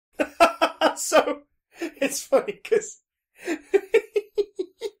So, it's funny because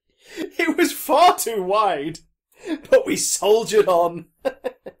it was far too wide, but we soldiered on.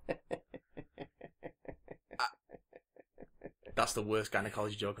 That's the worst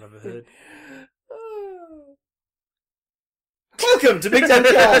gynecology joke I've ever heard. Welcome to Big Ten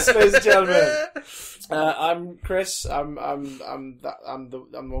Cast, ladies and gentlemen. I'm Chris. I'm the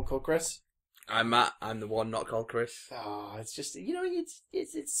one called Chris. I'm Matt. I'm the one not called Chris. Oh, it's just it's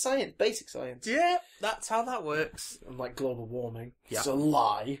science, basic science. Yeah, that's how that works. Unlike global warming, Yeah. it's a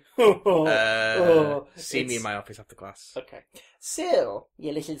lie. See me in my office after class. Okay. So,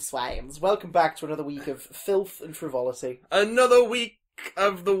 you little swines, welcome back to another week of filth and frivolity. Another week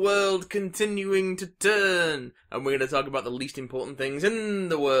of the world continuing to turn, and we're going to talk about the least important things in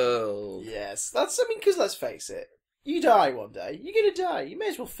the world. Yes, because let's face it, you die one day, you're going to die. You may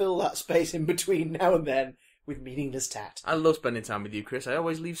as well fill that space in between now and then with meaningless tat. I love spending time with you, Chris. I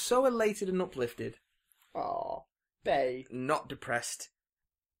always leave so elated and uplifted. Aw, bae. Not depressed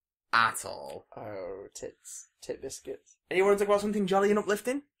at all. Oh, tits. Tit biscuits. And you want to talk about something jolly and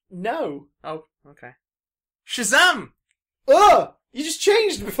uplifting? No. Oh, okay. Shazam! Ugh! You just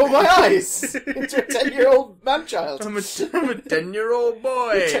changed before my eyes into a 10-year-old man-child. I'm a 10-year-old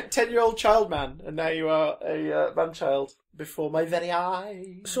boy. You're a 10-year-old child man, and now you are a man-child before my very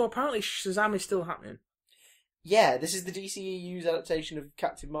eyes. So apparently Shazam is still happening. Yeah, this is the DCEU's adaptation of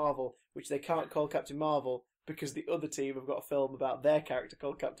Captain Marvel, which they can't call Captain Marvel because the other team have got a film about their character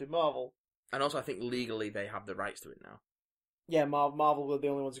called Captain Marvel. And also I think legally they have the rights to it now. Yeah, Marvel were the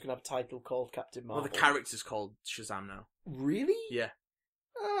only ones who can have a title called Captain Marvel. Well, the character's called Shazam now. Really? Yeah.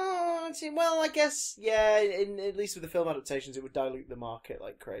 Well, I guess, yeah, at least with the film adaptations, it would dilute the market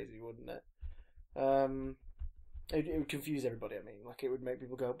like crazy, wouldn't it? It would confuse everybody, I mean. Like, it would make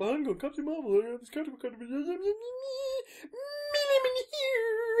people go, but hang on, Captain Marvel, this character could be...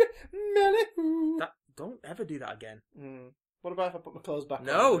 Don't ever do that again. What about if I put my clothes back on?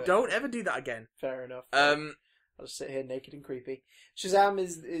 No, don't ever do that again. Fair enough. I'll just sit here naked and creepy. Shazam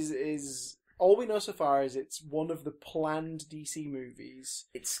is all we know so far is it's one of the planned DC movies.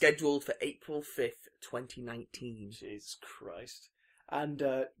 It's scheduled for April 5th, 2019. Jesus Christ. And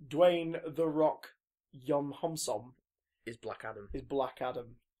Dwayne The Rock Johansson Is Black Adam.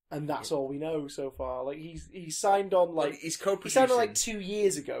 And that's all we know so far. Like he signed on like he's he co-producing. signed on like 2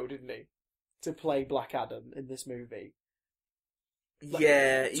 years ago, didn't he? To play Black Adam in this movie. Like,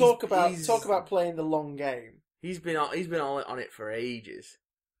 yeah. Talk about playing the long game. He's been on it for ages.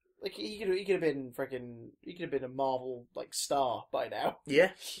 Like he could have been a Marvel like star by now.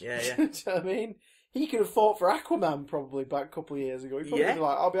 Yeah. Do you know what I mean? He could have fought for Aquaman probably back a couple of years ago. He probably be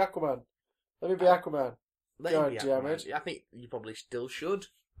like, I'll be Aquaman. Let me be Aquaman. God damn it. I think you probably still should.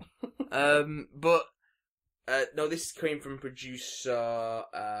 But no, this came from producer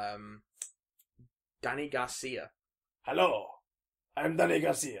Danny Garcia. Hello, I'm Danny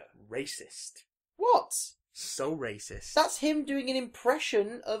Garcia. Racist. What? So racist. That's him doing an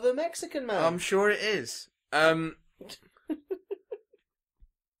impression of a Mexican man. I'm sure it is. The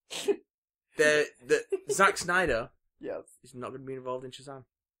Zack Snyder is not going to be involved in Shazam.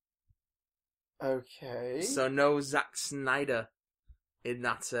 Okay. So no Zack Snyder in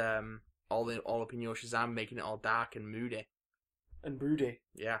that all up in your Shazam, making it all dark and moody. And broody.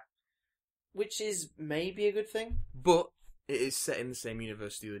 Yeah. Which is maybe a good thing. But it is set in the same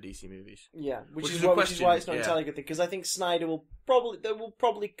universe as the other DC movies. Yeah, which is why it's not entirely a good thing. Because I think Snyder will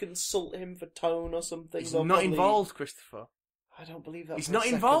probably consult him for tone or something. He's not involved, Christopher. I don't believe that. He's not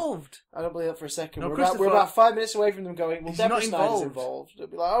involved. I don't believe that for a second. No, we're about 5 minutes away from them going, well, Deborah Snyder's involved. It'll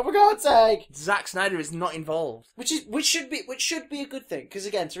be like, oh, for God's sake! Zack Snyder is not involved. Which should be a good thing. Because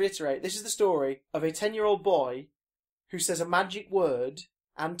again, to reiterate, this is the story of a 10-year-old boy who says a magic word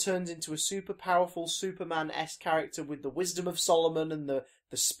and turns into a super powerful Superman-esque character with the wisdom of Solomon and the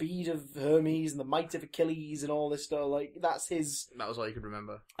speed of Hermes and the might of Achilles and all this stuff. Like, that's his... That was all you could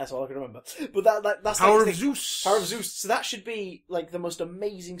remember. That's all I can remember. But that's Power like of Zeus! Power of Zeus. So that should be, like, the most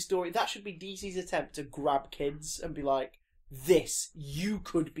amazing story. That should be DC's attempt to grab kids and be like, you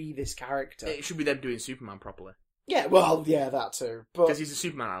could be this character. It should be them doing Superman properly. Yeah, well, yeah, that too. Because he's a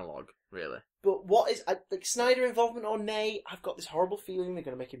Superman analog, really. But what is like Snyder involvement or nay? I've got this horrible feeling they're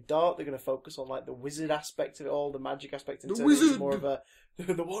going to make him dark. They're going to focus on like the wizard aspect of it all, the magic aspect, and turn it into more of a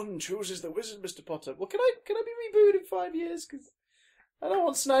the one chooses the wizard, Mr. Potter. Well, can I be rebooted in 5 years? Because I don't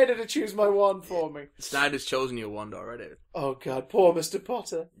want Snyder to choose my wand for me. Snyder's chosen your wand already. Oh God, poor Mr.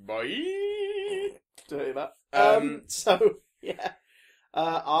 Potter. Bye. Don't hear that. So yeah,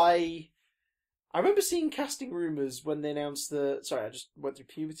 I remember seeing casting rumours when they announced Sorry, I just went through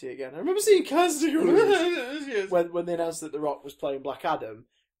puberty again. I remember seeing casting rumours when they announced that The Rock was playing Black Adam.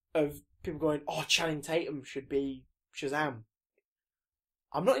 of people going, "Oh, Channing Tatum should be Shazam."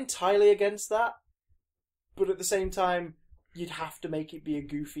 I'm not entirely against that, but at the same time, you'd have to make it be a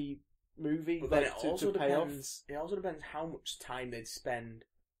goofy movie, But then like, it also to pay off. depends. It also depends how much time they'd spend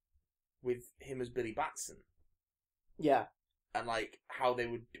with him as Billy Batson, Yeah. and like how they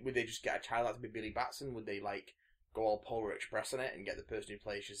would they just get a child out to be Billy Batson? Would they like go all Polar Express on it and get the person who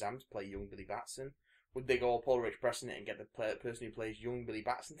plays Shazam to play young Billy Batson? Would they go all Polar Express on it and get the person who plays young Billy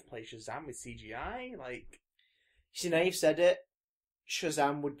Batson to play Shazam with CGI? Like, You see, now you've said it,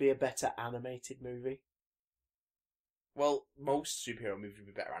 Shazam would be a better animated movie. well, most superhero movies would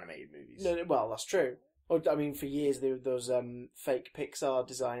be better animated movies. No, well, that's true. I mean, for years, those fake Pixar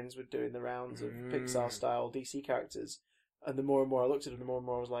designs were doing the rounds of Pixar-style DC characters. And the more and more I looked at them, the more and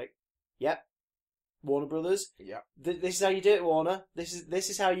more I was like, yep, Warner Brothers. Yep. This is how you do it, Warner. This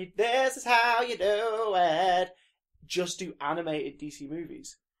is how you do it. Just do animated DC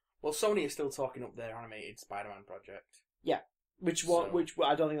movies. Well, Sony is still talking up their animated Spider-Man project. Which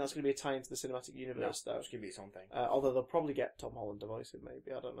I don't think that's going to be a tie into the cinematic universe, though. It's going to be its own thing. Although they'll probably get Tom Holland to voice it,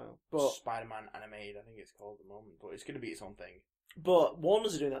 maybe. I don't know. But Spider-Man animated, I think it's called at the moment, but it's going to be its own thing. But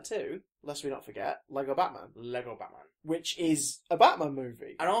Warner's are doing that too, lest we not forget, Lego Batman. Lego Batman. Which is a Batman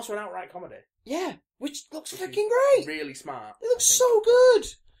movie. And also an outright comedy. Yeah, which looks Which freaking is great. Really smart. It looks so good.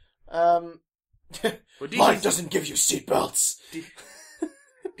 But Life doesn't give you seatbelts.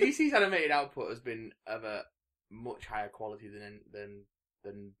 DC's animated output has been of a much higher quality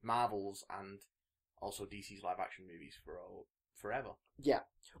than Marvel's and also DC's live action movies forever. Yeah.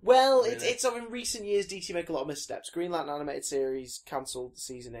 Well, Really? it's in recent years DC make a lot of missteps. Green Lantern animated series cancelled the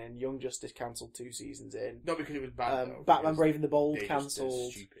season in. Young Justice cancelled 2 seasons in. No, because it was bad. Though, Batman Brave and the Bold they're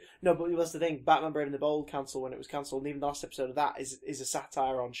cancelled. stupid. No, but that's the thing. Batman Brave and the Bold cancelled when it was cancelled, and even the last episode of that is a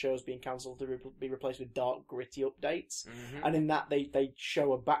satire on shows being cancelled to be replaced with dark, gritty updates. Mm-hmm. And in that, they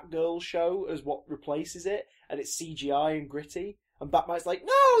show a Batgirl show as what replaces it, and it's CGI and gritty. And Batman's like,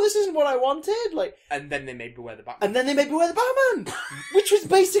 no, this isn't what I wanted. Like, And then they made Beware the Batman. and then they made Beware the Batman, which was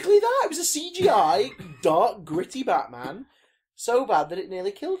basically that. It was a CGI, dark, gritty Batman, so bad that it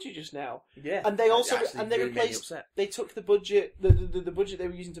nearly killed you just now. Yeah. And they also Actually, they really made me replaced. upset. They took the budget, the budget they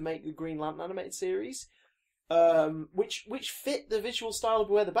were using to make the Green Lantern animated series, which fit the visual style of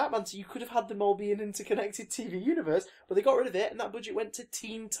Beware the Batman. So you could have had them all be an interconnected TV universe, but they got rid of it, and that budget went to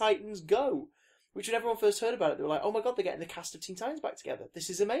Teen Titans Go. Which when everyone first heard about it, they were like, oh my god, they're getting the cast of Teen Titans back together. This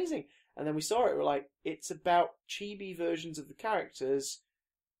is amazing. And then we saw it, we were like, it's about chibi versions of the characters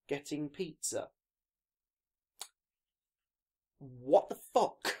getting pizza. What the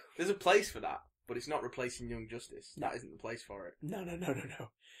fuck? There's a place for that, but it's not replacing Young Justice. That isn't the place for it. No.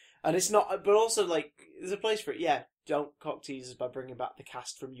 And it's not, but also, like, there's a place for it, yeah. Don't cock teasers by bringing back the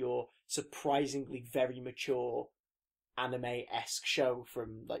cast from your surprisingly very mature anime-esque show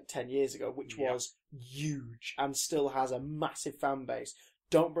from like 10 years ago, which was huge and still has a massive fan base.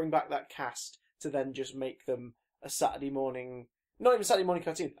 Don't bring back that cast to then just make them a Saturday morning, not even Saturday morning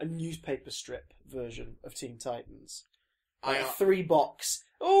cartoon, a newspaper strip version of Teen Titans. Like a 3-box,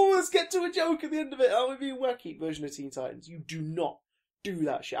 oh, let's get to a joke at the end of it, oh, we're being wacky version of Teen Titans. You do not do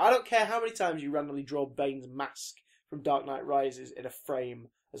that shit. I don't care how many times you randomly draw Bane's mask from Dark Knight Rises in a frame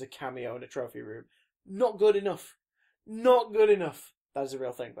as a cameo in a trophy room. Not good enough. Not good enough. That is a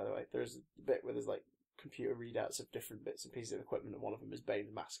real thing, by the way. There's a bit where there's like computer readouts of different bits and pieces of equipment, and one of them is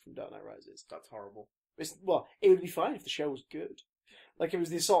Bane's mask from Dark Knight Rises. That's horrible. Well, it would be fine if the show was good. Like it was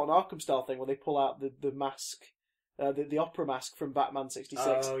the Assault on Arkham style thing where they pull out the mask, the opera mask from Batman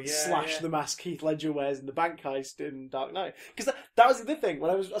 66, slash the mask Heath Ledger wears in the bank heist in Dark Knight. Because that was the thing. When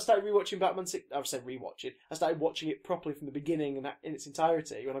I started rewatching Batman 6, I said rewatching. I started watching it properly from the beginning and in its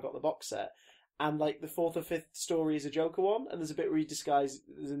entirety when I got the box set. And like the 4th or 5th story is a Joker one, and there's a bit where he disguises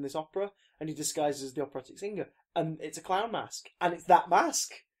in this opera, and he disguises as the operatic singer, and it's a clown mask, and it's that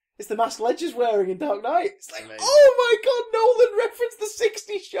mask. It's the mask Ledger's wearing in Dark Knight. It's like, amazing. Oh my god, Nolan referenced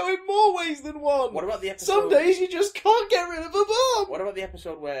the 60s show in more ways than one. What about the episode? Some days you just can't get rid of a bomb. What about the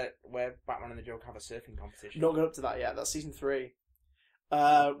episode where Batman and the Joker have a surfing competition? Not got up to that yet. That's season 3.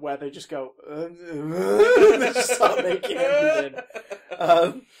 Where they just go, they just start making everything.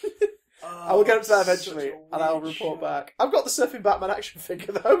 I will get up to that eventually, and I'll report back. I've got the Surfing Batman action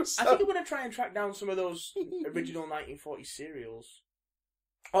figure, though. So. I think I'm going to try and track down some of those original 1940s serials.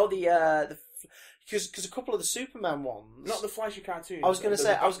 Oh, because a couple of the Superman ones, Not the Fleischer cartoons. I was going to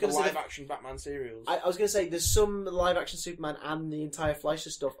say, the live-action Batman serials. I was going to say, there's some live-action Superman and the entire Fleischer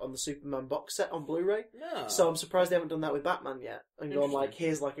stuff on the Superman box set on Blu-ray. No. So I'm surprised they haven't done that with Batman yet, and gone like, Interesting.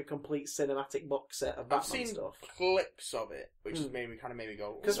 here's like a complete cinematic box set of I've Batman seen stuff. clips of it, which made me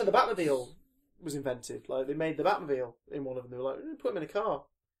go. Because when the Batmobile was invented, like they made the Batmobile in one of them, they were like, put him in a car.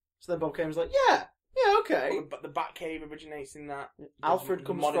 So then Bob Kane was like, yeah, okay. But the Batcave originates in that. Alfred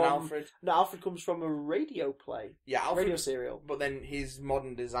comes modern from Alfred. No, Alfred comes from a radio play. Yeah, Alfred, radio serial. But then his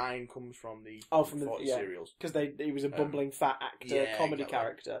modern design comes from the 40 serials. Because he was a bumbling fat actor, comedy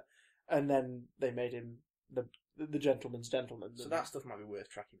character, and then they made him the gentleman's gentleman. So that stuff might be worth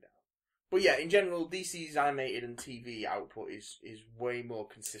tracking down. But yeah, in general, DC's animated and TV output is way more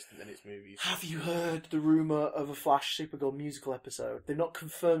consistent than its movies. Have you heard the rumour of a Flash Supergirl musical episode? They've not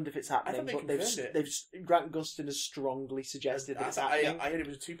confirmed if it's happening, but Grant Gustin has strongly suggested that it's happening. I heard it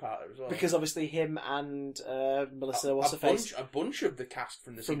was a two-parter as well. Because obviously him and Melissa, a bunch of the cast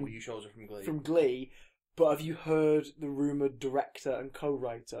from the CW shows are from Glee. From Glee, but have you heard the rumoured director and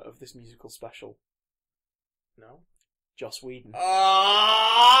co-writer of this musical special? No. Joss Whedon.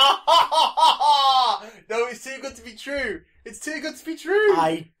 No, it's too good to be true. It's too good to be true.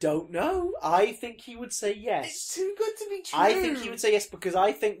 I don't know. I think he would say yes. It's too good to be true. I think he would say yes because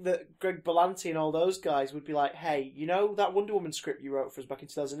I think that Greg Berlanti and all those guys would be like, hey, you know that Wonder Woman script you wrote for us back in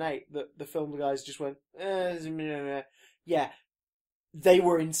 2008 that the film guys just went, yeah. They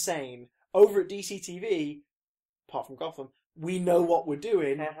were insane. Over at DC TV, apart from Gotham, we know what we're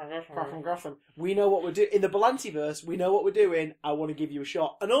doing. We know what we're doing. In the Berlantiverse, we know what we're doing. I want to give you a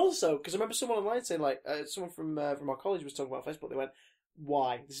shot. And also, because I remember someone online saying, like, someone from our college was talking about Facebook, they went,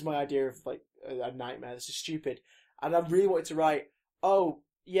 why? This is my idea of, like, a nightmare. This is stupid. And I really wanted to write, oh,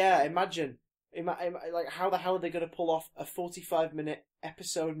 yeah, imagine, like, how the hell are they going to pull off a 45-minute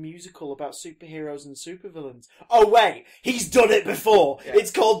episode musical about superheroes and supervillains? Oh, wait, he's done it before. Yeah.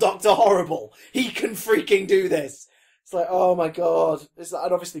 It's called Dr. Horrible. He can freaking do this. It's like, oh my god. It's like,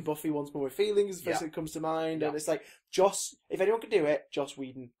 and obviously Buffy Once More with Feelings is the first thing that comes to mind. And it's like, if anyone could do it, Joss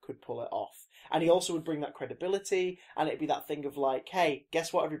Whedon could pull it off. And he also would bring that credibility, and it'd be that thing of like, hey,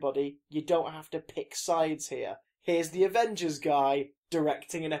 guess what, everybody? You don't have to pick sides here. Here's the Avengers guy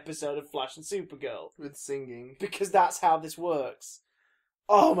directing an episode of Flash and Supergirl. With singing. Because that's how this works.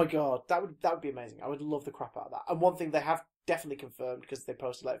 Oh my god, that would be amazing. I would love the crap out of that. And one thing they have definitely confirmed, because they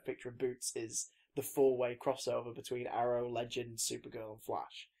posted like a picture of Boots, is the 4-way crossover between Arrow, Legend, Supergirl, and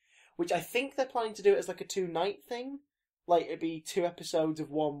Flash. Which I think they're planning to do it as like a 2-night thing. Like, it'd be 2 episodes of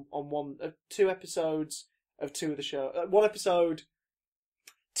 2 episodes of 2 of the show.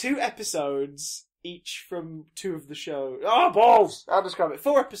 2 episodes each from 2 of the show. Oh, balls! I'll describe it.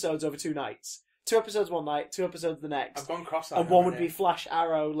 4 episodes over 2 nights. 2 episodes one night, 2 episodes the next. I've gone cross-eyed. And one would be Flash,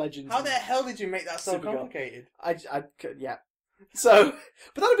 Arrow, Legends. How the hell did you make that so Supergirl. Complicated? Yeah. So,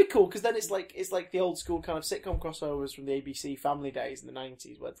 but that would be cool because then it's like the old school kind of sitcom crossovers from the ABC Family days in the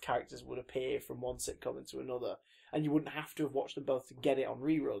 90s, where the characters would appear from one sitcom into another, and you wouldn't have to have watched them both to get it on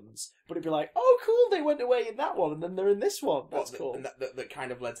reruns. But it'd be like, oh, cool, they went away in that one, and then they're in this one. That's cool. And that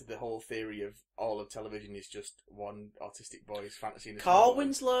kind of led to the whole theory of all of television is just one autistic boy's fantasy. Carl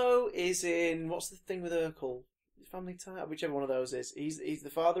Winslow is in what's the thing with Urkel? Family Tie, whichever one of those is. He's the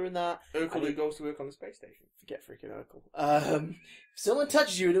father in that. Urkel who goes to work on the space station. Forget freaking Urkel. If someone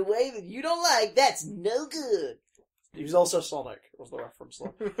touches you in a way that you don't like, that's no good. He was also Sonic, was the reference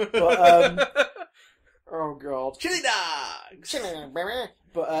there. But, oh god. Chili dogs!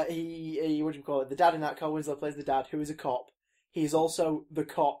 But he what do you call it? The dad in that, Carl Winslow plays the dad, who is a cop. He's also the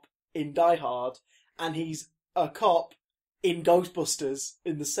cop in Die Hard, and he's a cop in Ghostbusters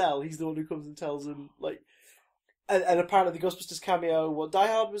in the cell. He's the one who comes and tells him, like, and apparently the Ghostbusters cameo, Die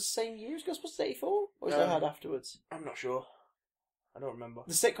Hard was the same year as Ghostbusters 84? Or was Die Hard afterwards? I'm not sure. I don't remember.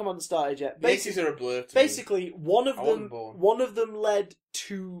 The sitcom hadn't started yet. Bases are a blur to basically, me. one of them led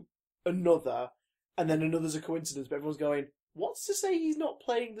to another, and then another's a coincidence, but everyone's going, what's to say he's not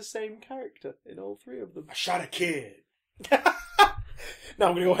playing the same character in all 3 of them? I shot a kid. Now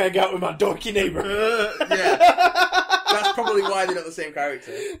I'm going to go hang out with my dorky neighbour. Yeah. That's probably why they're not the same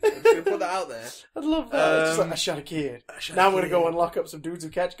character. I'm just going to put that out there. I'd love that. It's just like, I shot a kid. Now I'm going to go and lock up some dudes who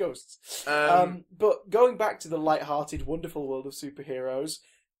catch ghosts. But going back to the light-hearted, wonderful world of superheroes,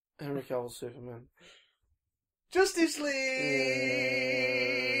 Henry Cavill's Superman. Justice League!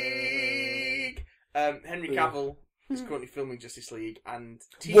 Henry Cavill is currently filming Justice League and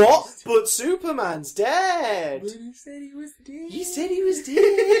teased... What? But Superman's dead! But he said he was dead. He said he was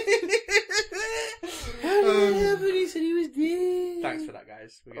dead! But he said he was dead! Thanks for that,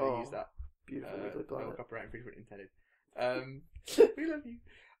 guys. We're going to use that. Beautiful. No copyright infringement intended. We love you.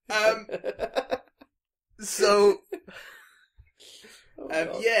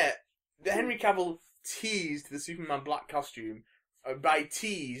 Yeah, the Henry Cavill teased the Superman black costume. By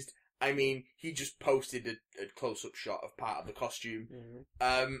teased, I mean he just posted a close-up shot of part of the costume.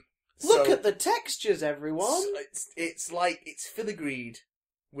 Look at the textures, everyone! So it's like it's filigreed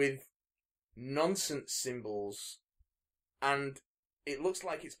with nonsense symbols, and it looks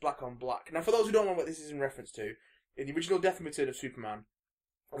like it's black on black. Now, for those who don't know what this is in reference to, in the original Death and Return of Superman,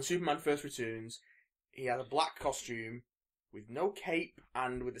 when Superman first returns, he has a black costume with no cape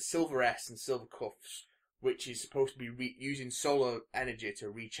and with a silver S and silver cuffs, which is supposed to be using solar energy to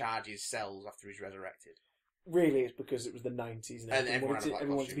recharge his cells after he's resurrected. Really, it's because it was the 90s and everyone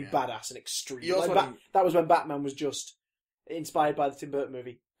wanted to be badass and extreme. That was when Batman was just inspired by the Tim Burton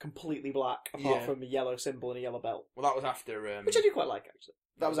movie, completely black, apart from a yellow symbol and a yellow belt. Well, that was after... which I do quite like, actually.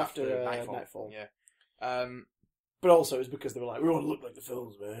 That was after Nightfall. Yeah. But also, it was because they were like, we want to look like the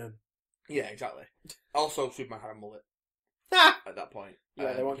films, man. Yeah, exactly. Also, Superman had a mullet at that point.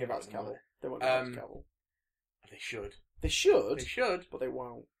 Yeah, they won't give out to Cavill. They won't give out to Cavill. They should. They should? They should. But they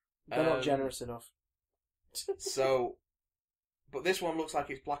won't. They're not generous enough. So, but this one looks like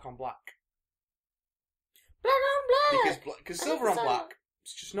it's black on black. Black on black! Because silver on black,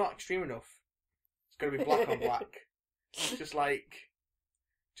 it's just not extreme enough. It's got to be black on black. Just like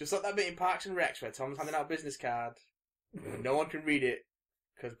that bit in Parks and Recs where Tom's handing out a business card and no one can read it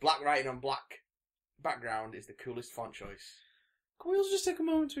because black writing on black background is the coolest font choice. Can we also just take a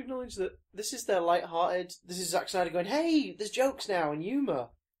moment to acknowledge that this is their light-hearted... This is Zack Snyder going, hey, there's jokes now and humour.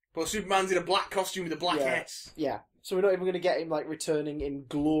 But Superman's in a black costume with a black S. Yeah. So we're not even going to get him, like, returning in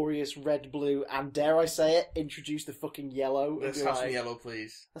glorious red, blue, and, dare I say it, introduce the fucking yellow. Let's have some yellow,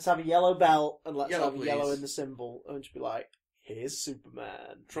 please. Let's have a yellow belt, and let's have yellow in the symbol, and just be like, here's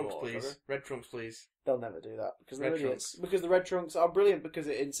Superman. Trunks, please. Red trunks, please. They'll never do that, because they're idiots. Because the red trunks are brilliant, because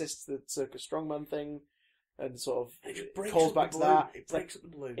it insists the Circus Strongman thing, and sort of calls back to that. It breaks up the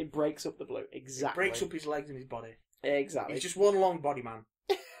blue. It breaks up the blue, exactly. It breaks up his legs and his body. Exactly. He's just one long body man.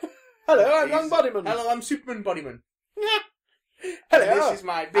 Hello, I'm Long Bodyman. Hello, I'm Superman Bodyman. Hello, this is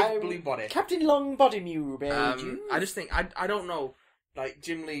my big blue body. Captain Long Body Mew, baby. I just think, I don't know, like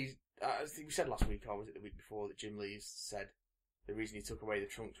Jim Lee, I think we said last week, or was it the week before, that Jim Lee said the reason he took away the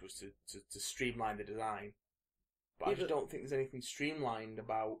trunks was to streamline the design. But I just don't think there's anything streamlined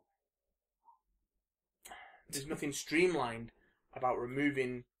about... There's nothing streamlined about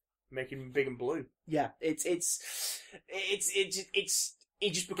making him big and blue. Yeah, he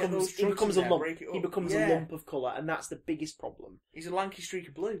just becomes a lump. He becomes a lump of colour, and that's the biggest problem. He's a lanky streak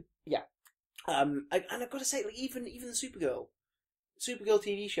of blue. Yeah, and I've got to say, like, even the Supergirl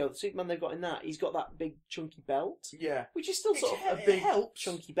TV show, the Superman they've got in that, he's got that big chunky belt. Yeah, which is still sort of a big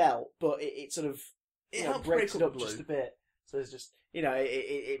chunky belt, but it sort of helps breaks it up blue. Just a bit. So it's just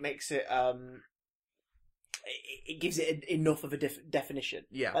it makes it it gives it enough of a definition.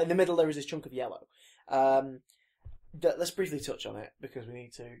 Yeah, like in the middle there is this chunk of yellow. Let's briefly touch on it, because we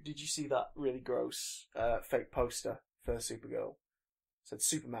need to. Did you see that really gross fake poster for Supergirl? It said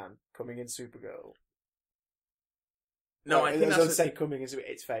Superman coming in Supergirl. No, I think that's say coming as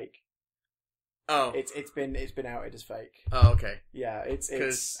it's fake. Oh, it's been outed as fake. Oh, okay. Yeah, it's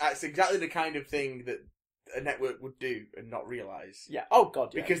that's exactly the kind of thing that a network would do and not realise. Yeah. Oh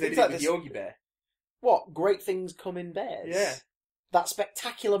God. Yeah. Because they did it with Yogi Bear. What great things come in bears? Yeah. That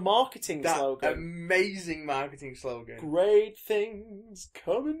spectacular marketing slogan. Amazing marketing slogan. Great things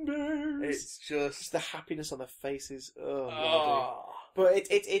come in bears. It's just the happiness on their faces. Oh. But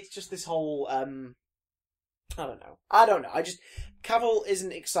it's just this whole I don't know. Cavill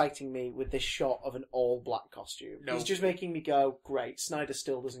isn't exciting me with this shot of an all black costume. No. He's just making me go, great. Snyder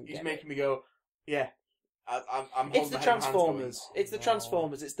still doesn't get it. He's making me go, yeah. I'm it's the Transformers. It's the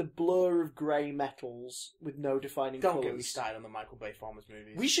Transformers. It's the blur of grey metals with no defining colours. Don't get me started on the Michael Bay Farmers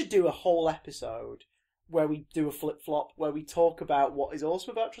movies. We should do a whole episode where we do a flip-flop, where we talk about what is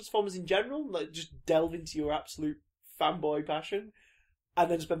awesome about Transformers in general, like just delve into your absolute fanboy passion,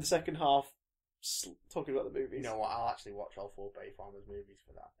 and then spend the second half talking about the movies. You know what? I'll actually watch all 4 Bay Farmers movies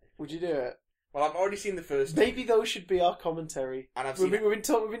for that. Would you do it? Well, I've already seen the first. Maybe those should be our commentary. And we've been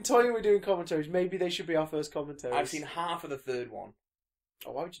toying with doing commentaries. Maybe they should be our first commentaries. I've seen half of the third one.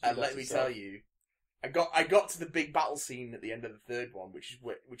 Oh, why would you do that? And let me tell you, I got to the big battle scene at the end of the third one, which is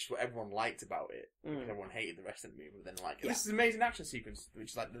what everyone liked about it. Because everyone hated the rest of the movie, but then this is an amazing action sequence,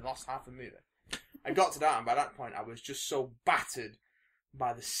 which is like the last half of the movie. I got to that, and by that point, I was just so battered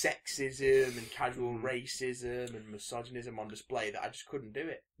by the sexism and casual racism and misogynism on display that I just couldn't do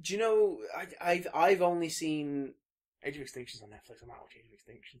it. Do you know, I've only seen... Age of Extinction's on Netflix. I might watch Age of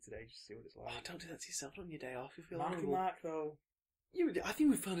Extinction today just to see what it's like. Oh, don't do that to yourself on your day off. You feel Mark, though. I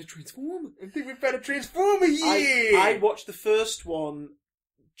think we found a Transformer. Yeah! I watched the first one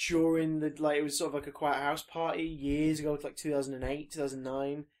during it was sort of like a quiet house party years ago, like 2008,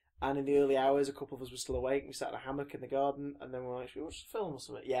 2009. And in the early hours, a couple of us were still awake. We sat in a hammock in the garden, and then we were like, should we watch a film or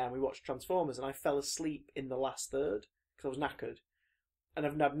something? Yeah, and we watched Transformers, and I fell asleep in the last third, because I was knackered. And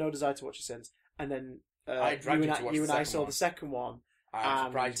I've had no desire to watch it since. And then you and I saw the second one, I'm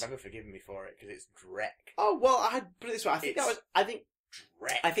surprised you've ever forgiven me for it, because it's Drek. Oh, well, I had put it this way. I think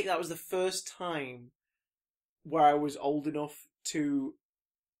Drek. I think that was the first time where I was old enough to,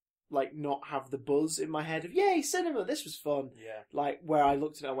 like, not have the buzz in my head of, yay, cinema, this was fun. Yeah. Like, where I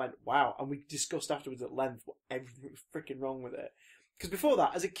looked at it and I went, wow, and we discussed afterwards at length what everything was freaking wrong with it. Because before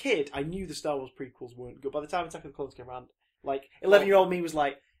that, as a kid, I knew the Star Wars prequels weren't good. By the time Attack of the Clones came around, like, 11-year-old me was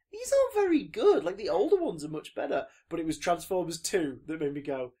like, these aren't very good. Like, the older ones are much better. But it was Transformers 2 that made me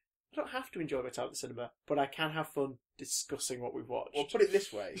go, I don't have to enjoy my time at the cinema, but I can have fun discussing what we've watched. Well, put it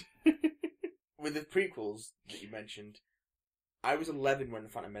this way. With the prequels that you mentioned, I was 11 when The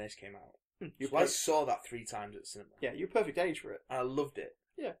Phantom Menace came out. So I saw that 3 times at the cinema. Yeah, you're perfect age for it. And I loved it.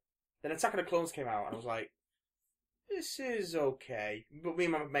 Yeah. Then Attack of the Clones came out, and I was like, this is okay. But me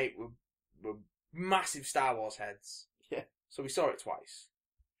and my mate were massive Star Wars heads. Yeah. So we saw it twice.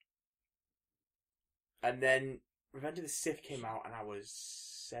 And then Revenge of the Sith came out, and I was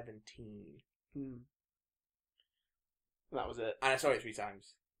 17. That was it. And I saw it 3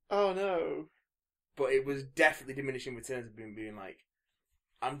 times. Oh, no. But it was definitely diminishing returns of being like,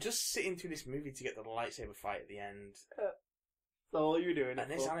 I'm just sitting through this movie to get the lightsaber fight at the end. That's all you're doing.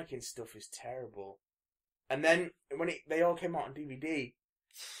 And this Anakin stuff is terrible. And then, when they all came out on DVD,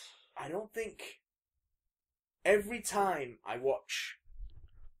 I don't think... Every time I watch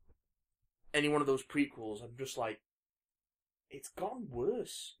any one of those prequels, I'm just like, it's gotten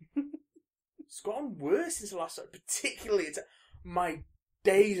worse. It's gotten worse since the last... Particularly, my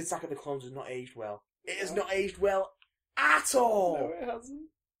days Attack of the Clones has not aged well. It has not aged well at all. No, it hasn't.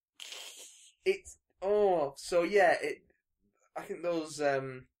 It's... Oh, so yeah, I think those...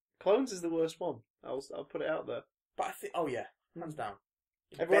 Clones is the worst one. I'll put it out there. But I think... Oh yeah, hands down.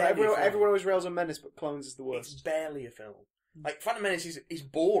 Everyone always rails on Menace, but Clones is the worst. It's barely a film. Like, Phantom Menace is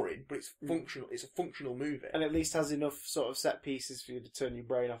boring, but it's functional. It's a functional movie. And at least has enough sort of set pieces for you to turn your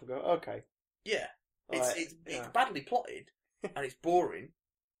brain off and go, okay. Yeah. It's yeah. badly plotted, and it's boring,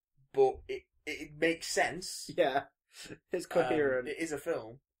 but it makes sense. Yeah. It's coherent. It is a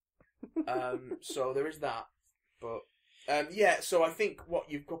film. So there is that. But, yeah, so I think what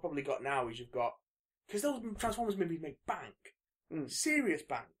you've probably got now is you've got... Because those Transformers movies make bank. Serious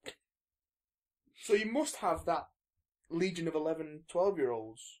bank. So you must have that legion of 11,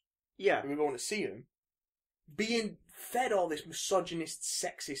 12-year-olds yeah, who are going to see him being fed all this misogynist,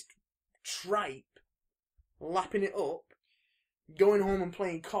 sexist tripe, lapping it up, going home and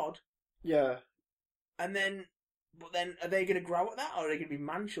playing COD. Yeah. And then, but then, are they going to grow at that, or are they going to be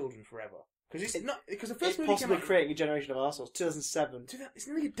man-children forever? Because it's not. Because the first movie possibly came out, creating a generation of arseholes. 2007. It's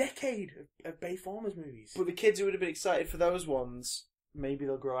nearly a decade of Bayformers movies. But the kids who would have been excited for those ones, maybe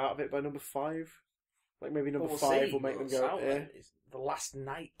they'll grow out of it by number 5. Like maybe number 5 will make them go. It's The Last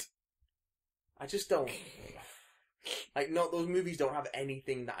Night. I just don't. Like, no, those movies don't have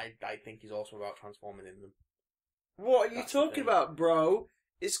anything that I think is also about transforming in them. What are you talking about, bro?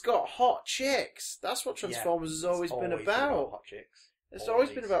 It's got hot chicks. That's what Transformers has always been about. Hot chicks. It's always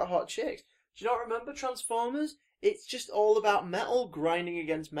been about hot chicks. Do you not remember Transformers? It's just all about metal, grinding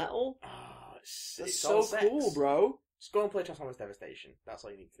against metal. It's so cool, bro. Just go and play Transformers Devastation. That's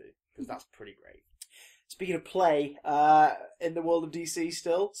all you need to do. Because that's pretty great. Speaking of play, in the world of DC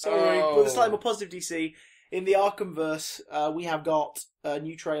still. Sorry, but the slightly more positive DC. In the Arkhamverse, we have got a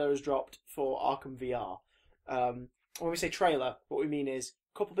new trailer has dropped for Arkham VR. When we say trailer, what we mean is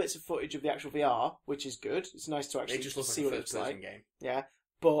a couple bits of footage of the actual VR, which is good. It's nice to actually see what it's like. Game. Yeah,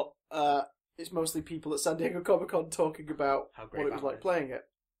 but it's mostly people at San Diego Comic-Con talking about what it was like playing it.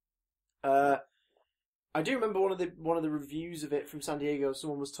 I do remember one of the reviews of it from San Diego.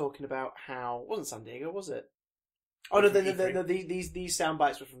 Someone was talking about how it wasn't San Diego, was it? Oh no, these sound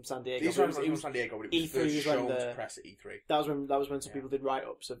bites were from San Diego. These ones were from San Diego, but it was first shown to press at E3. That was when some people did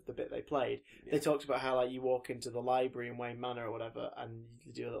write-ups of the bit they played. Yeah. They talked about how like you walk into the library in Wayne Manor or whatever, and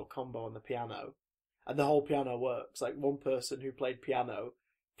you do a little combo on the piano, and the whole piano works. Like one person who played piano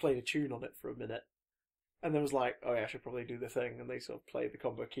played a tune on it for a minute, and then was like, "Oh yeah, I should probably do the thing," and they sort of played the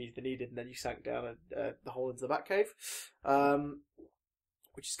combo keys they needed, and then you sank down the hole into the Batcave,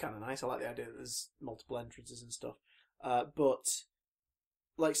 which is kind of nice. I like the idea that there's multiple entrances and stuff. But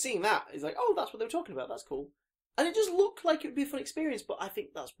like seeing that is like, oh, that's what they were talking about. That's cool, and it just looked like it would be a fun experience. But I think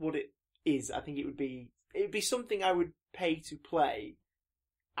that's what it is. I think it'd be something I would pay to play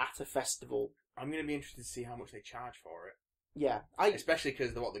at a festival. I'm going to be interested to see how much they charge for it. Yeah, especially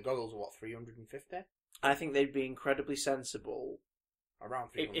because the goggles are $350. I think they'd be incredibly sensible.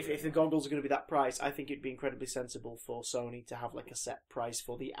 Around $300. If the goggles are going to be that price, I think it'd be incredibly sensible for Sony to have like a set price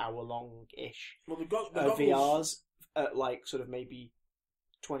for the hour long ish. Well, the goggles VRs at like sort of maybe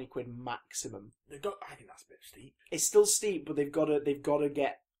 £20 maximum. I think that's a bit steep. It's still steep, but they've got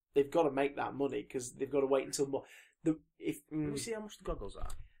to make that money because they've got to wait until more. Let me see how much the goggles are.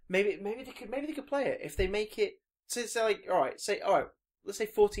 Maybe they could play it if they make it. So say like all right, let's say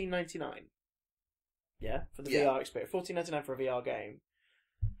 $14.99. Yeah, for the VR experience, $14.99 for a VR game.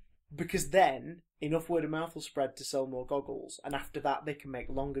 Because then enough word of mouth will spread to sell more goggles, and after that they can make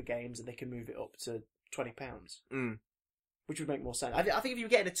longer games and they can move it up to £20, which would make more sense. I think if you were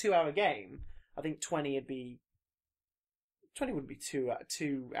getting a 2-hour game, I think 20 wouldn't be too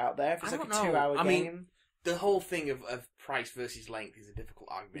out there. If it's like a 2-hour game. I mean, the whole thing of price versus length is a difficult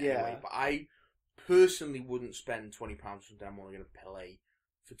argument anyway. But I personally wouldn't spend £20 on something I'm only going to play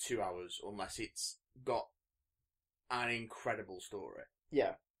for 2 hours unless it's got an incredible story.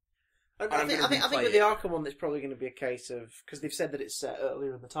 Yeah. I think with the Arkham one, there's probably going to be a case of, because they've said that it's set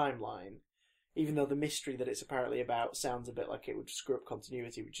earlier in the timeline, even though the mystery that it's apparently about sounds a bit like it would screw up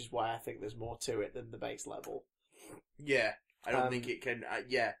continuity, which is why I think there's more to it than the base level. Yeah, I don't think it can.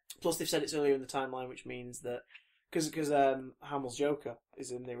 Yeah. Plus, they've said it's earlier in the timeline, which means that because Hamill's Joker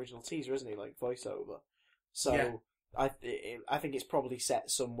is in the original teaser, isn't he? Like voiceover. So yeah. I think it's probably set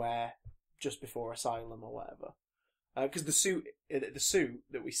somewhere just before Asylum or whatever. Because the suit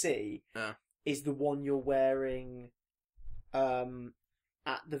that we see is the one you're wearing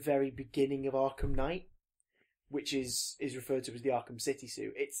at the very beginning of Arkham Knight, which is referred to as the Arkham City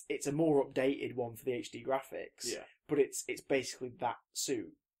suit. It's a more updated one for the HD graphics, but it's basically that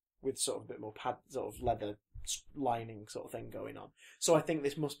suit with sort of a bit more sort of leather lining sort of thing going on. So I think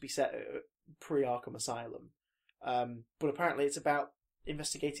this must be set pre-Arkham Asylum, but apparently it's about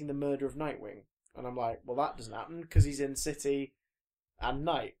investigating the murder of Nightwing. And I'm like, well, that doesn't happen because he's in City and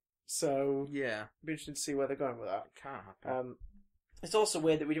Night. So, yeah. It'd be interesting to see where they're going with that. Can't happen. It's also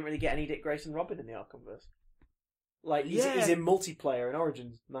weird that we didn't really get any Dick Grayson Robin in the Arkhamverse. Like, he's in multiplayer in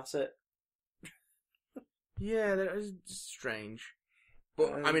Origins, and that's it. Yeah, that is strange.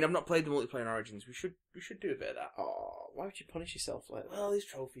 But, I mean, I've not played the multiplayer in Origins. We should do a bit of that. Oh, why would you punish yourself like that? Well, there's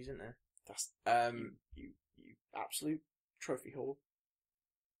trophies, isn't there? That's, you absolute trophy whore.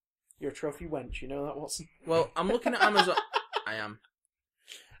 You're a trophy wench, you know that, Watson? Well, I'm looking at Amazon. I am.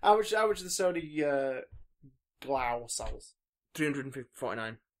 How much the Sony Glow sells?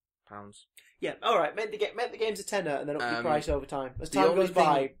 £349. Yeah, alright, make the games a tenner and then up the price over time. As time goes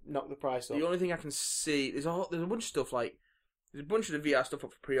by, knock the price up. The only thing I can see, there's a bunch of stuff like, there's a bunch of the VR stuff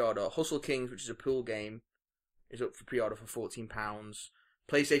up for pre-order. Hustle Kings, which is a pool game, is up for pre-order for £14.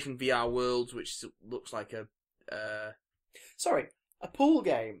 PlayStation VR Worlds, which looks like a... Sorry, a pool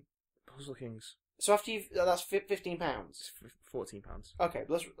game? Hustle Kings. So after that's £15. It's £14. Okay,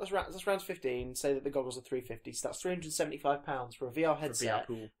 let's round to 15. Say that the goggles are £350. So that's £375 for a VR headset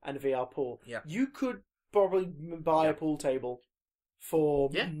and a VR pool. Yeah. You could probably buy a pool table for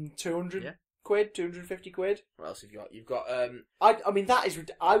 200 quid, 250 quid. What else have you got? You've got I mean that is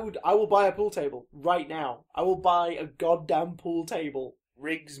I will buy a pool table right now. I will buy a goddamn pool table.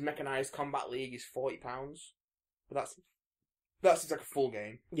 Riggs Mechanized Combat League is £40, but that's like a full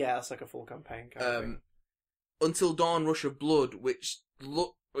game. Yeah, that's like a full campaign kind of thing. Until Dawn Rush of Blood, which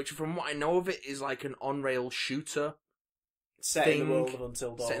from what I know of it is like an on-rail shooter. Set in the world of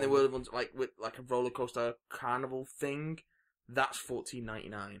Until Dawn. Set in the world of with like a roller coaster carnival thing. That's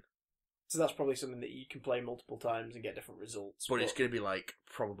 $14.99. So that's probably something that you can play multiple times and get different results. But it's going to be like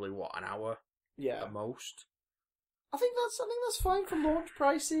probably an hour. Yeah, at most. I think that's fine for launch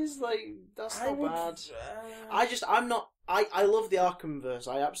prices. Like that's not bad. I love the Arkhamverse.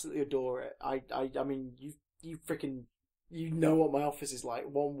 I absolutely adore it. I mean, you freaking, you know what my office is like.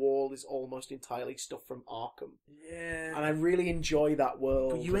 One wall is almost entirely stuff from Arkham. Yeah. And I really enjoy that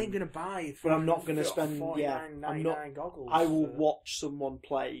world. But you ain't gonna buy. But I'm not gonna spend. I'm not. Goggles. I will watch someone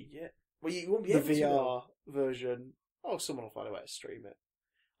play. Yeah. Well, you won't be the able to, VR version. Oh, someone will find a way to stream it.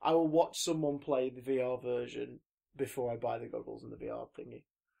 I will watch someone play the VR version before I buy the goggles and the VR thingy.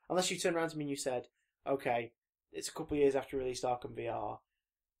 Unless you turn around to me and you said, okay, it's a couple of years after released Arkham VR.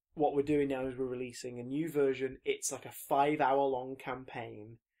 What we're doing now is we're releasing a new version. It's like a 5-hour-long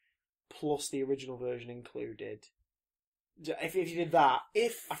campaign, plus the original version included. If you did that,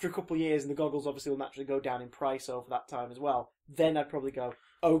 after a couple of years, and the goggles obviously will naturally go down in price over that time as well, then I'd probably go,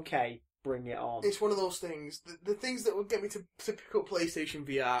 okay, bring it on. It's one of those things. The things that would get me to pick up PlayStation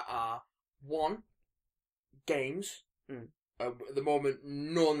VR are, one, games. At the moment,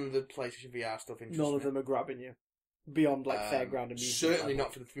 none of the PlayStation VR stuff interests me. None of them are grabbing you. Beyond, like, fairground amusement. Certainly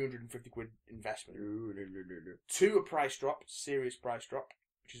not for the £350 investment. Two, a price drop, serious price drop,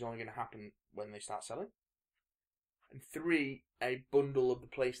 which is only going to happen when they start selling. And three, a bundle of the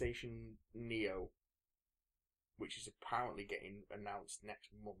PlayStation Neo. which is apparently getting announced next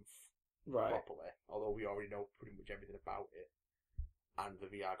month Right. properly, although we already know pretty much everything about it, and the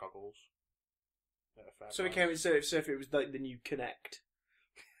VR goggles. So it came. So if it was like the new Kinect,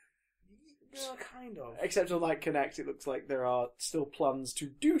 Yeah, kind of. except unlike Kinect, it looks like there are still plans to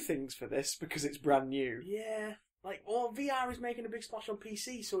do things for this because it's brand new. Yeah. Like, well, VR is making a big splash on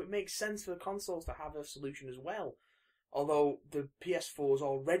PC, so it makes sense for the consoles to have a solution as well. Although the PS4 is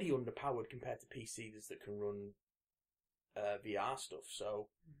already underpowered compared to PCs that can run VR stuff, so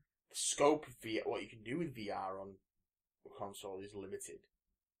the scope of VR, what you can do with VR on a console is limited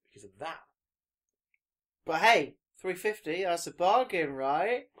because of that. But hey, $350, that's a bargain,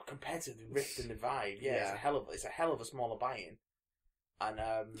 right? But compared to the Rift and the Vive, yeah, Yeah. it's a hell of a smaller buy-in, and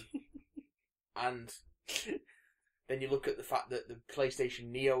and then you look at the fact that the PlayStation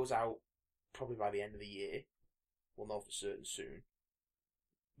Neo's out probably by the end of the year. We'll know for certain soon.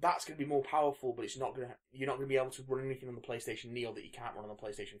 That's going to be more powerful, but you're not going to be able to run anything on the PlayStation Neo that you can't run on the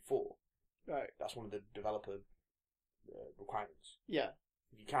PlayStation 4. Right. That's one of the developer requirements. Yeah.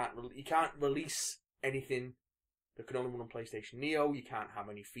 You can't release anything that can only run on PlayStation Neo. You can't have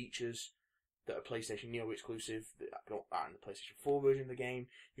any features that are PlayStation Neo exclusive that aren't in the PlayStation 4 version of the game.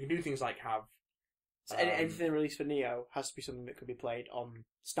 You can do things like have... So anything released for Neo has to be something that can be played on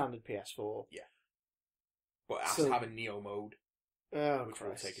standard PS4. Yeah. But it has to have a Neo mode, which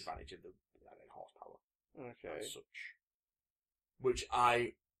will take advantage of the horsepower. Okay. As such. Which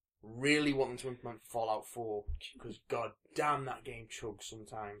I really want them to implement Fallout 4, because god damn that game chugs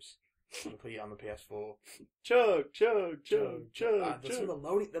sometimes. To play it on the PS4. Chug. Some of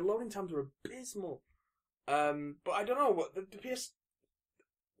the loading times are abysmal. But I don't know what the PS.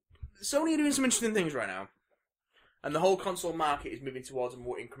 Sony are doing some interesting things right now, and the whole console market is moving towards a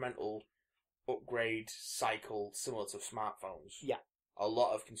more incremental upgrade cycle, similar to smartphones. Yeah, a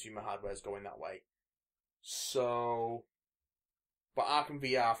lot of consumer hardware is going that way. So, but Arkham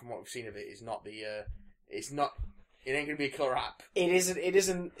VR, from what we've seen of it, is not the. It's not. It ain't gonna be a killer app. It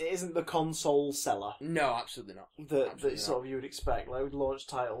isn't the console seller. No, absolutely not. That sort of you would expect, like with launch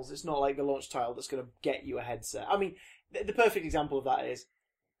titles. It's not like the launch title that's going to get you a headset. I mean, the perfect example of that is,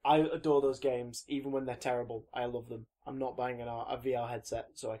 I adore those games, even when they're terrible. I love them. I'm not buying a VR headset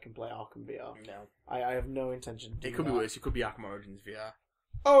so I can play Arkham VR. No. I have no intention to It could be worse. It could be Arkham Origins VR.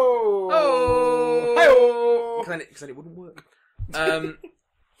 Oh! Because then it wouldn't work.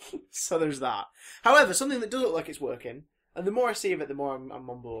 So there's that. However, something that does look like it's working, and the more I see of it, the more I'm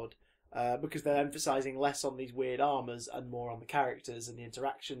on board, because they're emphasising less on these weird armours and more on the characters and the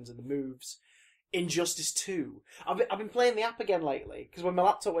interactions and the moves. Injustice 2. I've been playing the app again lately, because when my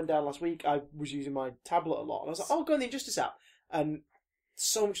laptop went down last week, I was using my tablet a lot, and I was like, oh, go on the Injustice app. And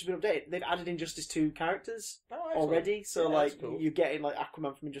so much has been updated. They've added Injustice 2 characters already, so cool. You're getting like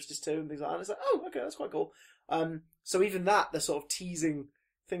Aquaman from Injustice 2 and things like that. And it's like, oh, okay, that's quite cool. So even that, they're sort of teasing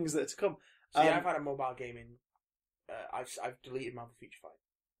things that are to come. See, I've had a mobile gaming. I've deleted Marvel Feature Fight.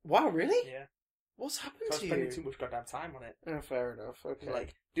 Wow, really? Yeah. What's happened So to you? I'm spending too much goddamn time on it. Oh, fair enough. Okay.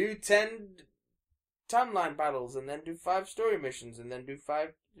 Like, do 10 timeline battles, and then do 5 story missions, and then do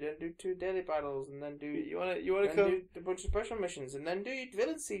 2 daily battles, and then do you want to do a bunch of special missions, and then do your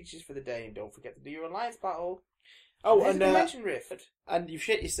villain sieges for the day, and don't forget to do your alliance battle. Oh, and Dimension Rift, and you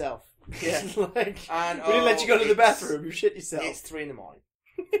shit yourself. Yeah, like and we didn't let you go to the bathroom. You shit yourself. It's 3 a.m.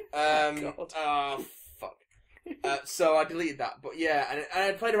 God. Oh fuck. So I deleted that, but yeah, and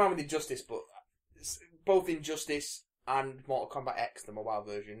I played around with Injustice, but both Injustice and Mortal Kombat X, the mobile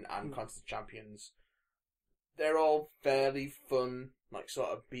version, and Contest of Champions, they're all fairly fun, like sort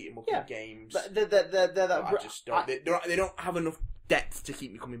of beat 'em up games. They're that. I just don't. They don't have enough depth to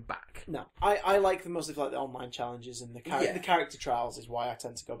keep me coming back. No, I like them mostly for like the online challenges and the character trials is why I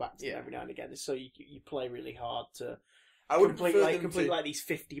tend to go back to them every now and again. So you play really hard to. I would complete like these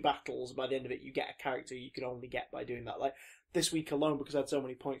 50 battles. By the end of it, you get a character you could only get by doing that. Like this week alone, because I had so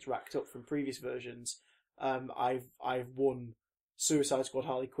many points racked up from previous versions, I've won Suicide Squad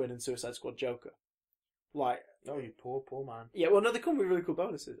Harley Quinn and Suicide Squad Joker. Like, oh, you poor man. Yeah, well, no, they come with really cool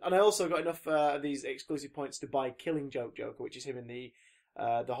bonuses, and I also got enough of these exclusive points to buy Killing Joke Joker, which is him in the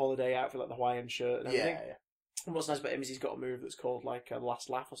holiday outfit, like the Hawaiian shirt and everything. Yeah. And what's nice about him is he's got a move that's called like a Last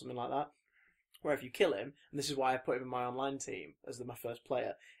Laugh or something like that. Where if you kill him, and this is why I put him in my online team as my first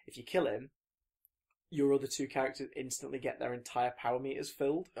player, if you kill him, your other 2 characters instantly get their entire power meters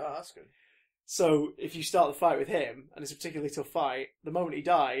filled. Oh, that's good. So if you start the fight with him, and it's a particularly tough fight, the moment he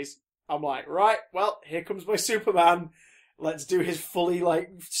dies, I'm like, right, well, here comes my Superman. Let's do his fully like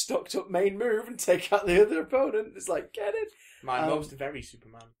stucked up main move and take out the other opponent. It's like, get it? My most very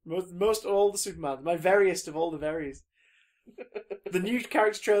Superman. Most all the Superman. My veriest of all the veries. The new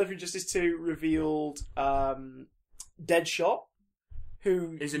character trailer for Injustice 2 revealed Deadshot,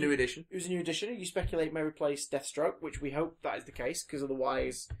 who is a new addition. Who's a new addition, who you speculate may replace Deathstroke, which we hope that is the case, because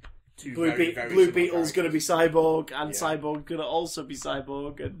otherwise Blue Beetle's going to be Cyborg, and Cyborg going to also be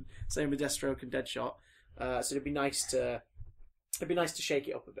Cyborg, and same with Deathstroke and Deadshot. So it'd be nice to shake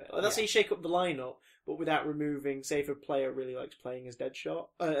it up a bit. Like, that's how you shake up the lineup, but without removing. Say if a player really likes playing as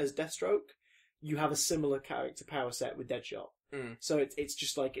as Deathstroke, you have a similar character power set with Deadshot. So it's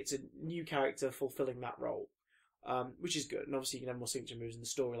just like it's a new character fulfilling that role, which is good. And obviously you can have more signature moves, and the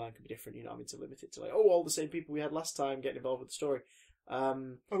storyline can be different. You're not having to limit it to like all the same people we had last time getting involved with the story. I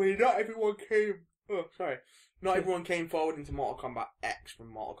mean, not everyone came. Oh, sorry. Not everyone came forward into Mortal Kombat X from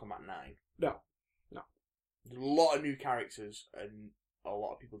Mortal Kombat 9. No. There's a lot of new characters, and a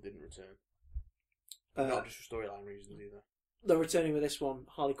lot of people didn't return. Not just for storyline reasons either. They're returning with this one,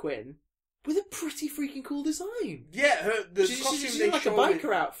 Harley Quinn, with a pretty freaking cool design. Yeah, she's in like a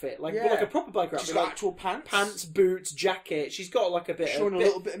biker outfit, like a proper biker outfit. She's got actual pants, boots, jacket. She's got like a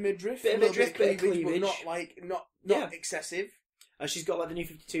little bit of midriff, bit of cleavage, but not excessive. She's got like the New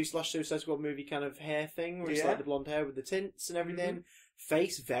 52/Suicide Squad movie kind of hair thing, where it's like the blonde hair with the tints and everything. Mm-hmm.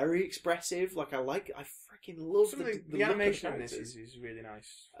 Face very expressive. Like I freaking love the animation on this is really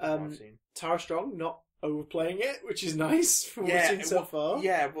nice. I've seen. Tara Strong not overplaying it, which is nice from what we've seen so far.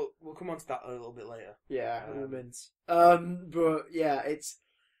 Yeah, we'll come on to that a little bit later. Yeah, but yeah, it's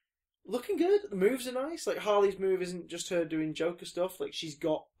looking good. The moves are nice. Like Harley's move isn't just her doing Joker stuff. Like she's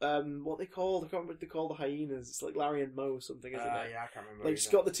got what they call, I can't remember what they call the hyenas. It's like Larry and Moe or something, isn't it? Yeah, I can't remember. Like she's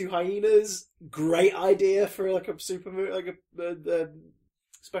got the two hyenas. Great idea for like a super move, like a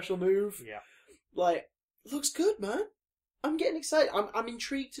special move. Yeah, like looks good, man. I'm getting excited. I'm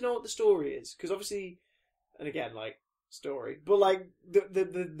intrigued to know what the story is, because obviously, and again, like story, but like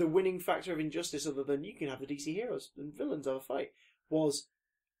the winning factor of Injustice, other than you can have the DC heroes and villains have a fight, was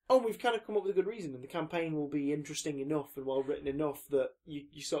we've kind of come up with a good reason, and the campaign will be interesting enough and well written enough that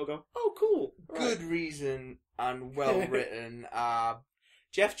you sort of go, oh, cool. Right. Good reason and well written.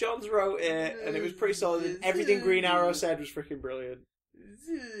 Jeff Johns wrote it, and it was pretty solid. And everything Green Arrow said was freaking brilliant.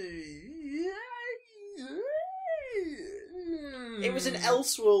 It was an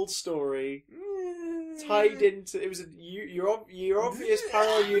Elseworld story tied into. It was your obvious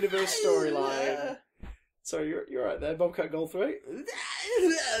parallel universe storyline. Sorry, you're right there, Bobcat Goldthwait.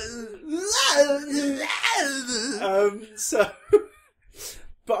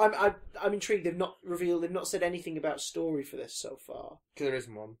 But I'm intrigued. They've not said anything about story for this so far. Because there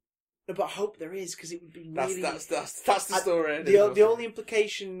isn't one. No, but I hope there is, because it would be really. That's the story. The only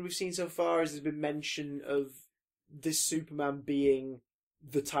implication we've seen so far is there's been mention of this Superman being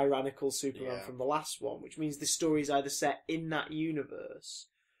the tyrannical Superman from the last one, which means the story is either set in that universe,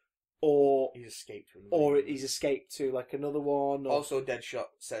 or he's escaped from he's escaped to like another one. Or... Also, Deadshot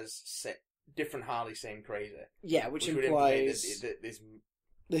says different Harley saying crazy. Yeah, which implies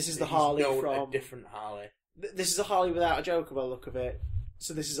this is the Harley from a different Harley. This is a Harley without a Joker by the look of it.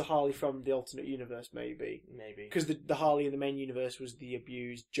 So this is a Harley from the alternate universe, maybe. Because the Harley in the main universe was the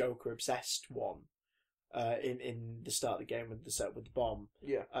abused Joker obsessed one. In the start of the game with the bomb.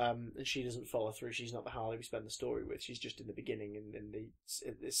 Yeah. And she doesn't follow through. She's not the Harley we spend the story with. She's just in the beginning in the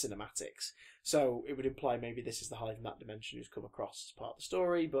cinematics. So it would imply maybe this is the Harley from that dimension who's come across as part of the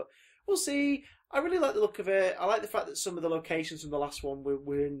story. But we'll see. I really like the look of it. I like the fact that some of the locations from the last one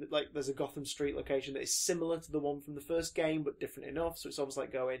we're in. Like there's a Gotham Street location that is similar to the one from the first game, but different enough. So it's almost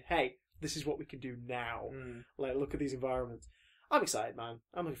like going, hey, this is what we can do now. Like look at these environments. I'm excited, man.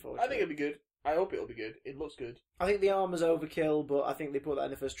 I'm looking forward to it. I think it'll be good. I hope it'll be good. It looks good. I think the armor's overkill, but I think they put that in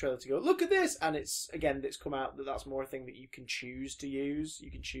the first trailer to go, look at this! And it's come out that's more a thing that you can choose to use.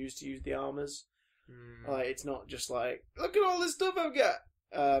 You can choose to use the armors. Like, it's not just like, look at all this stuff I've got!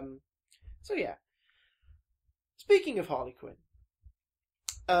 So yeah. Speaking of Harley Quinn.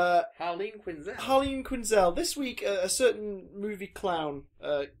 Harleen Quinzel. Harleen Quinzel. This week, a certain movie clown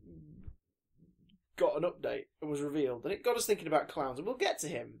got an update and was revealed, and it got us thinking about clowns, and we'll get to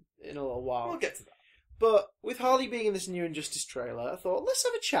him in a little while. We'll get to that. But with Harley being in this new Injustice trailer, I thought, let's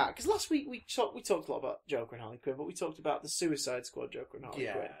have a chat, because last week we talked a lot about Joker and Harley Quinn, but we talked about the Suicide Squad Joker and Harley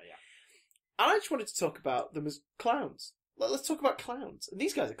Quinn. Yeah. And I just wanted to talk about them as clowns. Let's talk about clowns. And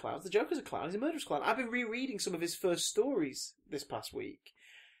these guys are clowns. The Joker's a clown. He's a murderous clown. I've been rereading some of his first stories this past week.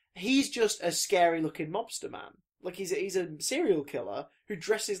 He's just a scary-looking mobster man. Like, he's a serial killer who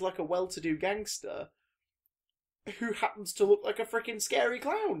dresses like a well-to-do gangster who happens to look like a freaking scary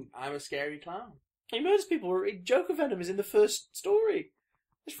clown. I'm a scary clown. He murders people. Joker Venom is in the first story.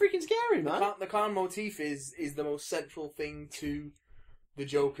 It's freaking scary, man. The clown motif is the most central thing to the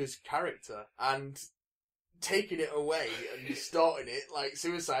Joker's character. And taking it away and distorting it like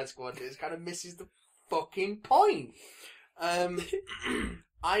Suicide Squad is kind of misses the fucking point.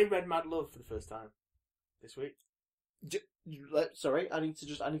 I read Mad Love for the first time this week. Sorry, I need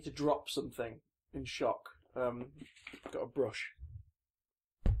to drop something in shock. Got a brush.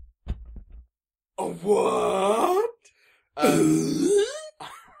 A what?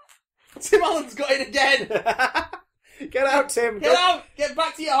 Tim Allen's got in again. Get out, Tim. Get out. Get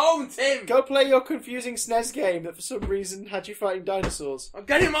back to your home, Tim. Go play your confusing SNES game that for some reason had you fighting dinosaurs. Oh,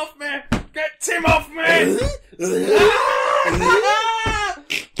 get him off me. Get Tim off me.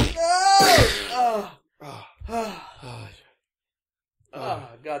 Oh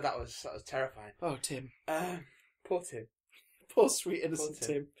God, that was terrifying. Oh, Tim. Poor Tim. Poor sweet innocent Poor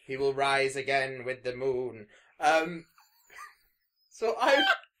Tim. Tim. He will rise again with the moon. So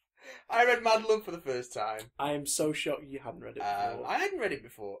I read Mad Love for the first time. I am so shocked you hadn't read it before. I hadn't read it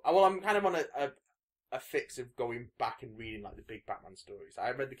before. Well, I'm kind of on a fix of going back and reading like the big Batman stories.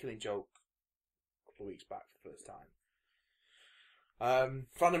 I read The Killing Joke a couple of weeks back for the first time.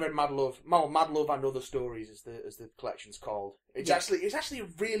 Finally read Mad Love. Mad Love and Other Stories, as the collection's called. It's actually a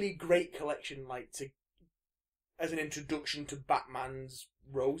really great collection, as an introduction to Batman's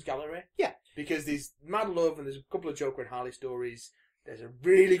Rogues Gallery. Yeah, because there's Mad Love and there's a couple of Joker and Harley stories. There's a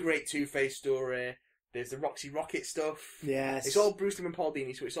really great Two-Face story. There's the Roxy Rocket stuff. Yes, it's all Bruce Timm and Paul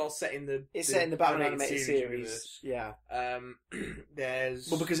Dini, so it's all set in the Batman animated series. Yeah. There's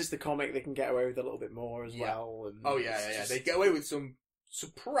because it's the comic, they can get away with a little bit more as well. And yeah. They get away with some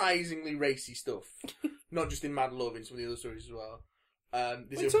surprisingly racy stuff, not just in Mad Love, in some of the other stories as well. When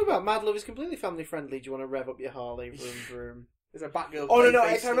you talk about Mad Love, is completely family friendly. Do you want to rev up your Harley? Vroom vroom. There's a Batgirl. Oh no!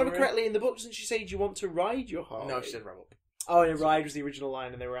 If I remember correctly, in the book, doesn't she say, "Do you want to ride your Harley"? No, she said rev up. Oh, and ride was the original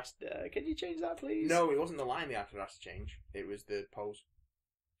line, and they were asked, "Can you change that, please?" No, it wasn't the line they asked to change. It was the pose.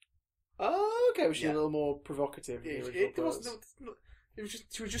 Oh, okay. Was she a little more provocative? It wasn't. It was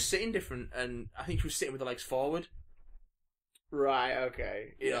just she was just sitting different, and I think she was sitting with the legs forward. Right.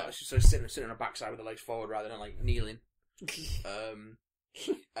 Okay. Yeah. So sitting on her backside with the legs forward rather than like kneeling.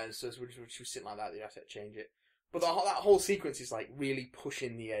 And so she was sitting like that. They asked her to change it. But that whole sequence is like really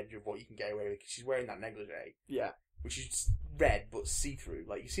pushing the edge of what you can get away with. Because she's wearing that negligee. Yeah. Which is red but see-through.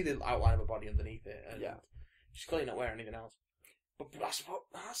 Like you see the outline of her body underneath it. And she's clearly not wearing anything else. But that's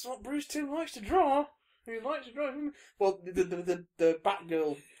what Bruce Timm likes to draw. He likes to draw. Well, the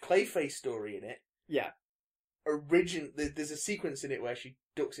Batgirl Clayface story in it. Yeah. There's a sequence in it where she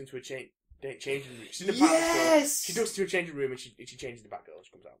ducks into a changing room. She's in a Batgirl store. She ducks into a changing room and she changes the Batgirl and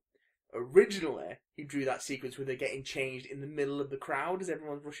she comes out. Originally, he drew that sequence where they're getting changed in the middle of the crowd as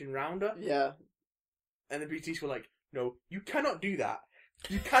everyone's rushing around her. Yeah. And the BTs were like, no, you cannot do that.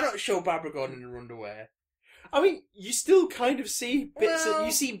 You cannot show Barbara Gordon in her underwear. I mean, you still kind of see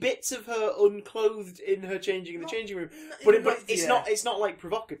bits of her unclothed in her changing in the changing room, but it's not like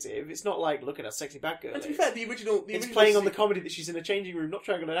provocative. It's not like look at her sexy Batgirl. And to be fair, it's playing on the comedy that she's in a changing room, not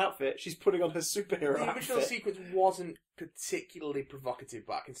trying on an outfit. She's putting on her superhero outfit. The original sequence wasn't particularly provocative,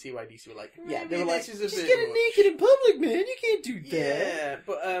 but I can see why DC were like, they were like, she's getting naked in public, man. You can't do that.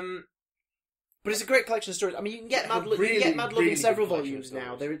 Yeah, but it's a great collection of stories. I mean, you can get Mad Love in several volumes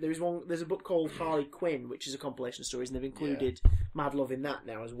now. There's a book called Harley Quinn, which is a compilation of stories, and they've included Mad Love in that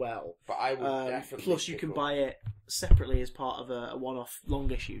now as well. But I would definitely. Plus, you can buy it separately as part of a one-off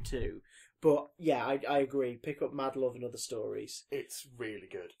long issue too. But yeah, I agree. Pick up Mad Love and Other Stories. It's really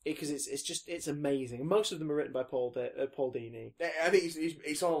good because it's amazing. And most of them are written by Paul Dini. I think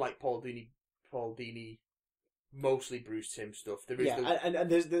it's all like Paul Dini. Mostly Bruce Timm stuff. And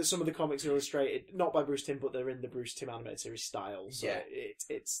there's some of the comics are illustrated not by Bruce Timm, but they're in the Bruce Timm animated series style. So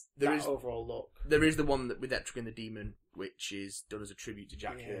it's overall look. There is the one with Etrigan and the Demon, which is done as a tribute to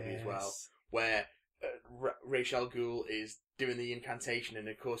Jack Kirby as well, where Ra's al Ghul is doing the incantation, and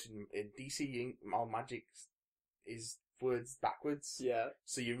of course in DC all magic is words backwards. Yeah.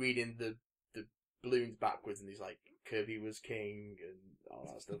 So you're reading the balloons backwards, and he's like Kirby was king and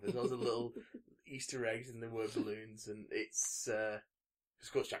all that stuff. There's lots of little Easter eggs in the word balloons, and it's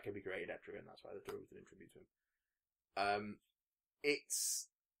of course Jack Kirby created Etrigan, that's why they threw it in tribute to him. It's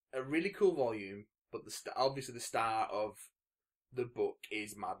a really cool volume, but obviously the star of the book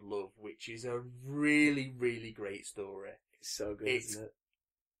is Mad Love, which is a really, really great story. It's so good, isn't it?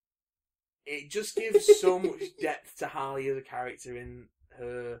 It just gives so much depth to Harley as a character in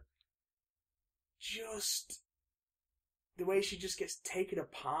her. Just the way she just gets taken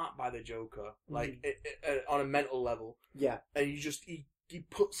apart by the Joker, like on a mental level. Yeah, and he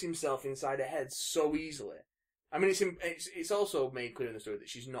puts himself inside her head so easily. I mean, it's also made clear in the story that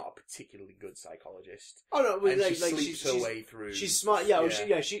she's not a particularly good psychologist. Oh no, and she sleeps her way through. She's smart. Yeah,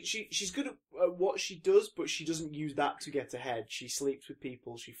 yeah. She's good at what she does, but she doesn't use that to get ahead. She sleeps with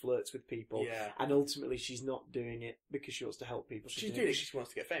people, she flirts with people, and ultimately she's not doing it because she wants to help people. She's doing it because she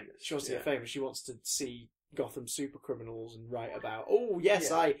wants to get famous. She wants to get famous. She wants to see Gotham super criminals and write about, oh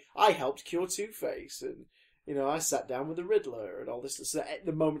yes, I helped cure Two-Face, and I sat down with the Riddler and all this. So at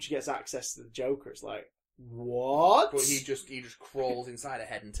the moment she gets access to the Joker, it's like, what? But he just crawls inside her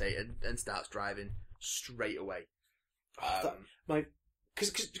head and starts driving straight away.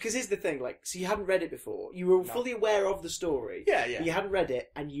 Because here's the thing, like, so you hadn't read it before. You were fully aware of the story. Yeah. But you hadn't read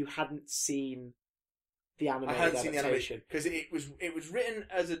it, and you hadn't seen the animated adaptation. I hadn't seen the animation because it was written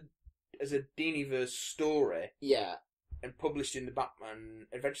as a Diniverse story. Yeah. And published in the Batman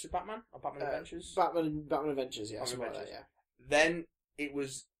Adventures of Batman or Batman Adventures. Batman Adventures, yeah, something like that. Yeah. Then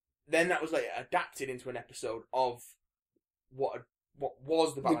that was like adapted into an episode of what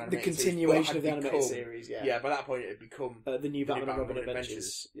was the Batman the animated continuation series, of the animated series. Yeah. Yeah, by that point it had become the new Batman and Robin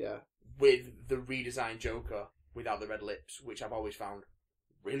Adventures. Yeah. With the redesigned Joker without the red lips, which I've always found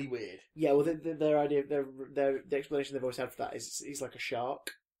really weird. Yeah, well, their idea, the explanation they've always had for that is he's like a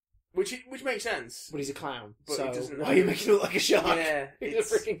shark. Which makes sense. But he's a clown. But so doesn't why are you making him look like a shark? Yeah.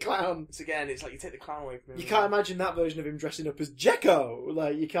 He's a freaking clown. It's like you take the clown away from him. You can't imagine that version of him dressing up as Jekyll.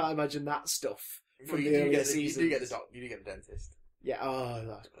 Like, you can't imagine that stuff from the earlier seasons. You do get the dentist. Yeah, oh,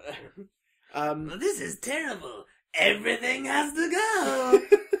 that's cool. This is terrible. Everything has to go.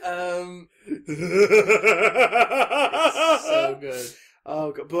 It's so good.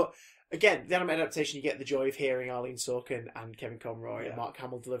 Oh, God. But again, the animated adaptation, you get the joy of hearing Arlene Sorkin and Kevin Conroy and Mark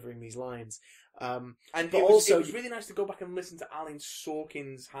Hamill delivering these lines. It was really nice to go back and listen to Arlene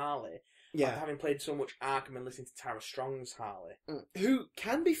Sorkin's Harley. Yeah. After having played so much Arkham and listening to Tara Strong's Harley. Who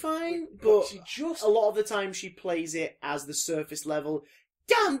can be fine, but she just... a lot of the time she plays it as the surface level,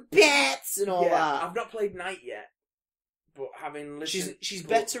 dumb bits and all that. I've not played Night yet. But having listened, she's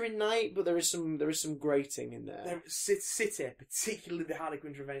better in Night, but there is some grating in there. City, particularly the Harley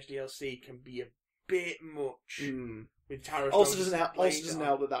Quinn's Revenge DLC, can be a bit much. With Tara also doesn't help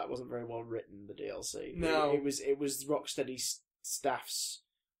that wasn't very well written. The DLC. No, it was Rocksteady staff's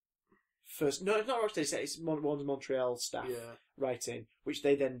first. No, it's not Rocksteady. It's Montreal staff writing, which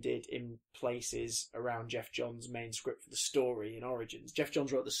they then did in places around Jeff Johns' main script for the story in Origins. Jeff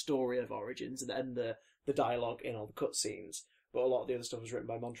Johns wrote the story of Origins and the dialogue in all the cutscenes, but a lot of the other stuff was written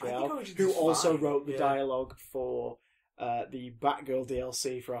by Montreal, who also wrote the dialogue for the Batgirl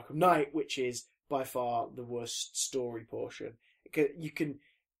DLC for Arkham Knight, which is by far the worst story portion.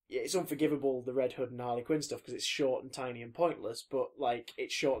 It's unforgivable, the Red Hood and Harley Quinn stuff, because it's short and tiny and pointless, but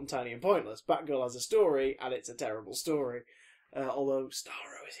it's short and tiny and pointless. Batgirl has a story, and it's a terrible story. Although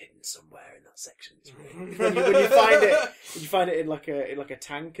Starro is hidden somewhere in that section. It's really... when you find it in like a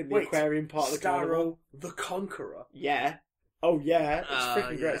tank in the aquarium part of the carnival. The Conqueror. Yeah. Oh yeah. It's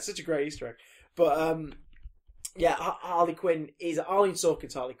freaking great. It's such a great Easter egg. But Harley Quinn is Arlene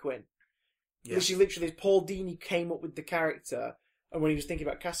Sorkin's Harley Quinn. Yeah. She literally, Paul Dini came up with the character, and when he was thinking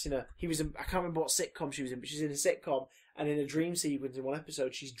about casting her, I can't remember what sitcom she was in, but she's in a sitcom, and in a dream sequence in one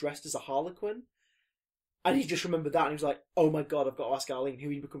episode, she's dressed as a Harlequin. And he just remembered that, and he was like, oh my god, I've got to ask Arlene, who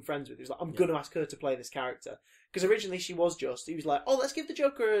he'd become friends with. He was like, I'm going to ask her to play this character. Because originally he was like, oh, let's give the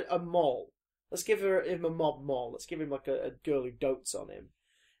Joker a mole. Let's give him a mob mole. Let's give him like a girl who dotes on him.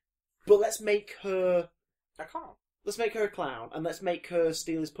 But let's make her... I can't. Let's make her a clown, and let's make her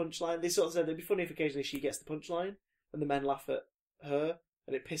steal his punchline. They sort of said it'd be funny if occasionally she gets the punchline, and the men laugh at her,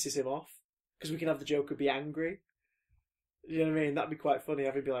 and it pisses him off. Because we can have the Joker be angry. You know what I mean? That'd be quite funny.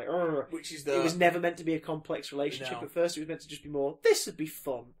 Having be like, "Urgh." It was never meant to be a complex relationship at first. It was meant to just be more, this would be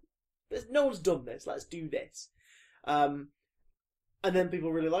fun. No one's done this. Let's do this. And then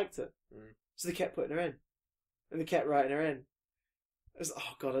people really liked her. So they kept putting her in. And they kept writing her in. It was,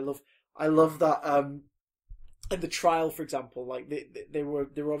 oh god, I love that, in the trial, for example, like they were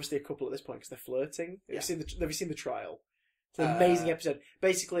obviously a couple at this point because they're flirting. Have you seen the trial? It's an amazing episode.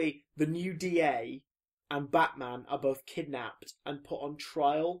 Basically, the new DA and Batman are both kidnapped and put on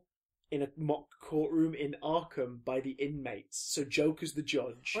trial in a mock courtroom in Arkham by the inmates. So Joker's the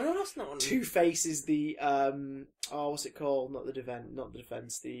judge. Well, no, that's not. Two-Face is the what's it called? Not the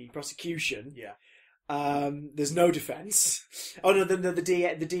defense. The prosecution. Yeah. There's no defense. Oh no,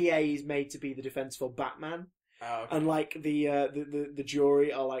 the DA is made to be the defense for Batman. Oh, okay. And like the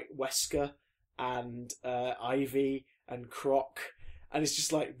jury are like Wesker and Ivy and Croc, and it's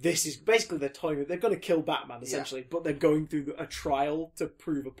just like, this is basically they're toying. They're going to kill Batman essentially, but they're going through a trial to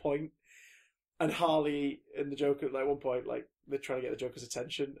prove a point. And Harley and the Joker, like, at one point, like, they're trying to get the Joker's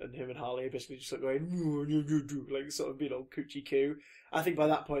attention, and him and Harley are basically just like going, like, sort of being all coochie coo. I think by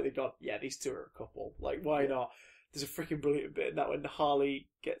that point they've gone, yeah, these two are a couple. Like, why not? there's a freaking brilliant bit in that when Harley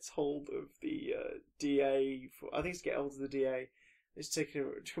gets hold of the DA. I think it's get hold of the DA. It's taken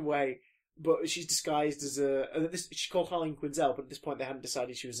her away. But she's disguised as she's called Harleen Quinzel, but at this point they hadn't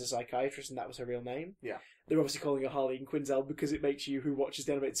decided she was a psychiatrist and that was her real name. Yeah. They're obviously calling her Harleen Quinzel because it makes you, who watches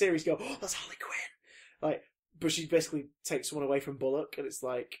the animated series, go, oh, that's Harley Quinn! But she basically takes someone away from Bullock, and it's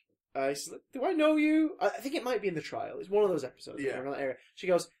like, she's like, do I know you? I think it might be in the trial. It's one of those episodes. Yeah. Around that area. She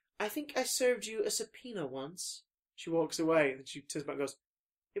goes, I think I served you a subpoena once. She walks away, and she turns back and goes,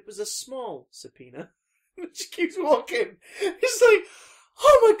 it was a small subpoena. She keeps walking. It's like,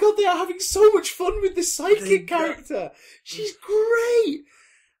 oh my god, they are having so much fun with this sidekick character. She's great.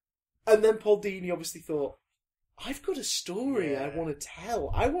 And then Paul Dini obviously thought, I've got a story I want to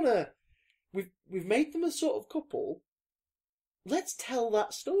tell. I want to... We've made them a sort of couple. Let's tell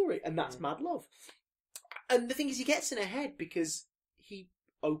that story. And that's Mad Love. And the thing is, he gets in her head because he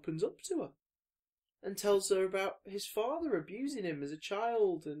opens up to her and tells her about his father abusing him as a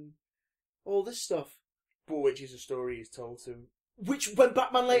child and all this stuff. But which is a story he's told to... When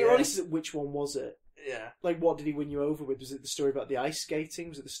Batman later on, he says, which one was it? Yeah. Like, what did he win you over with? Was it the story about the ice skating?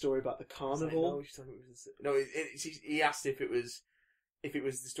 Was it the story about the carnival? He asked if it was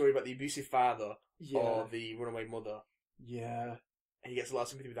the story about the abusive father or the runaway mother. Yeah. And he gets a lot of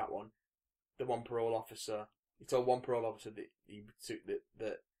sympathy with that one. The one parole officer. He told one parole officer that he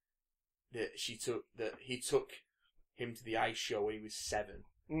took him to the ice show when he was 7.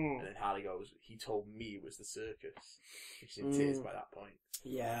 And then Harley goes, he told me it was the circus. She's in tears by that point.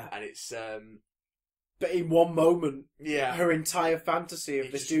 Yeah. And it's... But in one moment, yeah, her entire fantasy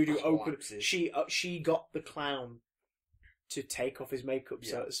of this dude who opened... collapses. She got the clown to take off his makeup,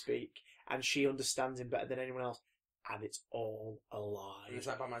 so to speak, and she understands him better than anyone else, and it's all a lie. And it's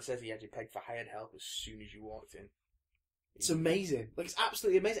like Batman says, he had you pegged for hired help as soon as you walked in. It's amazing. Like, it's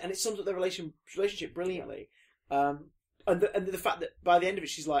absolutely amazing. And it sums up their relationship brilliantly. Yeah. And the fact that by the end of it,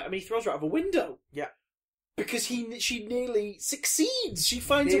 she's like, I mean, he throws her out of a window. Yeah. Because she nearly succeeds. She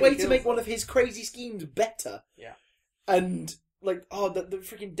finds a way to make one of his crazy schemes better. Yeah. And, like, the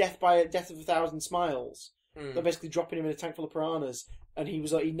freaking death of 1,000 smiles. They're basically dropping him in a tank full of piranhas. And he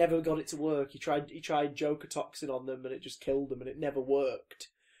was like, he never got it to work. He tried Joker toxin on them and it just killed them and it never worked.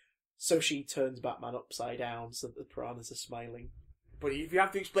 So she turns Batman upside down so that the piranhas are smiling. But if you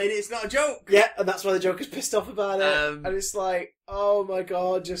have to explain it, it's not a joke. Yeah, and that's why the Joker's pissed off about it. And it's like, oh my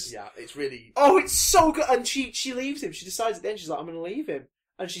god, just... Yeah, it's really... Oh, it's so good! And she leaves him. She decides at the end, she's like, I'm going to leave him.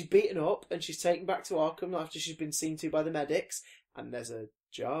 And she's beaten up, and she's taken back to Arkham after she's been seen to by the medics. And there's a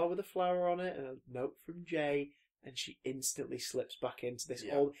jar with a flower on it, and a note from Jay, and she instantly slips back into this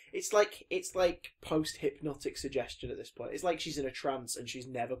old... It's like post-hypnotic suggestion at this point. It's like she's in a trance, and she's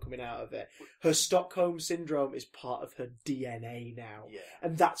never coming out of it. Her Stockholm Syndrome is part of her DNA now. Yeah.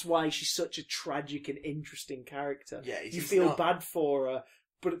 And that's why she's such a tragic and interesting character. Yeah, you feel bad for her,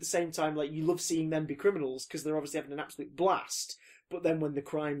 but at the same time, like, you love seeing them be criminals, because they're obviously having an absolute blast. But then when the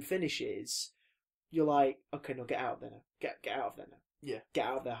crime finishes, you're like, okay, no, get out of there now. Get out of there now. Yeah. Get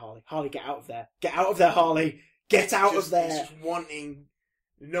out of there, Harley. Harley, get out of there. Get out of there, Harley. Get out of there. It's just wanting,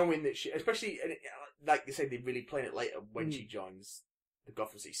 knowing that she, especially, like they said, they really play it later when she joins the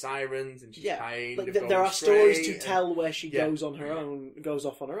Gotham City Sirens and she's kind of going there are straight stories to tell where she goes on her own, goes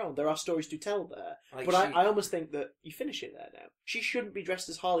off on her own. There are stories to tell there. Like but I almost think that you finish it there now. She shouldn't be dressed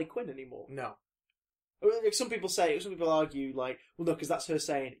as Harley Quinn anymore. No. Like some people argue, like, well, no, because that's her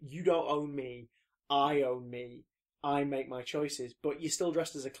saying, you don't own me, I own me. I make my choices, but you're still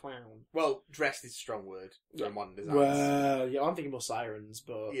dressed as a clown. Well, dressed is a strong word from modern designs. Well, yeah, I'm thinking more Sirens,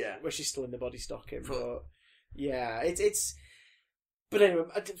 but where she's still in the body stocking. But yeah, it's. But anyway,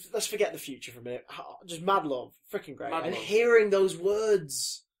 let's forget the future for a minute. Just Mad Love, freaking great, and hearing those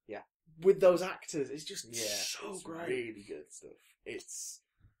words, with those actors, it's just so great. Really good stuff.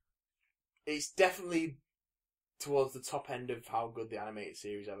 It's definitely towards the top end of how good the animated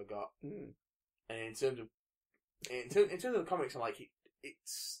series ever got, and in terms of the comics, I'm like,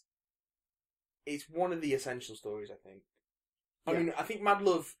 it's one of the essential stories, I think. I mean, I think Mad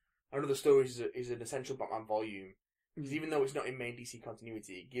Love and Other Stories is an essential Batman volume, because even though it's not in main DC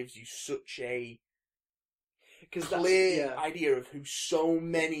continuity, it gives you such a clear idea of who so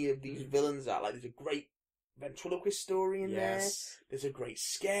many of these villains are. Like, there's a great ventriloquist story in there. There's a great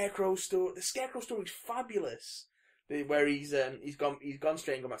Scarecrow story. The Scarecrow story is fabulous, where he's gone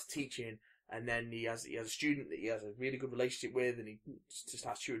straight and gone back to teaching. And then he has a student that he has a really good relationship with, and he just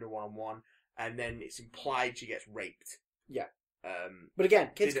starts shooting her one-on-one. And then it's implied she gets raped. Yeah. But again,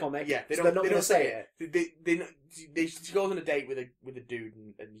 kids comic. Yeah, they're not going to say it. She goes on a date with a dude,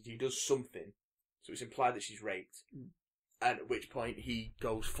 and he does something, so it's implied that she's raped. And at which point he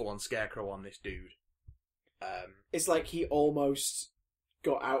goes full on Scarecrow on this dude. It's like he almost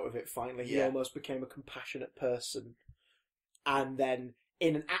got out of it finally. He Yeah. almost became a compassionate person. And then,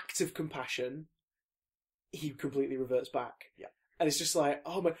 in an act of compassion, he completely reverts back. Yeah. And it's just like,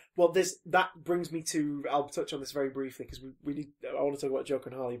 oh my... Well, that brings me to... I'll touch on this very briefly, because I want to talk about Joker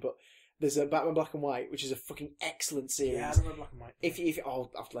and Harley, but there's a Batman Black and White, which is a fucking excellent series. Yeah, I remember Black and White.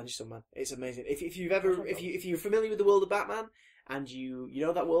 I'll have to lend you some, man. It's amazing. If you're familiar with the world of Batman, and you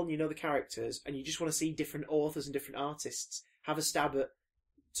know that world, and you know the characters, and you just want to see different authors and different artists have a stab at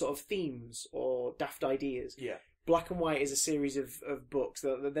sort of themes or daft ideas. Yeah. Black and White is a series of books.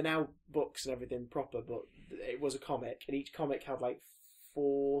 They're now books and everything proper, but it was a comic, and each comic had like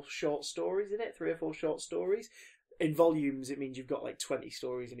 4 short stories in it, 3 or 4 short stories. In volumes, it means you've got like 20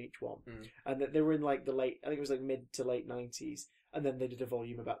 stories in each one. And that they were in like I think it was like mid to late 90s, and then they did a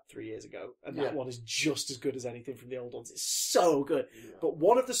volume about 3 years ago, and that one is just as good as anything from the old ones. It's so good. Yeah. But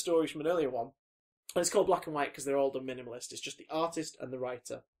one of the stories from an earlier one, and it's called Black and White because they're all done minimalist. It's just the artist and the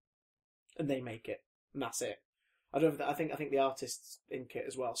writer, and they make it, and that's it. I think the artists ink it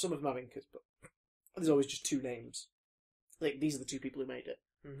as well. Some of them have inkers, but there's always just 2 names. Like, these are the 2 people who made it.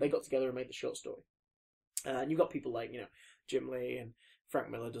 Mm-hmm. They got together and made the short story. And you've got people like, Jim Lee and Frank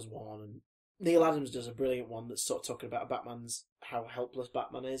Miller does one, and Neil Adams does a brilliant one that's sort of talking about how helpless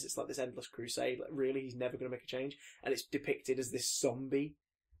Batman is. It's like this endless crusade. Like, really, he's never going to make a change. And it's depicted as this zombie.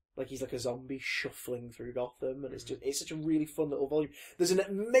 Like, he's like a zombie shuffling through Gotham, and it's such a really fun little volume. There's an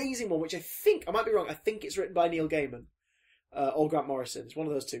amazing one, which I might be wrong, I think it's written by Neil Gaiman, or Grant Morrison. It's one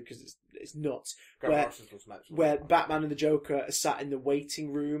of those 2, because it's nuts. Where Batman and the Joker are sat in the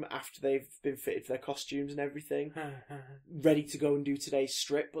waiting room after they've been fitted for their costumes and everything, ready to go and do today's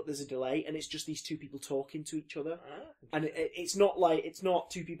strip, but there's a delay, and it's just these 2 people talking to each other. And it's not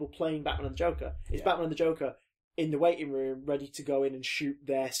 2 people playing Batman and the Joker. It's Batman and the Joker in the waiting room, ready to go in and shoot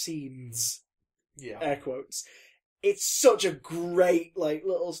their scenes. Yeah. Air quotes. It's such a great,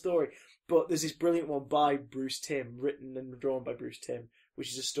 little story. But there's this brilliant one by Bruce Timm, written and drawn by Bruce Timm, which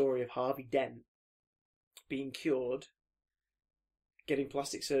is a story of Harvey Dent being cured, getting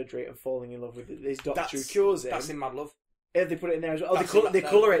plastic surgery, and falling in love with his doctor who cures him. That's in Mad Love. Yeah, they put it in there as well. They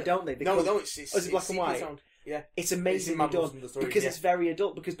colour it, don't they? It's black and white. Yeah. It's amazingly done, because it's very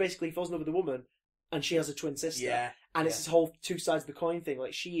adult, because basically he falls in love with a woman, and she has a twin sister. Yeah. And it's this whole 2 sides of the coin thing.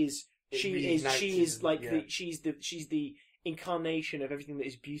 Like, she's the incarnation of everything that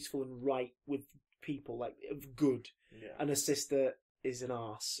is beautiful and right with people, like, of good. Yeah. And her sister is an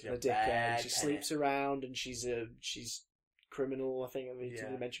arse and a dickhead. She sleeps around, and she's criminal, I think. I mean,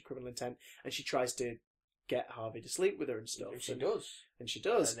 somebody mentioned criminal intent, and she tries to get Harvey to sleep with her and stuff. And she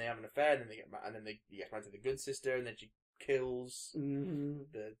does. And they have an affair, and then he gets married to the good sister, and then she kills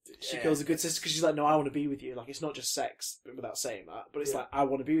she kills the good sister because she's like, no, I want to be with you. Like, it's not just sex without saying that, but it's like, I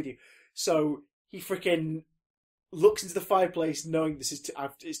want to be with you. So he freaking looks into the fireplace knowing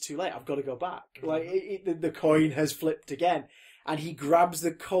it's too late, I've got to go back. Like, the coin has flipped again, and he grabs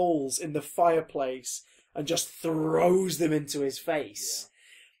the coals in the fireplace and just throws them into his face.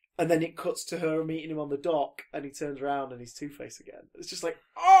 And then it cuts to her meeting him on the dock, and he turns around and he's Two-Face again. It's just like,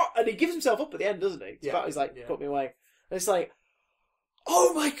 oh! And he gives himself up at the end, doesn't he? He's like, put me away. And it's like,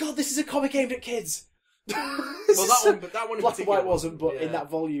 oh my god, this is a comic aimed at kids. that one Black and White wasn't, but in that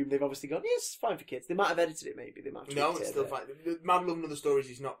volume they've obviously gone, yes, it's fine for kids. They might have edited it, maybe. No, it's still fine. Mad Love and Other Stories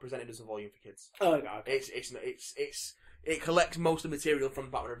is not presented as a volume for kids. Oh, no, okay. It collects most of the material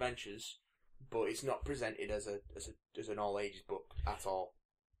from Batman Adventures, but it's not presented as an all ages book at all.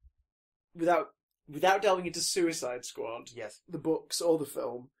 Without delving into Suicide Squad, yes, the books or the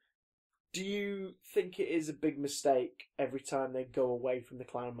film, do you think it is a big mistake every time they go away from the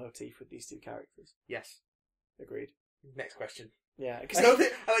clown motif with these 2 characters? Yes. Agreed. Next question. Yeah, because I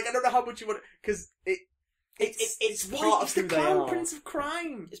don't know how much you want, because it's part of who they are. Clown Prince of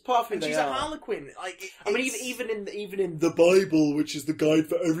Crime. It's part of who they are. She's a Harlequin. Even in the Bible, which is the guide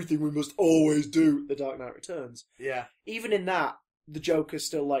for everything we must always do, The Dark Knight Returns. Yeah. Even in that, the Joker's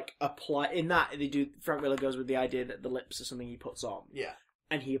still apply. In that, Frank Miller goes with the idea that the lips are something he puts on. Yeah.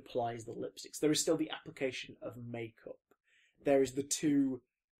 And he applies the lipsticks. There is still the application of makeup. There is the 2.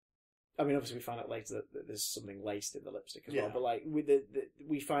 I mean, obviously, we find out later that there's something laced in the lipstick as well. But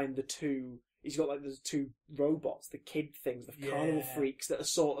we find the 2. He's got the 2 robots, the kid things, the carnival freaks that are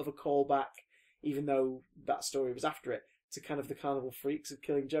sort of a callback, even though that story was after it, to kind of the carnival freaks of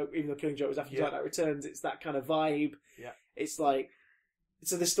Killing Joke. Even though Killing Joke was after Dark Knight Returns, it's that kind of vibe. Yeah. It's like,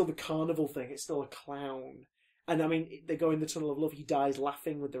 so there's still the carnival thing. It's still a clown. And I mean, they go in the tunnel of love. He dies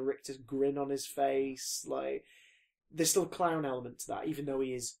laughing with the Richter's grin on his face. Like, there's still a clown element to that, even though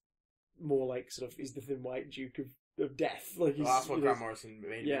he is more like he's the thin white Duke of death. Like, that's what Grant Morrison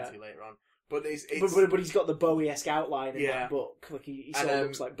made it into later on. But it's but he's got the Bowie-esque outline in that book. Like he sort of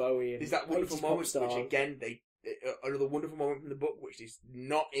looks like Bowie. And there's that wonderful moment, which again another wonderful moment from the book, which is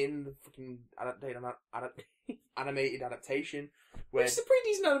not in the fucking animated adaptation. Where it's a pretty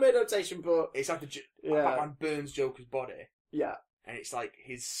decent animated adaptation, but it's like Batman burns Joker's body. Yeah. And it's like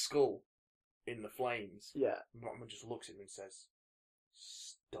his skull in the flames. Yeah. Batman just looks at him and says,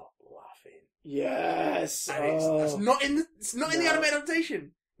 "Stop laughing." Yes. And it's not in the animated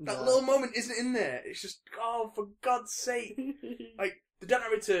adaptation. That little moment isn't in there. It's just, oh, for God's sake. Like, The Dark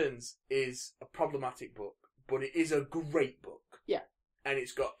Knight Returns is a problematic book, but it is a great book. Yeah. And it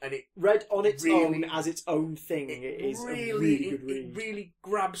read on its own as its own thing. It is really, a really good read. It really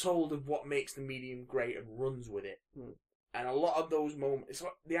grabs hold of what makes the medium great and runs with it. And a lot of those moments,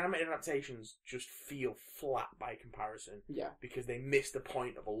 the animated adaptations just feel flat by comparison. Yeah. Because they miss the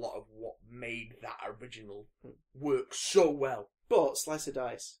point of a lot of what made that original work so well. But slice of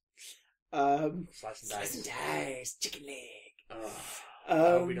dice. Slice and dice. Chicken leg. I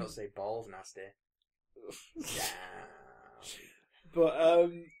hope we don't say balls nasty.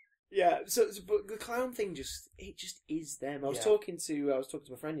 But yeah. So but the clown thing just is them. I was talking to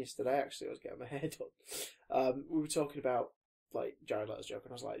my friend yesterday. Actually, I was getting my hair done. We were talking about like Jared Leto's Joker,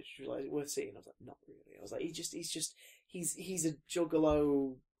 and I was like, "Is it worth seeing?" I was like, "Not really." I was like, he's a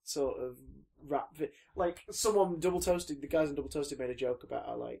juggalo sort of rap. Like someone Double Toasted, the guys on Double Toasted made a joke about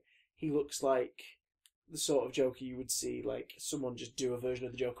how like he looks like the sort of Joker you would see like someone just do a version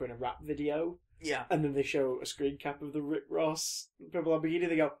of the Joker in a rap video. Yeah. And then they show a screen cap of the Rick Ross Purple Lamborghini.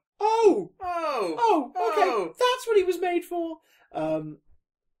 They go, okay, that's what he was made for.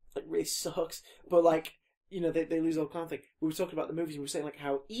 It really sucks. But like, you know, they lose all clown thing. We were talking about the movies and we were saying like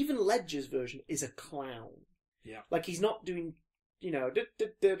how even Ledger's version is a clown. Yeah. Like he's not doing, you know,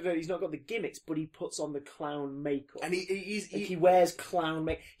 he's not got the gimmicks, but he puts on the clown makeup. And he wears clown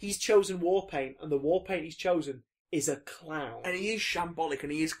makeup. He's chosen war paint, and the war paint he's chosen is a clown. And he is shambolic,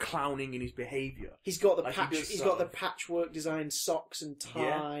 and he is clowning in his behaviour. He's got the got the patchwork designed socks and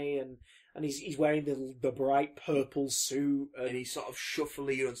tie, and he's wearing the bright purple suit, and he's sort of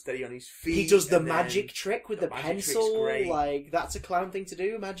shuffly, unsteady on his feet. He does the magic trick with the pencil. Like that's a clown thing to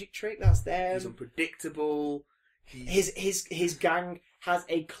do. A magic trick. That's them. He's unpredictable. His gang has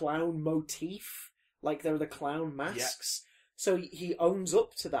a clown motif. Like they're the clown masks. So he owns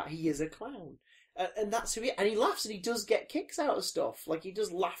up to that. He is a clown. And that's who he is. And he laughs and he does get kicks out of stuff. Like, he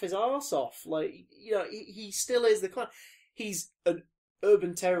does laugh his arse off. Like, you know, he still is the clown. He's an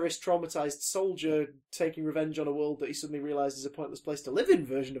urban terrorist, traumatized soldier taking revenge on a world that he suddenly realised is a pointless place to live in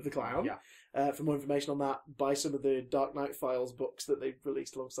version of the clown. Yeah. For more information on that, buy some of the Dark Knight Files books that they've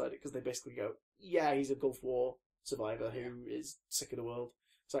released alongside it, because they basically go, yeah, he's a Gulf War survivor who is sick of the world.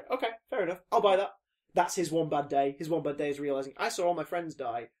 It's like, okay, fair enough. I'll buy that. That's his one bad day. His one bad day is realising, I saw all my friends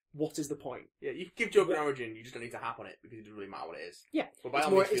die. What is the point? Yeah, you give Joker an origin, you just don't need to hap on it, because it doesn't really matter what it is. Yeah. But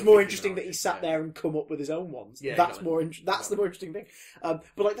it's more interesting that he sat there and come up with his own ones. Yeah, that's exactly. That's the more interesting thing. But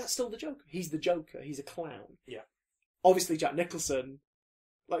like, that's still the Joker. He's the Joker. He's a clown. Yeah. Obviously, Jack Nicholson,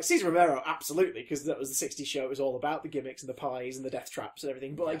 like Cesar Romero, absolutely, because that was the 60s show. It was all about the gimmicks and the pies and the death traps and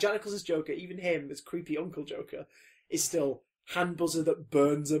everything. But like Jack Nicholson's Joker, even him, this creepy Uncle Joker, is still hand buzzer that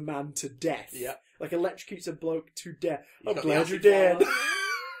burns a man to death. Yeah. Like electrocutes a bloke to death. I'm glad you're dead.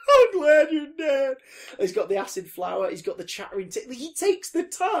 I'm glad you're dead. He's got the acid flower. He's got the chattering teeth. He takes the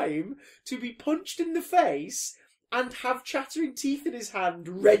time to be punched in the face and have chattering teeth in his hand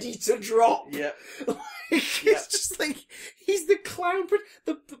ready to drop. Yeah. It's just like, he's the clown.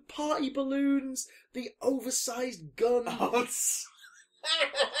 The party balloons, the oversized gun.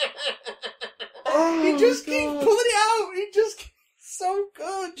 He just keeps pulling it out. He just... So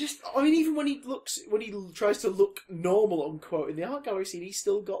good. I mean, even when he tries to look normal, unquote, in the art gallery scene, he's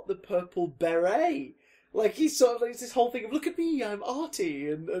still got the purple beret. Like, he's sort of like this whole thing of, look at me, I'm arty,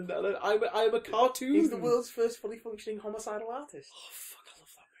 and I'm a cartoon. He's the world's first fully functioning homicidal artist. Oh, fuck, I love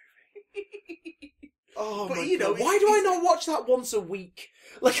that movie. Oh, but, my you know, God. Why do I not watch that once a week?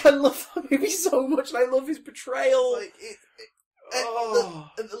 Like, I love that movie so much, and I love his portrayal. Like,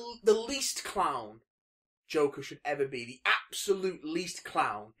 the least clown Joker should ever be, the absolute least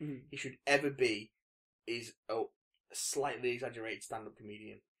clown he should ever be, is a slightly exaggerated stand-up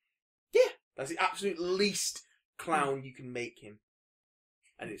comedian. Yeah. That's the absolute least clown you can make him.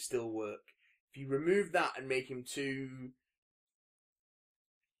 And it still work. If you remove that and make him too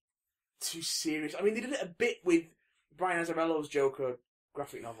serious... I mean, they did it a bit with Brian Azzarello's Joker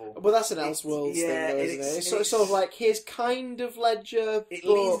graphic novel. But that's an Elseworlds thing, though, isn't it? It's sort of like, here's kind of Ledger, It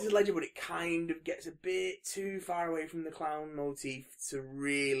leads to Ledger, but it kind of gets a bit too far away from the clown motif to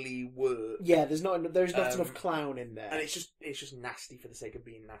really work. Yeah, there's not enough clown in there. And it's just nasty for the sake of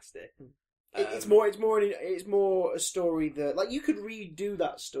being nasty. It's more a story that, like, you could redo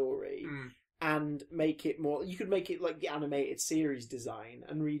that story and make it more. You could make it like the animated series design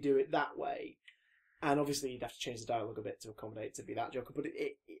and redo it that way. And obviously, you'd have to change the dialogue a bit to accommodate it to be that Joker, but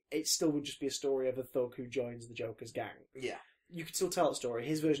it still would just be a story of a thug who joins the Joker's gang. Yeah. You could still tell that story.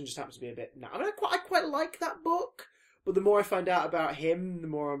 His version just happens to be a bit. I mean, I quite like that book, but the more I find out about him, the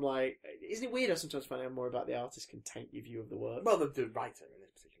more I'm like, isn't it weird how sometimes finding out more about the artist can taint your view of the work? Well, the writer in this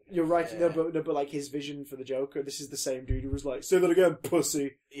particular case. You're right, no, but like his vision for the Joker, this is the same dude who was like, say that again,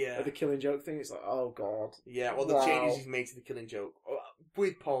 pussy. Yeah. At the Killing Joke thing, it's like, oh god. Yeah, well, the changes he's made to the Killing Joke,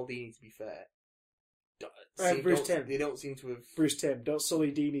 with Paul Dini, to be fair. Bruce Timm. They don't seem to have... Bruce Timm, don't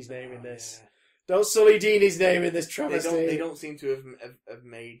sully Dini's name in this. Yeah. Don't sully Dini's name in this travesty. They don't seem to have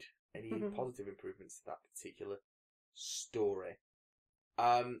made any positive improvements to that particular story.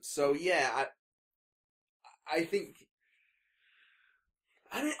 So yeah, I think.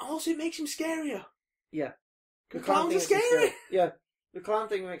 I mean, also it makes him scarier. Yeah, the clowns are scary. Yeah, the clown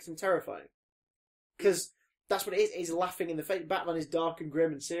thing makes him terrifying because that's what it is. He's laughing in the face. Batman is dark and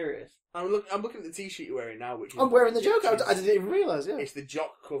grim and serious. I'm looking at the T-shirt you're wearing now, which is, I'm wearing the Joker. I didn't even realise. Yeah, it's the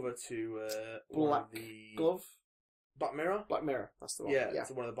Jock cover to Black Glove. Black Mirror. Black Mirror. That's the one. Yeah,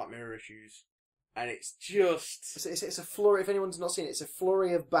 it's one of the Black Mirror issues, and it's just it's a flurry. If anyone's not seen it, it's a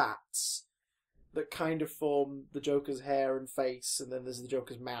flurry of bats that kind of form the Joker's hair and face, and then there's the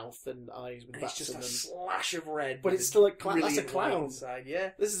Joker's mouth and eyes with bats. It's just in a them. slash of red, but it's still that's a clown. Inside.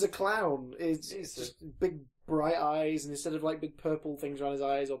 Yeah, this is a clown. It's just big bright eyes, and instead of like big purple things around his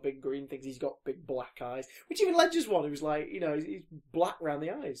eyes or big green things, he's got big black eyes. Which even Ledger's one, who's like, he's black around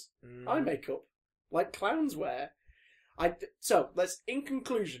the eyes, eye makeup, like clowns wear. In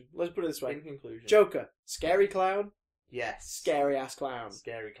conclusion, let's put it this way: in conclusion, Joker, scary clown. Yes. Scary ass clown.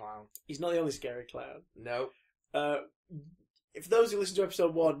 Scary clown. He's not the only scary clown. No. If those who listen to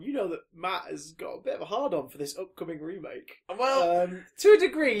episode 1, you know that Matt has got a bit of a hard-on for this upcoming remake. Well, to a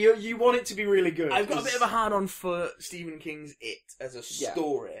degree, you want it to be really good. I've got a bit of a hard-on for Stephen King's It as a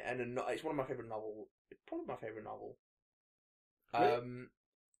story, and it's one of my favourite novels. It's probably my favourite novel. Really?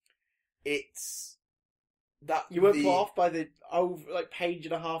 It's that you weren't put off by the page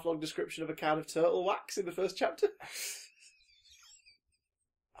and a half long description of a can of turtle wax in the first chapter.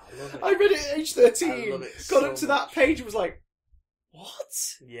 I read it at age 13. I love it got up to that page and was like,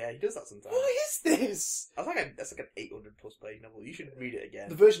 "What? Yeah, he does that sometimes. What is this?" That's like an 800+ page novel. You should read it again.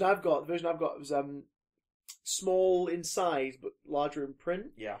 The version I've got was small in size but larger in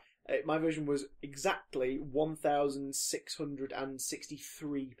print. Yeah. My version was exactly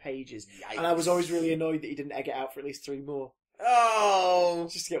 1,663 pages. Yikes. And I was always really annoyed that he didn't egg it out for at least 3 more. Oh!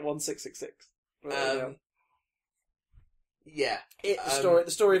 Just to get 1,666. Yeah. The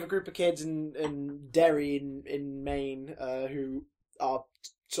story of a group of kids in Derry in Maine who are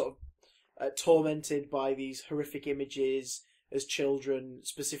sort of tormented by these horrific images as children,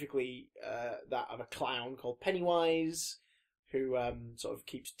 specifically that of a clown called Pennywise, who sort of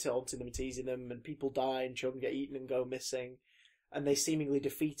keeps taunting them and teasing them, and people die and children get eaten and go missing, and they seemingly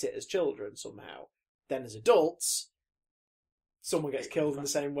defeat it as children somehow. Then as adults, someone gets killed in the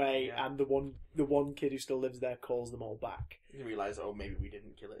same way, and the one kid who still lives there calls them all back. You realise, maybe we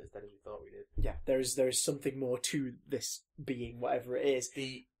didn't kill it as dead as we thought we did. Yeah, there is something more to this being, whatever it is.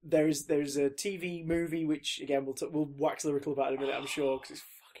 There's a TV movie which again we'll wax lyrical about in a minute, I'm sure, because it's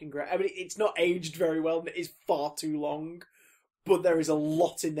fucking great. I mean, it's not aged very well, and it is far too long, but there is a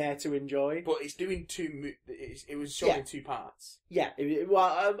lot in there to enjoy. But it's doing it was shown in 2 parts. Yeah,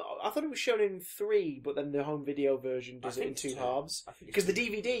 I thought it was shown in 3, but then the home video version does it in 2 halves. Because the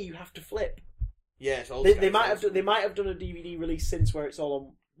DVD you have to flip. Yeah, it's they might have done a DVD release since where it's all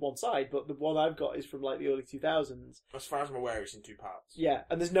on one side, but the one I've got is from like the early 2000s. As far as I'm aware, it's in 2 parts. Yeah,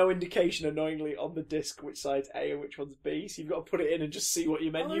 and there's no indication, annoyingly, on the disc which side's A and which one's B, so you've got to put it in and just see what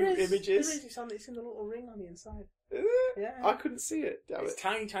your menu image is. There is. It's in the little ring on the inside. Yeah. I couldn't see it. Damn it's it.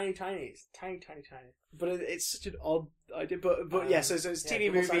 tiny. It's tiny. But it's such an odd idea. But yeah, so it's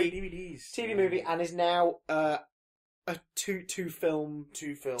TV movie, DVDs, TV movie, and is now a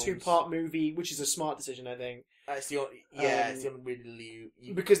two-part movie, which is a smart decision, I think. It's the only really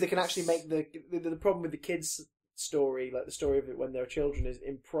because they can actually make the problem with the kids' story, like the story of it when they're children, is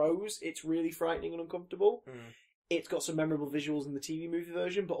in prose. It's really frightening and uncomfortable. It's got some memorable visuals in the TV movie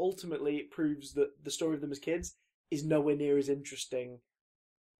version, but ultimately it proves that the story of them as kids is nowhere near as interesting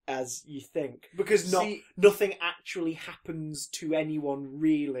as you think, because nothing actually happens to anyone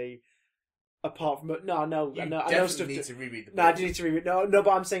really. Apart from I know stuff. Need to reread the book. No, I do need to reread. No, but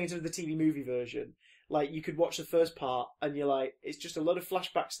I'm saying in terms of the TV movie version, like you could watch the first part and you're like, it's just a lot of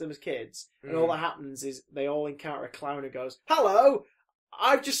flashbacks to them as kids, and all that happens is they all encounter a clown who goes, "Hello,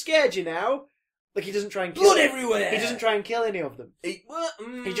 I've just scared you now. Like, he doesn't try and kill Blood everywhere! He doesn't try and kill any of them. He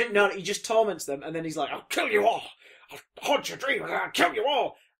just torments them, and then he's like, I'll kill you all! I'll haunt your dreams, and I'll kill you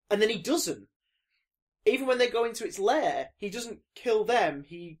all! And then he doesn't. Even when they go into its lair, he doesn't kill them,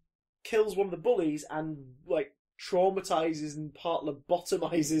 he kills one of the bullies and, like, traumatizes and part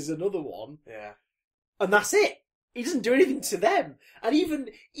lobotomizes another one. Yeah. And that's it. He doesn't do anything to them. And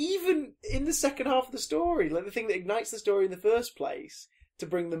even in the second half of the story, like the thing that ignites the story in the first place, to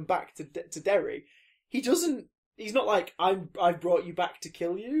bring them back to Derry, he's not like, I've brought you back to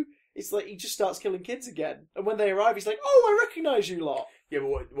kill you. It's like he just starts killing kids again. And when they arrive, he's like, oh, I recognise you lot. Yeah, but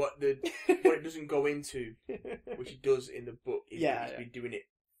what it doesn't go into, which he does in the book, is that he's been doing it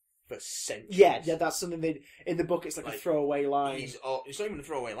for centuries. Yeah, that's something in the book. It's like a throwaway line. It's not even a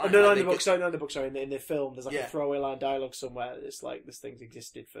throwaway line. No, in the book. In the film, there's like a throwaway line dialogue somewhere. It's like this thing's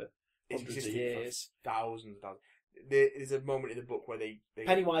existed for hundreds of years, thousands. There's a moment in the book where they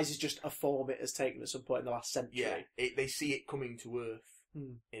Pennywise is just a form it has taken at some point in the last century. Yeah, they see it coming to Earth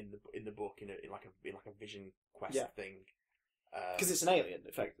in the book in like a vision quest thing. Because it's an alien,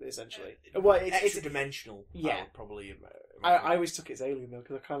 essentially. It's extra dimensional. Yeah, probably. I always took it as alien though,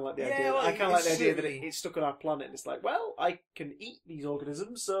 because I kind of like the idea. I kind of like the idea that it's stuck on our planet, and it's like, well, I can eat these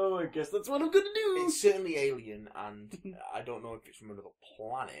organisms, so I guess that's what I'm going to do. It's certainly alien, and I don't know if it's from another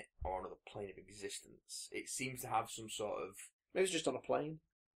planet or another plane of existence. It seems to have some sort of. Maybe it's just on a plane.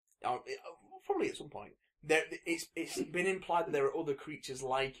 Probably at some point. It's been implied that there are other creatures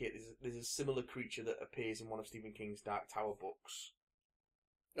like it. There's a similar creature that appears in one of Stephen King's Dark Tower books.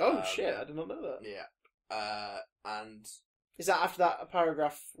 Oh shit! I did not know that. Yeah, and is that after that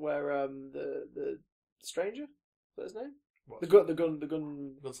paragraph where the stranger? Is that his name? The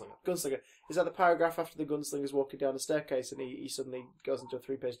gunslinger. Is that the paragraph after the gunslinger's walking down the staircase and he suddenly goes into a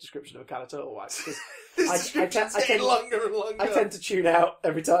 3-page description of a can of turtle wax? This description's getting longer and longer. I tend to tune out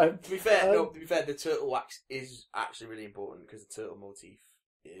every time. To be fair, the turtle wax is actually really important because the turtle motif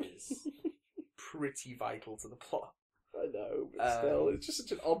is pretty vital to the plot. I know, but still, it's just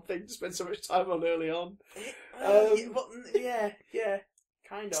such an odd thing to spend so much time on early on. Yeah.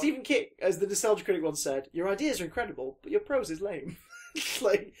 Kind of. Stephen King, as the nostalgia critic once said, your ideas are incredible, but your prose is lame.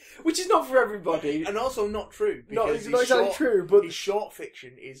 Which is not for everybody. And also not true. It's not exactly true, but his short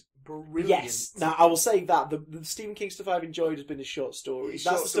fiction is brilliant. Yes. Now, I will say that. The Stephen King stuff I've enjoyed has been his short stories.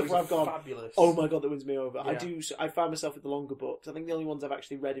 That's the stuff where I've gone, fabulous. Oh my god, that wins me over. Yeah. I find myself with the longer books. I think the only ones I've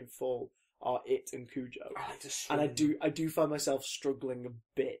actually read in full are It and Cujo. And I do find myself struggling a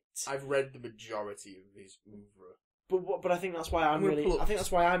bit. I've read the majority of his oeuvre. But I think that's why I think that's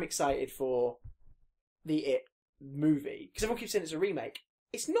why I'm excited for the It movie, because everyone keeps saying it's a remake.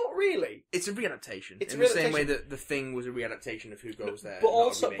 It's not really. It's a readaptation. It's in a the same way that The Thing was a readaptation of Who Goes There. But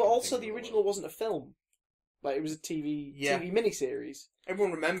also the original wasn't a film. Like, it was a TV miniseries.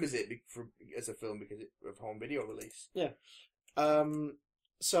 Everyone remembers it as a film because of home video release. Yeah.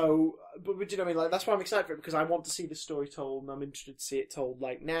 So, but do you know what I mean? Like, that's why I'm excited for it, because I want to see the story told, and I'm interested to see it told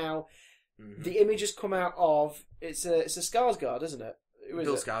like now. Mm-hmm. The image has come out of it's a Skarsgård, isn't it?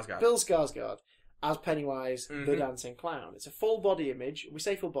 Bill Skarsgård. Bill Skarsgård as Pennywise, the dancing clown. It's a full body image. We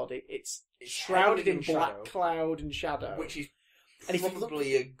say full body. It's shrouded in black cloud and shadow, which is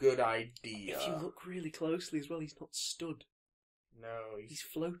probably a good idea. If you look really closely as well, he's not stood. No, he's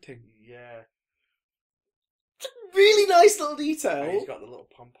floating. Yeah. Really nice little detail. And he's got the little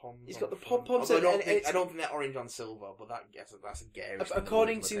pom-poms. He's got the pom-poms. I don't think they're orange on silver, but that's a garish.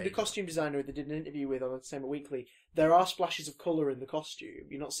 According to the costume designer they did an interview with on Entertainment Weekly, there are splashes of colour in the costume.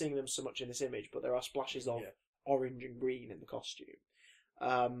 You're not seeing them so much in this image, but there are splashes of orange and green in the costume.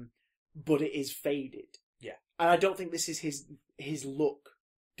 But it is faded. Yeah. And I don't think this is his look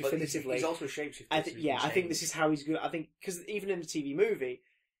definitively. He's also a shapeshifter. I think this is how he's good. I think because even in the TV movie,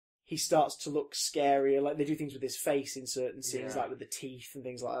 he starts to look scarier. Like, they do things with his face in certain scenes, like with the teeth and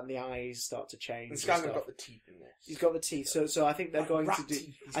things like that, and the eyes start to change. And Sky's got the teeth in this. He's got the teeth, so I think they're going to do.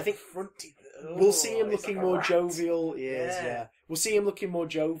 I think front teeth. We'll see him looking more jovial. He is, yeah. We'll see him looking more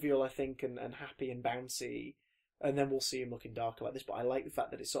jovial, I think, and happy and bouncy. And then we'll see him looking darker like this. But I like the fact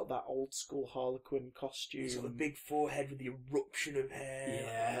that it's sort of that old school Harlequin costume. He's got the big forehead with the eruption of hair.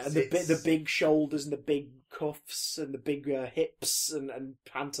 Yeah, and the big shoulders and the big cuffs and the big hips and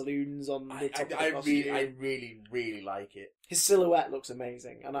pantaloons on the top of the costume. I really like it. His silhouette looks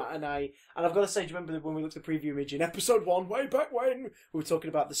amazing, and I've got to say, do you remember when we looked at the preview image in episode 1, way back when we were talking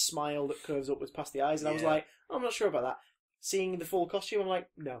about the smile that curves upwards past the eyes, and I was like, I'm not sure about that. Seeing the full costume, I'm like,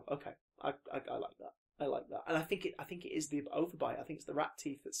 no, okay, I like that. I like that, and I think it is the overbite. I think it's the rat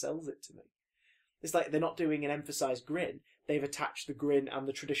teeth that sells it to me. It's like they're not doing an emphasised grin. They've attached the grin and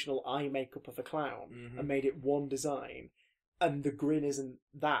the traditional eye makeup of a clown and made it one design. and the grin isn't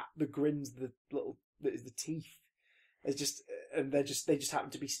that. The grin's the teeth. It's just, and they just happen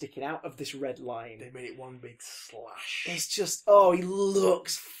to be sticking out of this red line. They made it one big slash. It's just, oh, he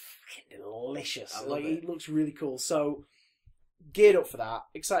looks fucking delicious. I love it. He looks really cool. So, geared up for that.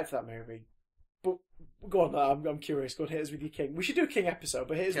 Excited for that movie. But go on, I'm curious. Go on, hit us with your King. We should do a King episode,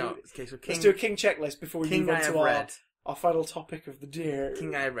 but Okay, so King, let's do a King checklist before we King move on I have to read. our final topic of the day.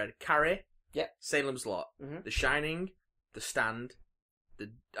 King I have read. Carrie. Yeah. Salem's Lot. Mhm. The Shining. The Stand.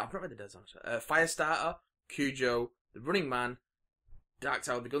 I've not read the Dead Zone. Firestarter. Cujo. The Running Man. Dark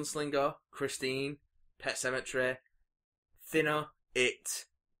Tower the Gunslinger. Christine. Pet Sematary. Thinner. It.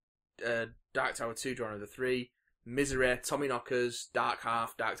 Dark Tower 2, Drawn of the 3. Misery. Tommy Knockers. Dark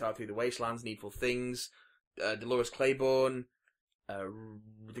Half. Dark Tower Through the Wastelands. Needful Things. Dolores Claiborne.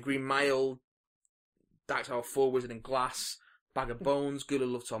 The Green Mile. Dark Tower 4, Wizard and Glass. Bag of Bones. Good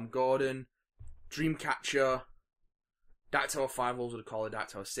Love Tom Gordon. Dreamcatcher. Dark Tower 5, Wolves of the Collar. Dark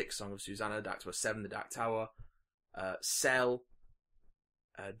Tower 6, Song of Susanna. Dark Tower 7, The Dark Tower. Cell.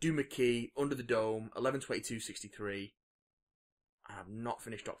 Doom McKee. Under the Dome. 11/22/63. I have not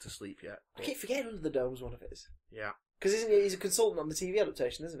finished Doctor Sleep yet. I keep forgetting Under the Dome's one of his. Yeah. Because he's a consultant on the TV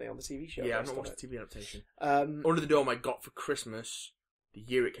adaptation, isn't he? On the TV show. Yeah, I've not watched the TV adaptation. Um, Under the Dome I got for Christmas the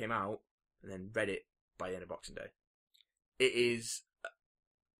year it came out, and then read it by the end of Boxing Day. It is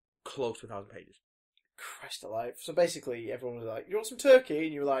close to 1,000 pages. Christ alive. So basically, everyone was like, "You want some turkey?"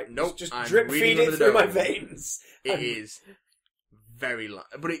 And you were like, Nope, just I'm drip reading feed Under it the through my Dome. veins." It is very long.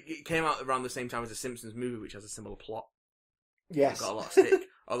 But it came out around the same time as the Simpsons movie, which has a similar plot. Yes. Got a lot of stick.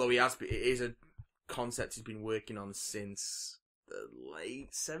 Although it is a concept he's been working on since the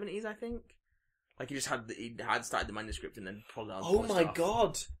late 70s, I think. Like he had started the manuscript and then pulled it out. Oh my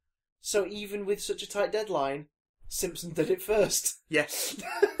god. So even with such a tight deadline, Simpson did it first. Yes.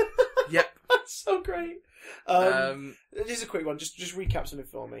 Yep. That's so great. Here's a quick one. Just recap something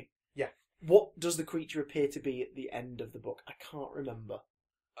for me. Yeah. What does the creature appear to be at the end of the book? I can't remember.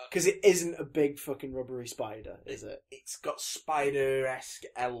 Because it isn't a big fucking rubbery spider, is it? It's got spider-esque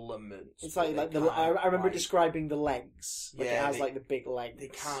elements. It's like I remember describing the legs. Like it has like the big legs. They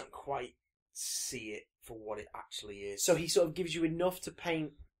can't quite see it for what it actually is. So he sort of gives you enough to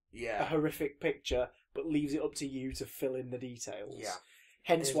paint a Yeah. horrific picture, but leaves it up to you to fill in the details. Yeah.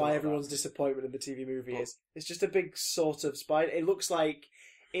 Hence There's a why lot of everyone's that. disappointment in the TV movie But- is it's just a big sort of spider. It looks like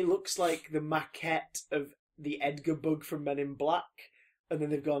the maquette of the Edgar bug from Men in Black, and then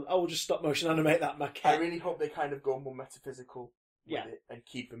they've gone, we'll just stop motion animate that maquette. I really hope they kind of go more metaphysical with Yeah. it and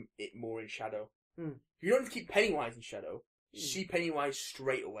keep it more in shadow. Mm. You don't have to keep Pennywise in shadow. You see Pennywise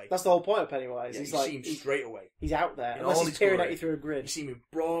straight away. That's the whole point of Pennywise. Yeah, he's you like see him straight away. he's out there, In unless all he's his peering glory. at you through a grid. You see him in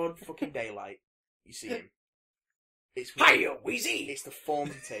broad fucking daylight. You see him. It's Hiya, Wheezy! It's the form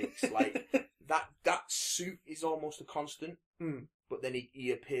he takes. Like that suit is almost a constant. Mm. But then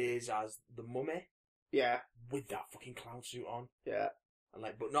he appears as the mummy Yeah, with that fucking clown suit on, yeah. and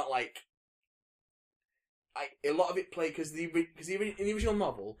but not like. A lot of it played because in the original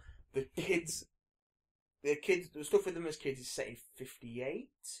novel, the stuff with them as kids is set in 58.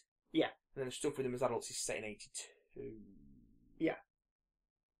 Yeah. And then the stuff with them as adults is set in 82. Yeah.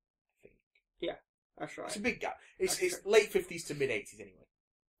 I think. That's right. It's a big gap. It's That's late 50s to mid 80s anyway.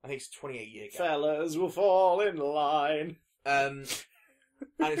 I think it's a 28-year gap. Fellas will fall in line. And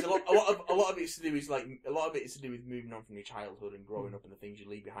it's a lot of it is to do with moving on from your childhood and growing up and the things you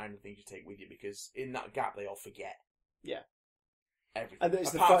leave behind and the things you take with you, because in that gap they all forget. Yeah. Everything. And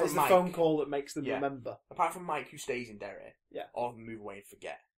it's the Apart from Mike. phone call that makes them Yeah. remember. Apart from Mike, who stays in Derry, Yeah. all of them move away and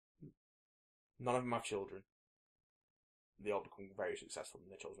forget. None of them have children. They all become very successful in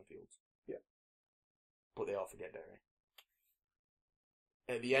their chosen fields. Yeah. But they all forget Derry.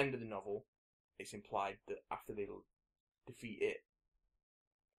 At the end of the novel, it's implied that after they defeat it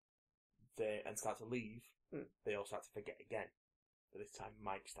and start to leave, they all start to forget again. But this time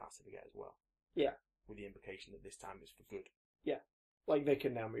Mike starts to forget as well. Yeah. With the implication that this time is for good. Yeah. Like they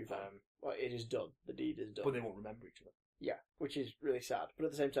can now move on. Like it is done. The deed is done. But they won't remember each other. Yeah, which is really sad, but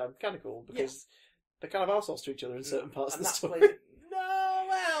at the same time, kind of cool because they're kind of arseholes to each other in certain parts of the story. No,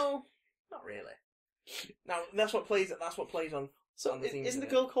 well, not really. Now that's what plays on. So on the things isn't the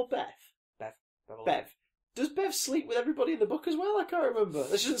in girl called Beth? Bev. Does Bev sleep with everybody in the book as well? I can't remember.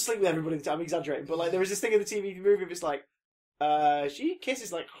 She doesn't sleep with everybody. I'm exaggerating, but like there is this thing in the TV movie. It's like she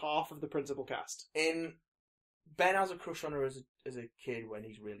kisses like half of the principal cast. Ben has a crush on her as a kid when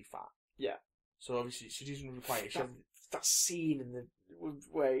he's really fat. Yeah. So obviously she doesn't require it. That scene in the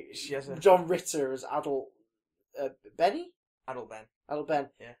where She has John Ritter as adult Benny. Adult Ben. Adult Ben.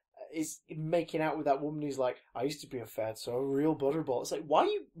 Yeah. Is making out with that woman who's like, I used to be a fatso, a real butterball. It's like,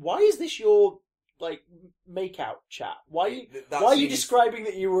 why is this your like make-out chat? Why That are you seems- describing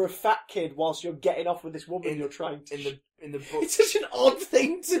that you were a fat kid whilst you're getting off with this woman you're trying to... in the book? It's such an odd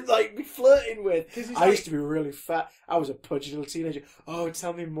thing to like be flirting with. I like- used to be really fat. I was a pudgy little teenager. Oh,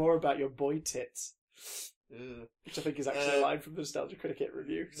 tell me more about your boy tits. Which I think is actually a line from the Nostalgia Critic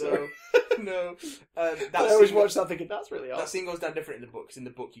review. So. No. I always watch that thinking, that's really odd. That scene goes down different in the book, because in the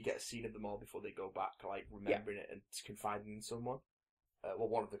book you get a scene of them all before they go back, like, remembering it and confiding in someone. Well,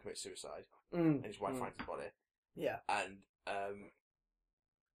 one of them commits suicide, and his wife finds his body. Yeah. And,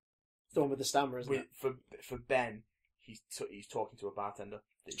 the one with the stammer, isn't it? For Ben, he's talking to a bartender.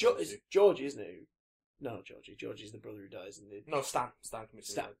 It's Georgie, isn't it? No, not Georgie. Georgie's the brother who dies in the... No, Stan. Stan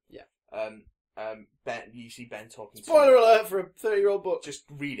commits suicide. Yeah. Ben, you see Ben talking Spoiler alert for a 30-year-old book. Just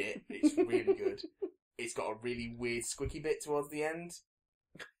read it. It's really good. It's got a really weird squicky bit towards the end,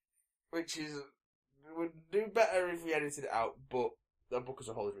 which would do better if we edited it out, but the book as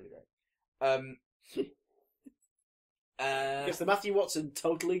a whole is really great. It's the Matthew Watson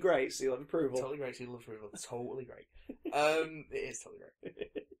totally great seal of approval. Totally great seal of approval. Totally great. It is totally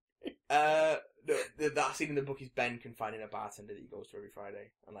great. That scene in the book is Ben confining a bartender that he goes to every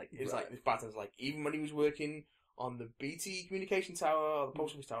Friday, and like it's like this bartender's like, even when he was working on the BT communication tower or the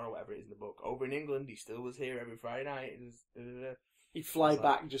post office tower or whatever it is in the book over in England, he still was here every Friday night. He'd fly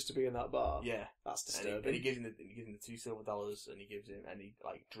back just to be in that bar. Yeah, that's disturbing. And he gives him the $2 silver, and he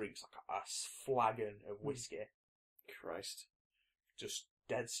like drinks like a flagon of whiskey. Christ, just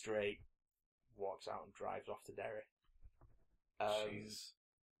dead straight, walks out and drives off to Derry. Jeez.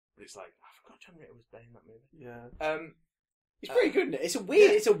 But it's like, I forgot John Ritter was there in that movie. Yeah. It's pretty good, isn't it?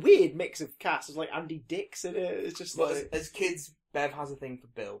 It's a weird mix of cast. There's like Andy Dix in it. It's just like... As kids, Bev has a thing for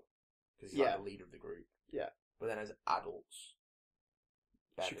Bill, because he's like the leader of the group. Yeah. But then as adults,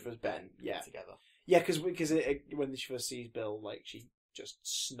 Bev and Ben get together. Yeah, because when she first sees Bill, like, she just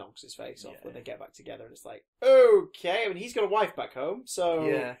snogs his face off when they get back together, and it's like, okay, I mean, he's got a wife back home,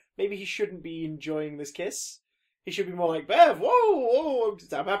 so maybe he shouldn't be enjoying this kiss. He should be more like, Bev, whoa,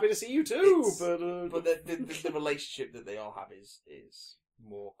 I'm happy to see you too. But the relationship that they all have is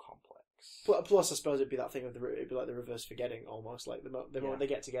more complex. Plus, I suppose it'd be that thing of it'd be like the reverse forgetting almost. Like the moment they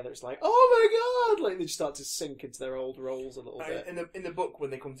get together, it's like, oh my god! Like they just start to sink into their old roles a little bit. In the book,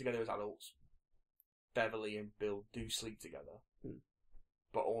 when they come together as adults, Beverly and Bill do sleep together,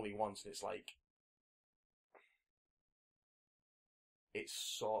 but only once, and it's like, it's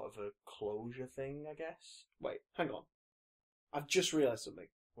sort of a closure thing, I guess. Wait, hang on. I've just realised something.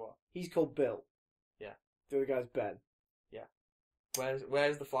 What? He's called Bill. Yeah. The other guy's Ben. Yeah.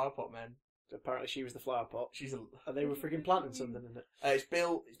 Where's the flower pot man? Apparently she was the flower pot. And they were freaking planting something in it. It's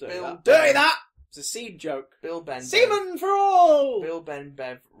Bill. Dirty that! It's a seed joke. Bill, Ben. Seaman for all! Bill, Ben,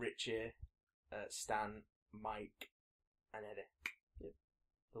 Bev, Richie, Stan, Mike, and Eddie. Yep.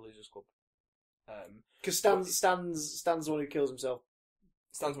 The Losers Club. Because Stan's the one who kills himself.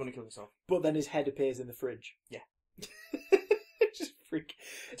 Stan's the one who kills himself. But then his head appears in the fridge. Yeah. Just freak.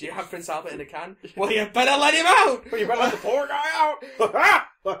 Do you have Prince Albert in a can? Well, you better let him out! Well, you better let the poor guy out!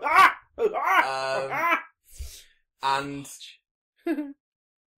 And...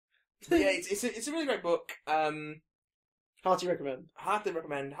 yeah, it's a really great book. Hearty recommend. Highly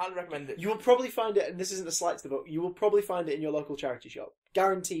recommend it. You will probably find it, and this isn't a slight to the book, you will probably find it in your local charity shop.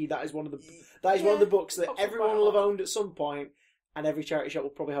 Guaranteed that is one of the books that everyone will have owned at some point, and every charity shop will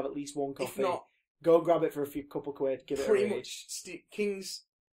probably have at least one copy. If not, go grab it for a couple quid, give it a read. Pretty much, King's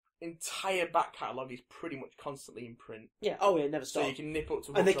entire back catalogue is pretty much constantly in print. Yeah, it never stops. So you can nip up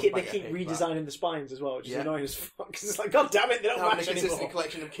to and they keep redesigning the spines as well, which is annoying as fuck, because it's like, god damn it, they don't match anymore. A consistent anymore.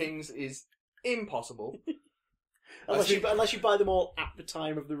 collection of Kings is impossible. Unless you buy them all at the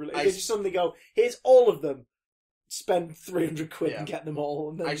time of the release. They just suddenly go, here's all of them. Spend 300 quid and get them all.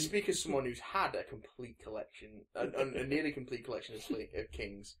 And then... I speak as someone who's had a complete collection, a nearly complete collection of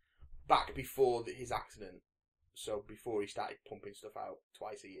Kings, back before his accident. So before he started pumping stuff out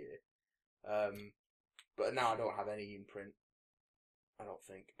twice a year. But now I don't have any in print. I don't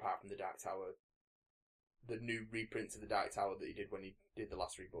think, apart from the Dark Tower, the new reprints of the Dark Tower that he did when he did the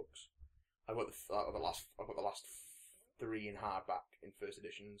last 3 books. I've got the last 3 in hardback in first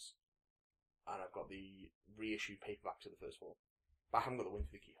editions, and I've got the reissue paperbacks of the first 4. But I haven't got the Win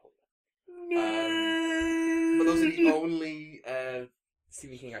Through the Keyhole yet. But those are the only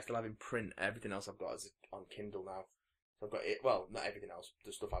Stephen King I still have in print. Everything else I've got is on Kindle now. So I've got it. Well, not everything else.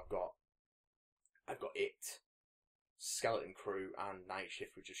 The stuff I've got It, Skeleton Crew, and Night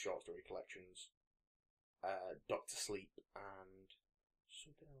Shift, which are short story collections. Doctor Sleep and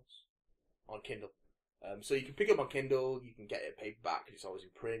something else on Kindle. So you can pick it up on Kindle, you can get it paperback, it's always in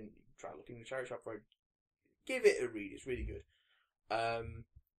print, you can try looking in the charity shop for it. Give it a read, it's really good.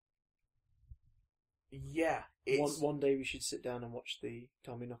 Yeah, it's... One day we should sit down and watch the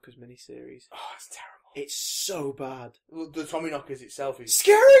Tommyknockers miniseries. Oh, it's terrible. It's so bad. Well, the Tommyknockers itself is...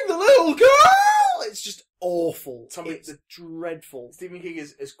 Scaring the little girl! It's just awful. It's dreadful. Stephen King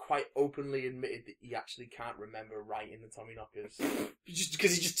has quite openly admitted that he actually can't remember writing the Tommyknockers. Just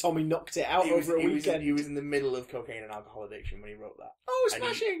because he just Tommy knocked it out over a weekend. He was in the middle of cocaine and alcohol addiction when he wrote that. Oh,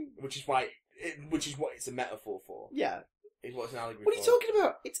 smashing! Which is what it's a metaphor for. Yeah. Is what it's an allegory What are you talking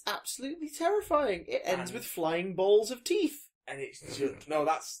about? It's absolutely terrifying. It ends with flying balls of teeth. And it's just... No,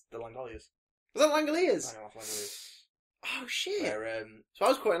 that's the Langoliers. Was that Langoliers? I know, that's Langoliers. Oh, shit. Where, so I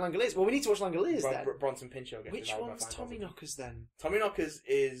was quoting Langoliers. Well, we need to watch Langoliers then. Bronson Pinchot gets... Which one's Tommyknockers then? Tommyknockers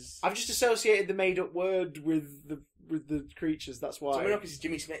is... I've just associated the made-up word with the creatures, that's why. Tommyknockers is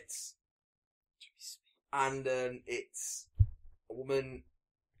Jimmy Smits. And it's a woman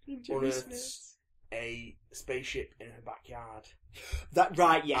unearths a spaceship in her backyard. That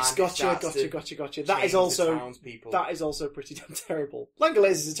right? Yes, and gotcha. That is also pretty damn terrible.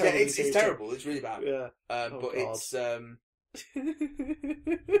 Langoliers is a terrible. Yeah, it's terrible. It's really bad. Yeah, but God.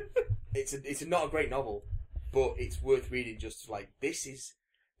 it's not a great novel, but it's worth reading. Just like this is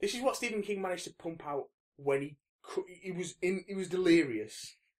what Stephen King managed to pump out when he was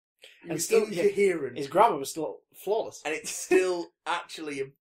delirious. He was still incoherent. His grammar was still flawless, and it's still actually a.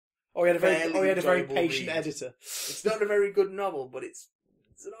 He had a very patient editor. It's not a very good novel, but it's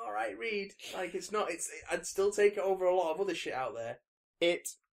an alright read. Like, I'd still take it over a lot of other shit out there.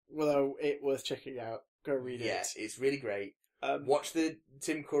 It's worth checking out. Go read it. Yeah, it's really great. Watch the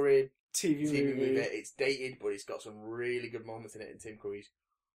Tim Curry TV movie. It's dated, but it's got some really good moments in it, and Tim Curry's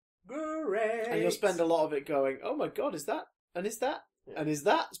great. And you'll spend a lot of it going, oh my god, is that? And is that? Yeah. And is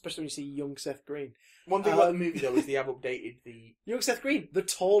that? Especially when you see young Seth Green. One thing about the movie, though, is they have updated the... Young Seth Green, the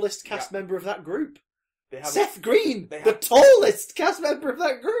tallest cast member of that group. Seth Green, the tallest cast member of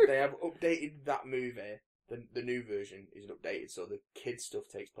that group. They have updated that movie. The new version is updated, so the kids' stuff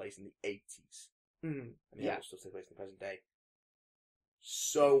takes place in the 80s. And the adult stuff takes place in the present day.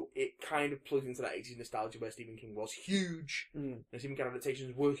 So it kind of plugs into that 80s nostalgia where Stephen King was huge. And Stephen King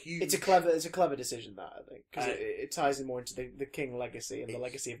adaptations were huge. It's a clever decision, that, I think. Because it ties in more into the King legacy and the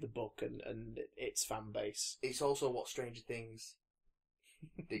legacy of the book and its fan base. It's also what Stranger Things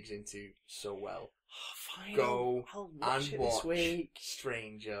digs into so well. Fine, Go I'll watch it this week.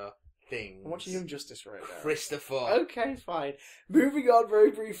 Stranger Things. I'm watching Young Justice right now. Christopher. Okay, fine. Moving on very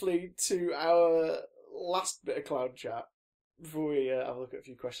briefly to our last bit of clown chat. Before we have a look at a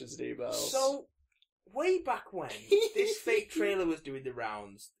few questions and emails. So, way back when, this fake trailer was doing the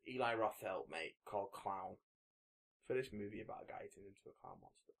rounds, Eli Roth helped make, called Clown. For this movie about a guy who turned into a clown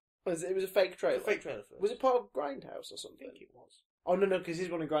monster. It was a fake trailer? It was a fake trailer first. Was it part of Grindhouse or something? I think it was. Oh, no, because his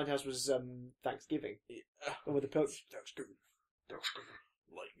one in Grindhouse was Thanksgiving. With the pilgrims. Thanksgiving.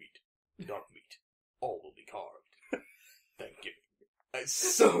 Light meat. Dark meat. All will be carved. Thanksgiving. It's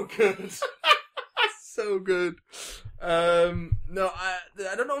so good. So good. No, I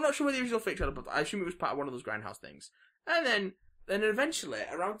don't know. I'm not sure where the original fake trailer, but I assume it was part of one of those Grindhouse things. And then eventually,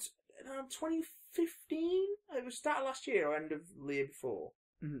 around 2015, it was start of last year or end of the year before.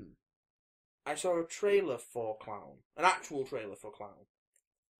 I saw a trailer for Clown, an actual trailer for Clown.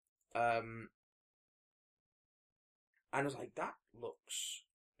 And I was like, that looks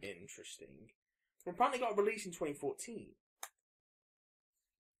interesting. Apparently, got released in 2014.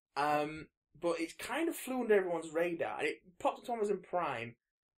 But it kind of flew under everyone's radar, and it popped up on Amazon Prime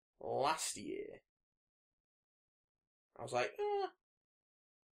last year. I was like,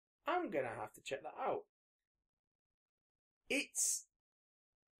 I'm gonna have to check that out.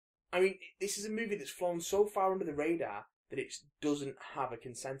 This is a movie that's flown so far under the radar that it doesn't have a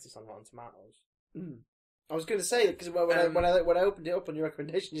consensus on Rotten Tomatoes. I was going to say, because when I opened it up on your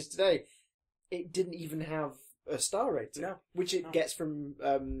recommendation yesterday, it didn't even have a star rating, which it gets from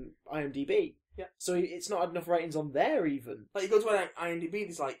IMDb. Yeah, so it's not had enough ratings on there even. Like, you go to IMDb,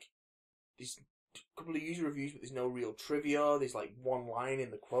 there's a couple of user reviews, but there's no real trivia. There's like one line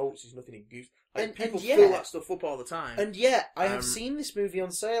in the quotes. There's nothing in goose. Like, people fill that stuff up all the time. And yet, I have seen this movie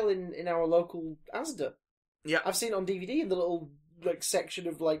on sale in our local Asda. Yeah, I've seen it on DVD in the little section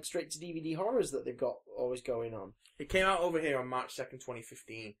of straight to DVD horrors that they've got always going on. It came out over here on March 2nd,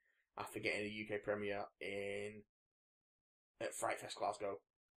 2015. After getting a UK premiere at Fright Fest Glasgow.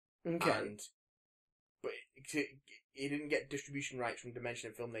 Okay. But it didn't get distribution rights from Dimension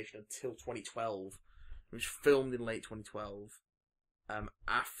and Film Nation until 2012. It was filmed in late 2012.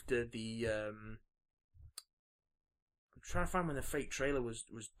 After the... I'm trying to find when the fake trailer was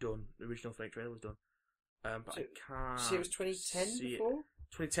done. The original fake trailer was done. But I can't... So it was 2010 before?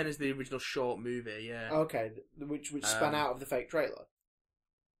 2010 is the original short movie, yeah. Okay, which span out of the fake trailer.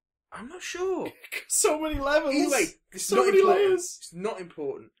 I'm not sure. So many levels. Either way, it's So not many important. layers. It's not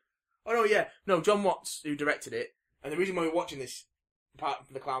important. Oh no, yeah, no. Jon Watts, who directed it, and the reason why we're watching this, apart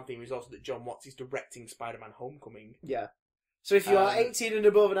from the clown theme, is also that Jon Watts is directing Spider-Man: Homecoming. Yeah. So if you are 18 and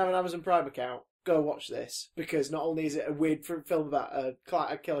above and have an Amazon Prime account, go watch this, because not only is it a weird film about a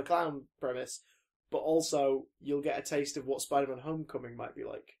killer clown premise, but also you'll get a taste of what Spider-Man: Homecoming might be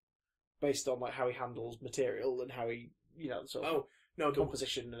like, based on like how he handles material and how he, sort of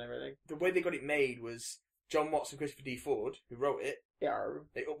composition and everything. The way they got it made was Jon Watts and Christopher D. Ford, who wrote it. Yeah.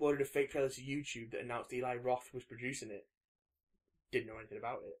 They uploaded a fake trailer to YouTube that announced Eli Roth was producing it. Didn't know anything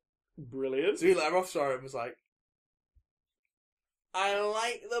about it. Brilliant. So Eli Roth saw it and was like, I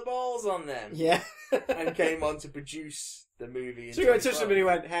like the balls on them. Yeah. And came on to produce the movie. So he went to him and he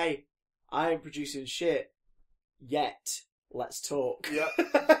went, "Hey, I ain't producing shit yet. Let's talk." Yep.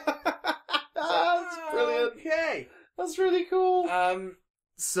 That's brilliant. Okay. That's really cool.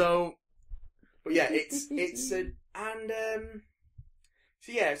 So yeah,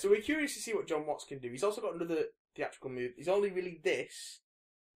 so we're curious to see what Jon Watts can do. He's also got another theatrical movie. He's only really this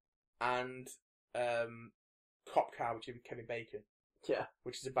and Cop Car, which is with Kevin Bacon. Yeah.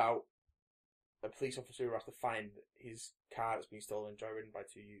 Which is about a police officer who has to find his car that's been stolen, joyridden by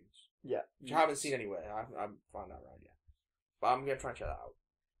two youths. Yeah. Which I haven't seen anywhere. I haven't found that right yet. But I'm going to try and check that out.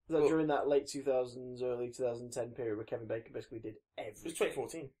 Is that during that late 2000s, early 2010 period where Kevin Bacon basically did everything? It was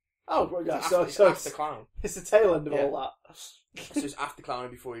 2014. Oh, my God. It's after Clown. It's the tail end of all that. So it's after Clown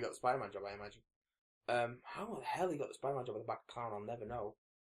and before he got the Spider-Man job, I imagine. How the hell he got the Spider-Man job at the back of Clown, I'll never know.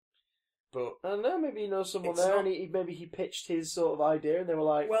 But I don't know, maybe he knows someone there, and maybe he pitched his sort of idea, and they were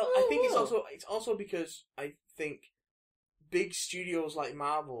like, well, I think it's also because I think big studios like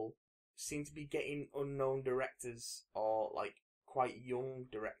Marvel seem to be getting unknown directors or like quite young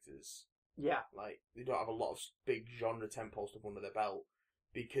directors. Yeah, like they don't have a lot of big genre tentpole stuff under their belt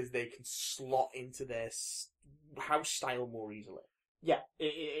because they can slot into their house style more easily. Yeah,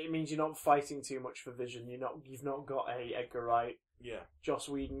 it means you're not fighting too much for vision. You've not got a Edgar Wright, Joss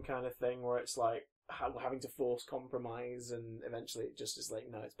Whedon kind of thing where it's like having to force compromise, and eventually it just is like,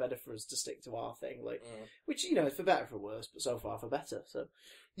 no, it's better for us to stick to our thing, like which is for better or for worse, but so far for better. So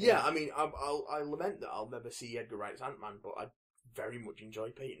yeah, I mean, I lament that I'll never see Edgar Wright's Ant-Man, but I very much enjoy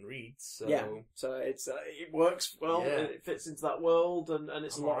Peyton Reed's. So yeah, so it's it works well. Yeah. It fits into that world, and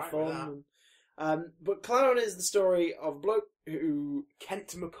it's a lot of fun. But Clown is the story of a bloke who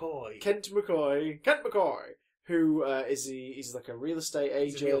Kent McCoy, who he's like a real estate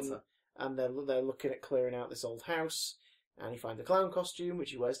agent, and they're looking at clearing out this old house, and he finds a clown costume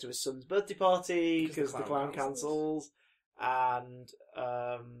which he wears to his son's birthday party because the clown cancels, and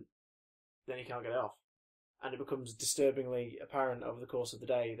then he can't get it off. And it becomes disturbingly apparent over the course of the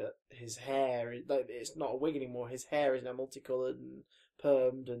day that his hair, it's not a wig anymore, his hair is now multicoloured and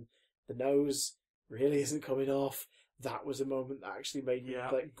permed, and the nose really isn't coming off. That was a moment that actually made me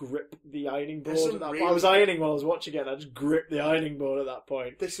grip the ironing board. I was ironing while I was watching it, and I just gripped the ironing board at that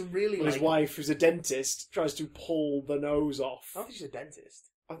point. There's some really... His wife, who's a dentist, tries to pull the nose off. I don't think she's a dentist.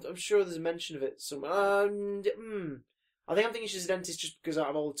 I'm sure there's a mention of it somewhere. I think I'm thinking she's a dentist just because out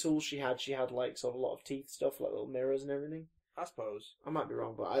of all the tools she had like sort of a lot of teeth stuff, like little mirrors and everything. I suppose. I might be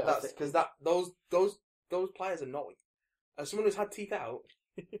wrong, but that's because those pliers are not. As someone who's had teeth out,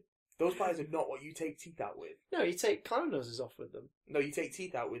 those pliers are not what you take teeth out with. No, you take clown noses off with them. No, you take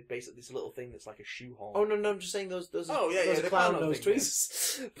teeth out with basically this little thing that's like a shoehorn. Oh no, I'm just saying those. Those are clown nose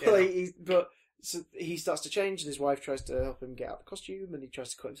tweezers. So he starts to change, and his wife tries to help him get out the costume, and he tries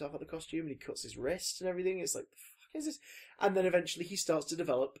to cut himself out the costume, and he cuts his wrist and everything. It's like, the fuck is this? And then eventually he starts to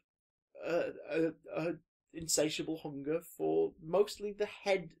develop a insatiable hunger for mostly the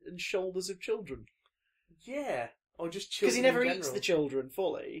head and shoulders of children. Yeah, or just children. Because he never eats the children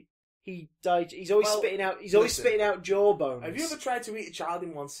fully. He died. He's always spitting out. He's always spitting out jawbones. Have you ever tried to eat a child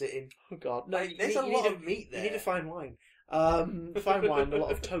in one sitting? Oh God, no! There's a lot of meat there. You need a fine wine. Fine wine, a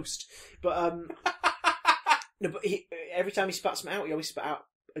lot of toast. But no, but every time he spats them out, he always spat out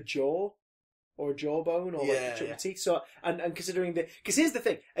a jaw or a jawbone or like a chunk of teeth. So and considering because here's the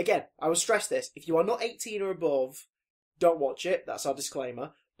thing. Again, I will stress this: if you are not 18 or above, don't watch it. That's our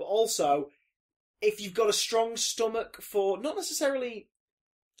disclaimer. But also, if you've got a strong stomach for not necessarily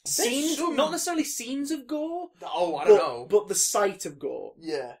scenes of gore. Oh, I don't know. But the sight of gore.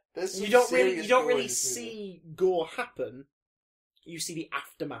 Yeah, you don't really see gore happen. You see the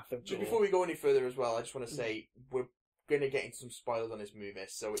aftermath of gore. Before we go any further, as well, I just want to say we're going to get into some spoilers on this movie,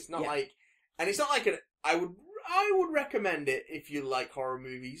 so it's not like, and it's not like I would recommend it if you like horror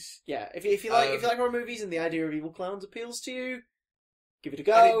movies. Yeah, if you like horror movies and the idea of evil clowns appeals to you, give it a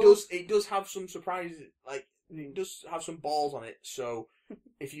go. And it does have some surprises. Like It does have some balls on it, so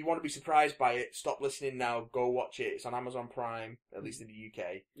if you want to be surprised by it, stop listening now, go watch it. It's on Amazon Prime, at least in the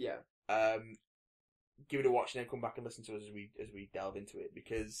UK. Yeah. Give it a watch and then come back and listen to us as we delve into it,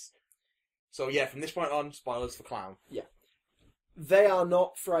 because... So yeah, from this point on, spoilers for Clown. Yeah. They are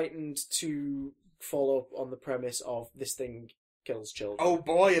not frightened to follow up on the premise of this thing kills children. Oh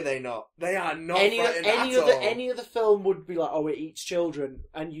boy, are they not. They are not frightened at all. Any other film would be like, oh, it eats children,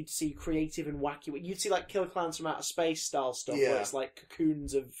 and you'd see creative and wacky. You'd see like Killer Clowns from Outer Space style stuff, where it's like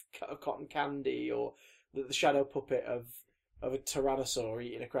cocoons of cotton candy, or the shadow puppet of a tyrannosaur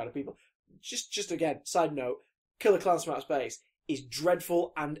eating a crowd of people. Just again, side note, Killer Clowns from Outer Space is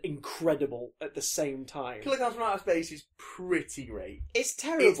dreadful and incredible at the same time. Killer Clowns from Outer Space is pretty great. It's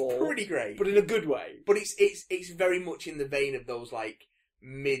terrible. It's pretty great, but in a good way. But it's very much in the vein of those like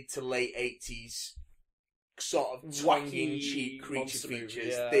mid to late 80s sort of tongue-in-cheek creature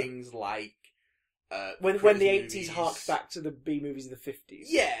features, things like when the 80s harked back to the B movies of the 50s.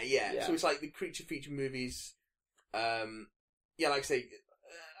 Yeah. So it's like the creature feature movies. Like I say.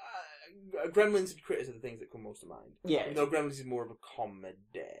 Gremlins and Critters are the things that come most to mind. Yeah. Though Gremlins is more of a comedy.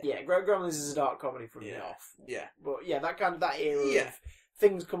 Yeah, Gremlins is a dark comedy from the off. Yeah. But yeah, that era of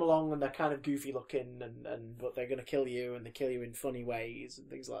things come along and they're kind of goofy looking and but they're going to kill you and they kill you in funny ways and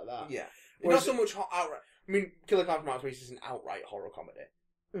things like that. Yeah. Not so much outright... I mean, Killer Clown from Outer Space is an outright horror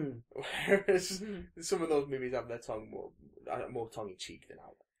comedy. Whereas some of those movies have their tongue more tongue-in-cheek than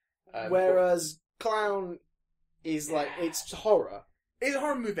outright. Whereas Clown is like, it's horror. It's a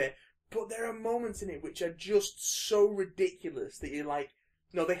horror movie. But there are moments in it which are just so ridiculous that you're like,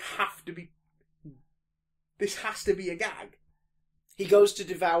 no, they have to be... This has to be a gag. He goes to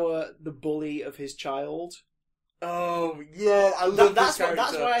devour the bully of his child. Oh, yeah, I love that's this character.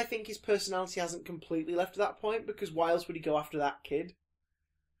 That's why I think his personality hasn't completely left at that point, because why else would he go after that kid?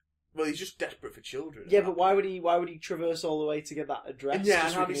 Well, he's just desperate for children. Yeah, but why would he traverse all the way to get that address? Yeah,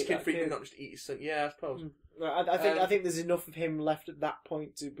 and have his kid freaking not just eat his son. Yeah, I suppose. I think there's enough of him left at that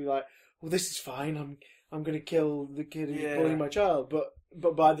point to be like, well, this is fine. I'm going to kill the kid who's bullying my child.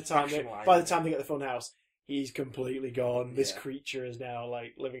 But by the time they get the fun house, he's completely gone. This creature is now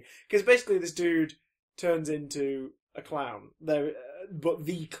like living, because basically this dude turns into a clown. But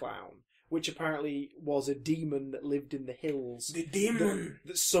the clown, which apparently was a demon that lived in the hills. The demon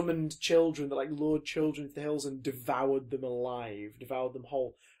that summoned children, that like lured children to the hills and devoured them alive, devoured them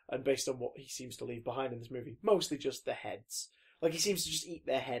whole. And based on what he seems to leave behind in this movie, mostly just the heads. Like he seems to just eat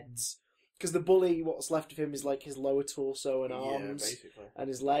their heads. Because the bully, what's left of him is like his lower torso and arms, basically, and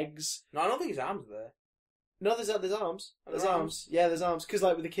his legs. No, I don't think his arms are there. No, there's arms. There's arms. Yeah, there's arms. Because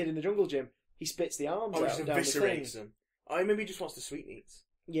like with the kid in the jungle gym, he spits the arms out he down the thing. eviscerates them. Oh, maybe he just wants the sweetmeats.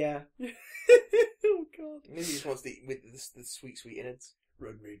 Yeah. Oh god. Maybe he just wants the sweet innards.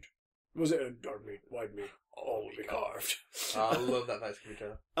 Red meat. Was it a dark meat? White meat? All will be carved. I love that Thanksgiving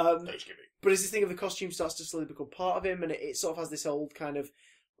trailer. Thanksgiving. But it's this thing of the costume starts to slowly become part of him, and it sort of has this old kind of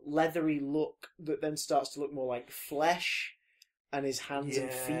leathery look that then starts to look more like flesh, and his hands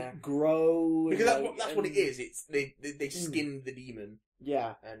and feet grow. Because that's what it is. It's they skinned the demon.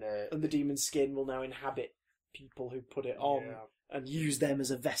 Yeah, and the demon's skin will now inhabit people who put it on and use them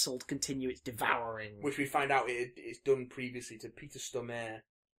as a vessel to continue its devouring. Which we find out it's done previously to Peter Stormare.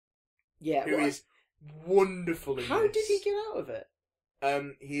 Yeah, who is wonderful in How did he get out of it?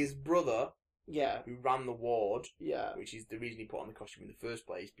 His brother, who ran the ward, which is the reason he put on the costume in the first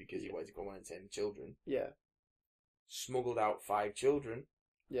place, because he wanted to go on and tend children. Yeah. Smuggled out 5 children.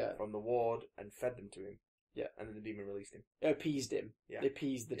 From the ward and fed them to him. Yeah. And then the demon released him. Appeased him. Yeah. They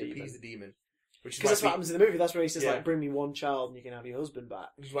appeased the demon. Appeased the demon. Because that's what happens in the movie. That's where he says, like, bring me one child and you can have your husband back.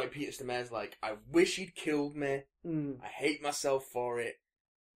 Which is why Peter Stormare's like, I wish he'd killed me. I hate myself for it.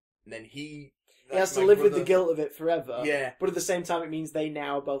 And then he has to live with the guilt of it forever. Yeah. But at the same time, it means they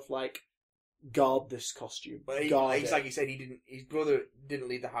now both, like, guard this costume. But like he said, his brother didn't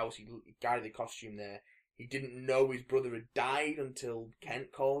leave the house. He guarded the costume there. He didn't know his brother had died until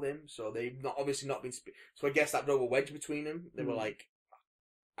Kent called him. So they've obviously not been... So I guess that drove a wedge between them. They were like,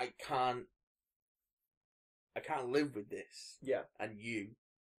 I can't live with this. Yeah. And you.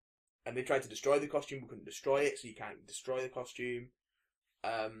 And they tried to destroy the costume, but couldn't destroy it, so you can't destroy the costume.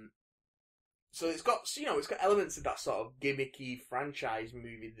 So it's got elements of that sort of gimmicky franchise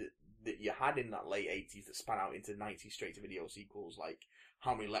movie that you had in that late 80s that span out into 90s straight-to-video sequels, like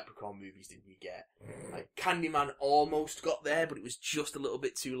how many Leprechaun movies did you get? Like Candyman almost got there, but it was just a little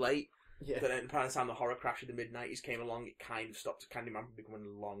bit too late. Yeah. But then by the time the horror crash of the mid-90s came along, it kind of stopped Candyman from becoming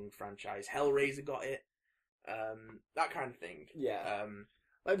a long franchise. Hellraiser got it. That kind of thing. Yeah.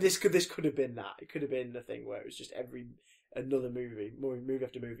 Like this could have been that. It could have been the thing where it was just another movie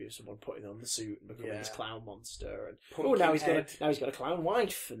after movie of someone putting on the suit and becoming this clown monster, and now he's got a clown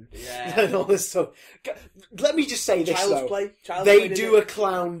wife and, and all this stuff. Let me just say this though: they do a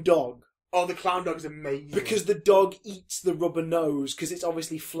clown dog. Oh, the clown dog's amazing because the dog eats the rubber nose because it's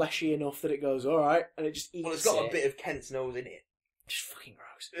obviously fleshy enough that it goes all right, and it just eats. Well, it's got a bit of Kent's nose in it. Just fucking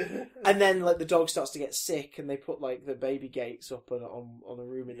gross. And then like the dog starts to get sick, and they put like the baby gates up on a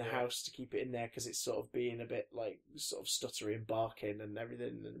room in the house to keep it in there because it's sort of being a bit like sort of stuttery and barking and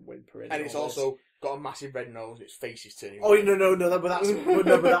everything and whimpering. And it's also got a massive red nose. And its face is turning. Oh no!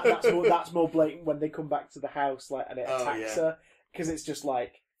 That's more blatant when they come back to the house like and it attacks her because it's just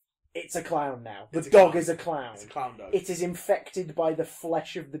like. It's a clown now. The dog is a clown. It's a clown dog. It is infected by the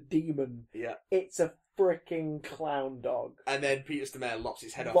flesh of the demon. Yeah. It's a freaking clown dog. And then Peter Stormare lops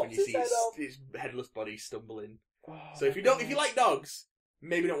his head off and you see his headless body stumbling. Oh, so if you like dogs,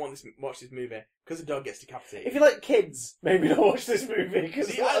 maybe don't watch this movie because the dog gets decapitated. If you like kids, maybe don't watch this movie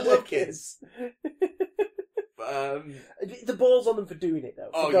because I love kids. But, the balls on them for doing it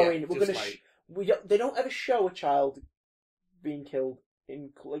though. They don't ever show a child being killed in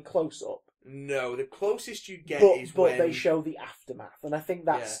close up. No, the closest you get is when they show the aftermath, and I think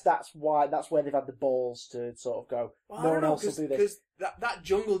that's where they've had the balls to sort of go. Well, no one else will do this because that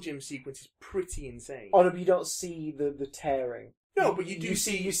jungle gym sequence is pretty insane. Oh no, but you don't see the tearing. No, but you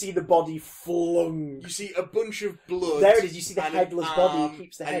see the body flung. You see a bunch of blood. There it is. You see the headless body. He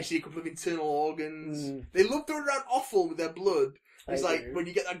keeps the head. And you see a couple of internal organs. They love throwing around offal with their blood. It's like when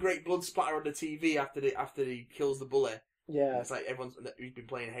you get that great blood splatter on the TV after he kills the bully. Yeah. It's like everyone's who's been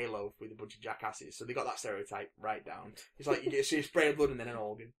playing Halo with a bunch of jackasses, so they got that stereotype right down. It's like you see a spray of blood and then an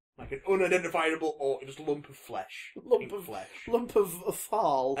organ. Like an unidentifiable or just a lump of flesh. Lump of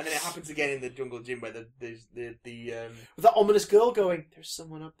fall. And then it happens again in the jungle gym where there's the with that ominous girl going, there's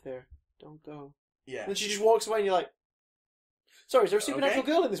someone up there, don't go. Yeah. And she just walks away and you're like, sorry, is there a supernatural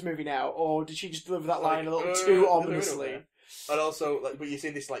girl in this movie now? Or did she just deliver that line a little too ominously? And also, but you see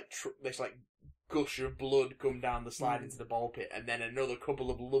this gush of blood come down the slide into the ball pit, and then another couple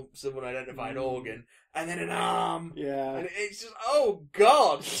of lumps of unidentified organ, and then an arm. Yeah. And it's just, oh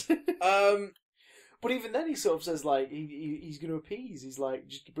god! But even then he sort of says, like, he's going to appease. He's like,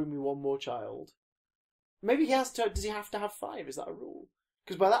 just bring me one more child. Maybe he has to, does he have to have 5? Is that a rule?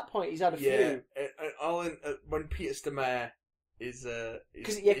 Because by that point he's had a few. When Peter Stormare is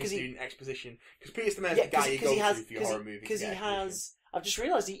doing exposition, because Peter Stormare's the guy you go to for your horror movies. Because he has... I've just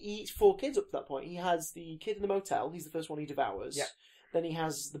realised he eats 4 kids up to that point. He has the kid in the motel. He's the first one he devours. Yeah. Then he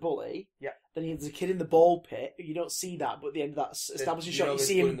has the bully. Yeah. Then he has the kid in the ball pit. You don't see that, but at the end of that establishing shot, you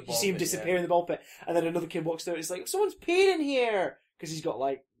see him disappear in the ball pit. And then another kid walks through and it's like, someone's peed in here! Because he's got,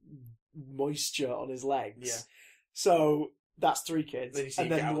 like, moisture on his legs. Yeah. So, that's 3 kids.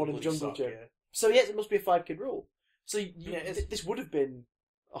 And then the one in the jungle gym. Yeah. So, yes, it must be a 5-kid rule. So, this would have been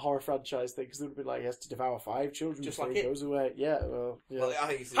a horror franchise thing, because they would have been like, he has to devour 5 children just before like he goes away. Yeah, well, yeah. Well, I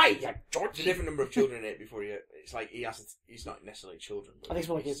think it's a different number of children in it before it's like he's not necessarily children. I think it's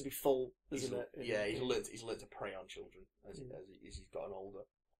more like he has to be full, isn't it? Yeah, he's learned to prey on children as he's gotten older.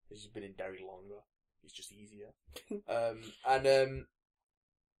 As he's been in Derry longer. It's just easier. But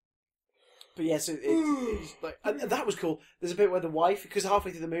yeah, so it's like, and that was cool. There's a bit where the wife, because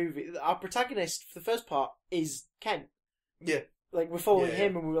halfway through the movie, our protagonist for the first part is Ken. Yeah. Like, we're following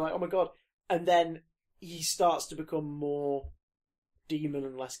him and we were like, oh my god. And then he starts to become more demon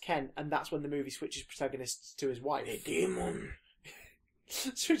and less Ken. And that's when the movie switches protagonists to his wife. Hey, demon.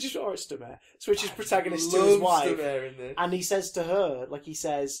 Switches protagonist to his wife. And he says to her,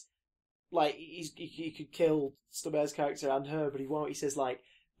 he could kill Stormare's character and her, but he won't. He says, like,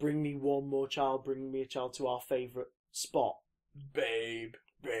 bring me one more child, bring me a child to our favourite spot. Babe.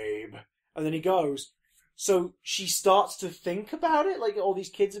 And then he goes... So she starts to think about it, like all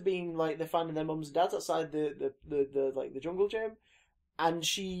these kids are being like they're finding their mums and dads outside the jungle gym, and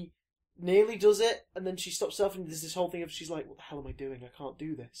she nearly does it, and then she stops herself and there's this whole thing of she's like, what the hell am I doing? I can't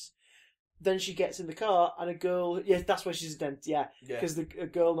do this. Then she gets in the car and a girl, that's where she's a dentist, because a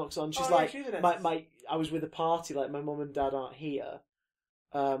girl knocks on. She's like, I was with a party, like my mum and dad aren't here.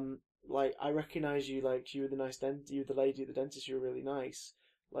 Like I recognise you, like you were the lady at the dentist. You were really nice.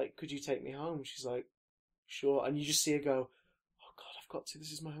 Like, could you take me home? She's like, sure. And you just see her go, oh god, I've got to,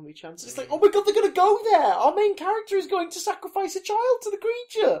 this is my only chance. It's like, oh my god, they're going to go there! Our main character is going to sacrifice a child to the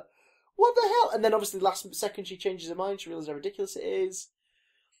creature! What the hell? And then obviously last second she changes her mind, she realises how ridiculous it is.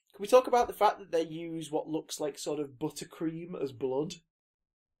 Can we talk about the fact that they use what looks like sort of buttercream as blood?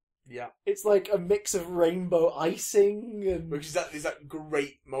 Yeah. It's like a mix of rainbow icing and... Which is that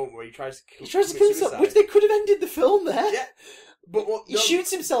great moment where he tries to kill himself, which they could have ended the film there. Yeah. But he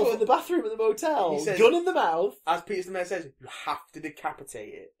shoots himself in the bathroom at the motel, says, gun in the mouth. As Peter the Mayor says, you have to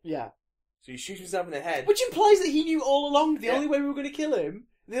decapitate it. Yeah. So he shoots himself in the head. Which implies that he knew all along the only way we were going to kill him,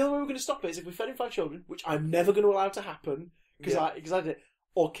 the only way we were going to stop it is if we fed him 5 children, which I'm never going to allow to happen, because I did it,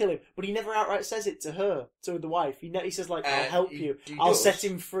 or kill him. But he never outright says it to her, to the wife. He says, like, I'll help you. I'll set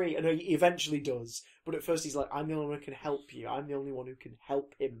him free. And he eventually does. But at first he's like, I'm the only one who can help you. I'm the only one who can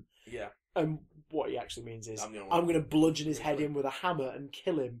help him. Yeah. And what he actually means is, I'm going to bludgeon his head in with a hammer and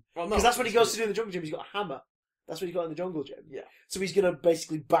kill him. Well, because that's what he goes to do in the jungle gym. He's got a hammer. That's what he's got in the jungle gym. Yeah. So he's going to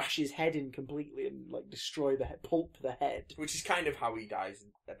basically bash his head in completely and like destroy the head, pulp the head. Which is kind of how he dies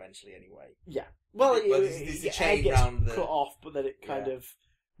eventually anyway. Yeah. Well, there's the chain gets round the... cut off, but then it kind of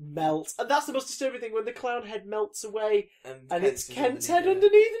melts. And that's the most disturbing thing, when the clown head melts away and it's Kent's head underneath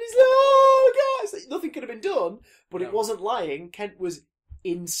and he's like, oh God! It's like, nothing could have been done, but it wasn't lying. Kent was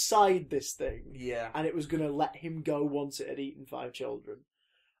inside this thing. Yeah. And it was going to let him go once it had eaten 5 children.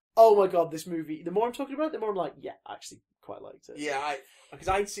 Oh my God, this movie, the more I'm talking about it, the more I'm like, yeah, I actually quite liked it. Yeah, because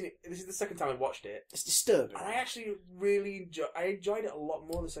I'd seen it, this is the second time I watched it. It's disturbing. And I actually really enjoyed it a lot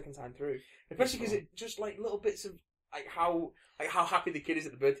more the second time through. Especially because it just, like, little bits of, like how happy the kid is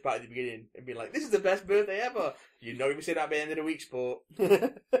at the birthday party at the beginning and being like, this is the best birthday ever. You know, we say that by the end of the week, sport.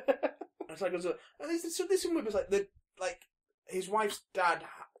 It's like, and there's some moments like his wife's dad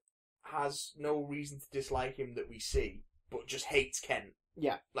has no reason to dislike him that we see, but just hates Ken.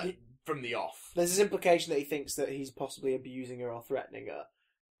 Yeah. Like, from the off. There's this implication that he thinks that he's possibly abusing her or threatening her.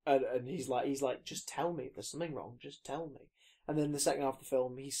 And he's like, just tell me if there's something wrong, just tell me. And then in the second half of the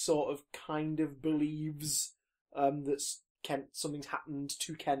film, he sort of kind of believes that something's happened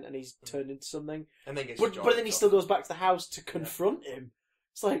to Kent and he's turned into something. And then but then he still goes back to the house to confront him.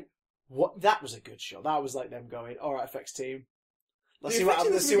 It's like, what? That was a good shot. That was like them going, alright, effects team. Let's see what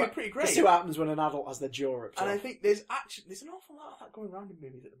happens. Let's see what happens when an adult has their jaw ripped off. And I think there's an awful lot of that going around in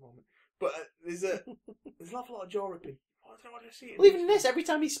movies at the moment. But there's an awful lot of jaw ripping. I don't know what I see. Well, even in this, every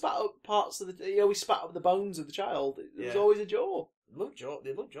time he spat up parts of he always spat up the bones of the child. There was always a jaw. They love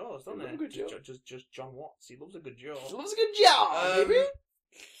jaws, don't they? Love a good jaw. Just Jon Watts. He loves a good jaw. He loves a good jaw, baby.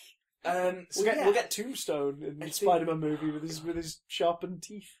 So we'll get Tombstone in the Spider-Man movie with his sharpened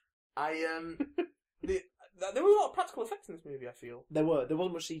teeth. There were a lot of practical effects in this movie, I feel. There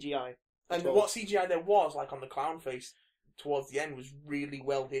wasn't much CGI. And what CGI there was, like on the clown face towards the end, was really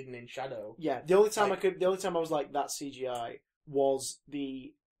well hidden in shadow. Yeah, the only time I was like, that's CGI was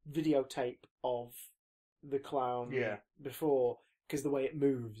the videotape of the clown before, because the way it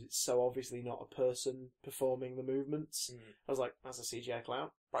moves, it's so obviously not a person performing the movements. I was like, that's a CGI clown.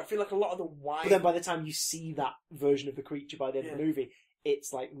 But I feel like a lot of the wide... But then by the time you see that version of the creature by the end of the movie,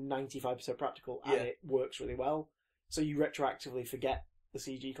 it's like 95% practical and it works really well. So you retroactively forget the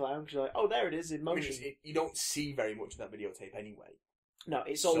CG clown because you're like, oh, there it is in motion. You don't see very much of that videotape anyway. No,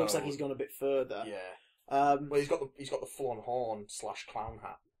 it sort of looks like he's gone a bit further. Yeah. Well, he's got the full-on horn / clown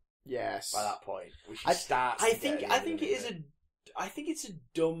hat. Yes. By that point, which I think it's a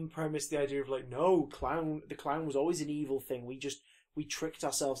dumb premise. The idea of like, no, the clown was always an evil thing. We tricked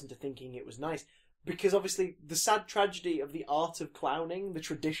ourselves into thinking it was nice. Because obviously the sad tragedy of the art of clowning, the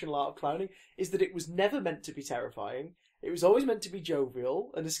traditional art of clowning, is that it was never meant to be terrifying. It was always meant to be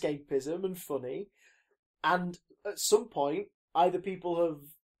jovial and escapism and funny. And at some point, either people have...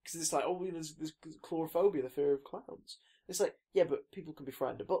 Because it's like, oh, there's chlorophobia, the fear of clowns. It's like, yeah, but people can be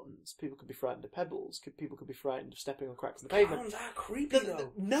frightened of buttons. People can be frightened of pebbles. People can be frightened of stepping on cracks in the pavement. Clowns are creepy,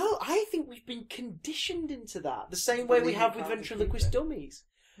 though. No, I think we've been conditioned into that. The same way we have with ventriloquist dummies.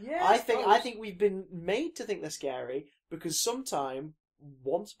 Yeah, I think we've been made to think they're scary because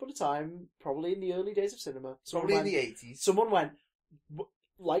once upon a time, probably in the early days of cinema, probably in the 80s, someone went,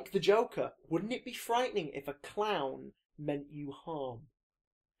 like the Joker, wouldn't it be frightening if a clown meant you harm?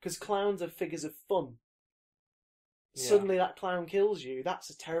 Because clowns are figures of fun. Yeah. Suddenly that clown kills you. That's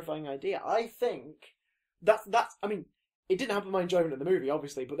a terrifying idea. I think that's. I mean, it didn't happen my enjoyment of the movie,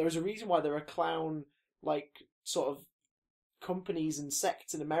 obviously, but there was a reason why there are clown sort of companies and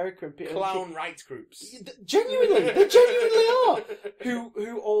sects in America and clown rights groups. They genuinely are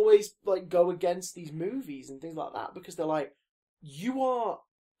who always go against these movies and things like that because they're like, you are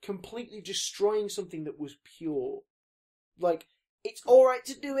completely destroying something that was pure. Like, it's all right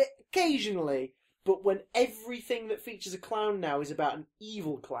to do it occasionally, but when everything that features a clown now is about an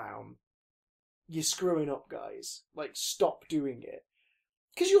evil clown, you're screwing up, guys. Like, stop doing it.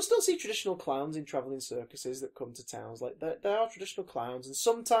 Because you'll still see traditional clowns in travelling circuses that come to towns. Like, there are traditional clowns, and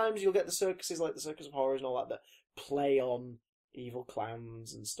sometimes you'll get the circuses like the Circus of Horrors and all that play on evil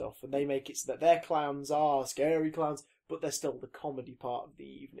clowns and stuff, and they make it so that their clowns are scary clowns, but they're still the comedy part of the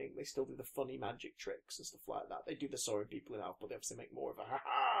evening. They still do the funny magic tricks and stuff like that. They do the sawing people in half, but they obviously make more of a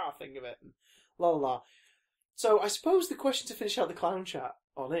ha-ha thing of it, and la la la. So I suppose the question to finish out the clown chat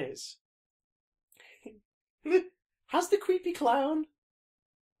on is... has the creepy clown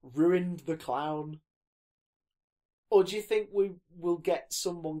ruined the clown? Or do you think we will get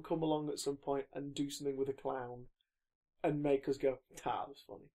someone come along at some point and do something with a clown and make us go, that was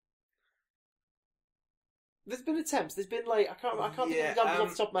funny? There's been attempts. There's been I can't think of examples off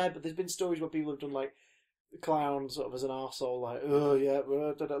the top of my head, but there's been stories where people have done the clown sort of as an arsehole,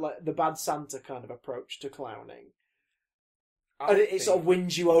 like the bad Santa kind of approach to clowning. And it sort of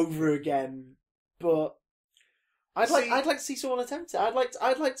wins you over again, but I'd like to see someone attempt it.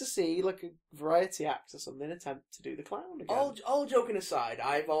 I'd like to see a variety act or something attempt to do the clown again. All joking aside,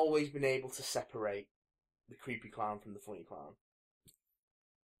 I've always been able to separate the creepy clown from the funny clown.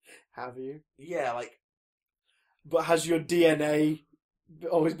 Have you? Yeah, But has your DNA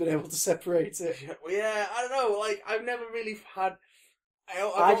always been able to separate it? Yeah, I don't know. I've never really had.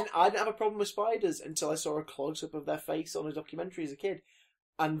 I didn't have a problem with spiders until I saw a close up of their face on a documentary as a kid.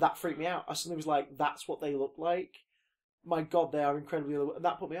 And that freaked me out. I suddenly was like, that's what they look like. My God, they are incredibly... And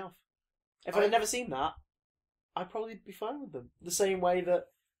that put me off. If I had never seen that, I'd probably be fine with them. The same way that,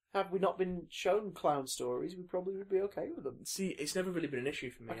 had we not been shown clown stories, we probably would be okay with them. See, it's never really been an issue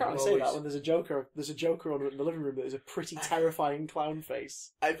for me. I can't really say that when there's a Joker on in the living room that is a pretty terrifying clown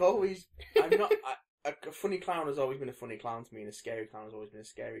face. A funny clown has always been a funny clown to me, and a scary clown has always been a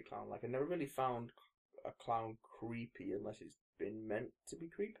scary clown. I never really found a clown creepy unless it's been meant to be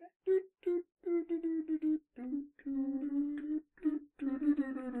creepy.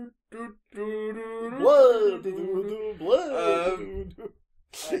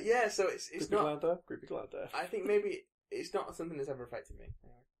 Yeah, so it's creepy not creepy clown there. I think maybe it's not something that's ever affected me.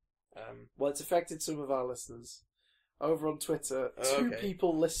 Well, it's affected some of our listeners. Over on Twitter, two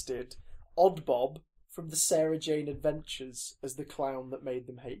people listed Odd Bob from the Sarah Jane Adventures as the clown that made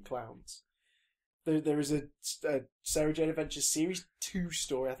them hate clowns. There is a Sarah Jane Adventures Series 2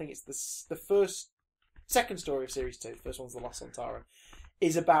 story. I think it's the second story of Series 2. The first one's The Last Sontaran.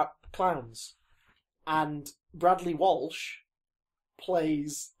 Is about clowns. And Bradley Walsh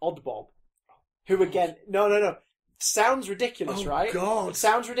plays Odd Bob. Who again... No. Sounds ridiculous, right? God.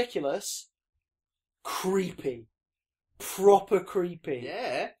 Sounds ridiculous. Creepy. Proper creepy.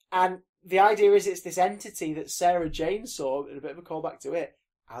 Yeah. And the idea is it's this entity that Sarah Jane saw, in a bit of a callback to it,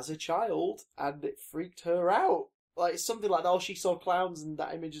 as a child, and it freaked her out. Something like that. Oh, she saw clowns, and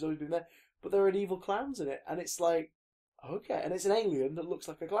that image has always been there. But there are evil clowns in it, and it's okay. And it's an alien that looks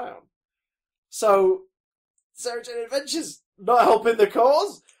like a clown. So, Sarah Jane Adventures, not helping the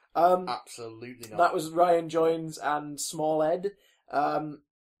cause. Absolutely not. That was Ryan Joins and Small Ed.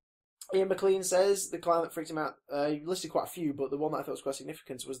 Ian McLean says the clown that freaked him out, he listed quite a few, but the one that I thought was quite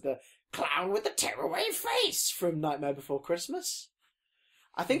significant was the clown with the tearaway face from Nightmare Before Christmas.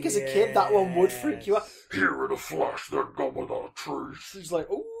 I think as a kid that one would freak you out. Here in a flash, they're gone without a trace. He's like,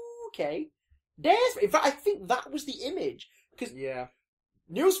 oh, okay. In fact, I think that was the image. Because,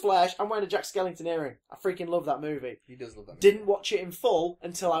 newsflash, I'm wearing a Jack Skellington earring. I freaking love that movie. He does love that movie. Didn't watch it in full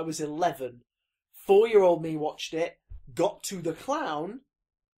until I was 11. 4-year-old me watched it, got to the clown,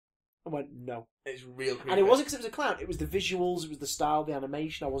 and went, no. It's real creepy. And it wasn't because it was a clown. It was the visuals, it was the style, the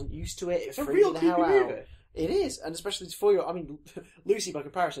animation. I wasn't used to it. It's a real creepy movie. It is, and especially to 4-year-old. I mean, Lucy, by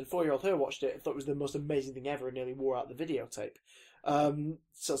comparison, 4-year-old her watched it and thought it was the most amazing thing ever and nearly wore out the videotape.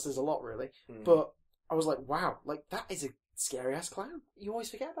 So there's a lot, really. But I was like, wow, that is a scary-ass clown. You always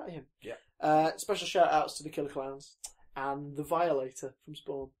forget about him. Yeah. Special shout-outs to the Killer Clowns and the Violator from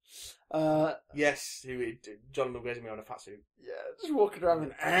Spawn. Yes, John McGuire on a fat suit. Yeah, just walking around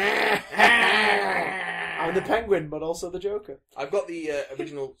and... I'm the Penguin, but also the Joker. I've got the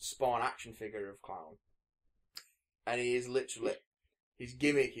original Spawn action figure of Clown. And he is literally... His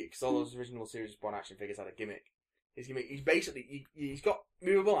gimmick, because all those original series of Spawn action figures had a gimmick. His gimmick, he's basically... He's got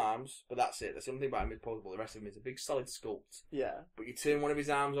movable arms, but that's it. There's something about him is posable. The rest of him is a big solid sculpt. Yeah. But you turn one of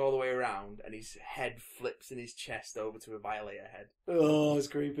his arms all the way around, and his head flips in his chest over to a Violator head. Oh, it's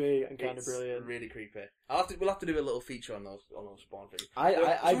creepy and kind of brilliant. Really creepy. We'll have to do a little feature on those Spawn figures.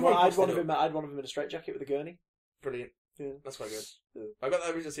 I'd want of him in a straitjacket with a gurney. Brilliant. Yeah. That's quite good. Yeah. I've got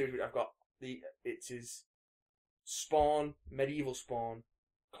the original series. I've got it's his Spawn, medieval Spawn,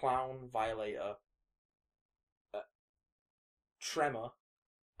 Clown, Violator, Tremor,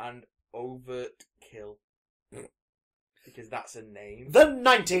 and Overt Kill. Because that's a name. The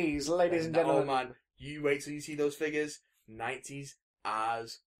 90s, ladies and gentlemen. Oh man, you wait till you see those figures. 90s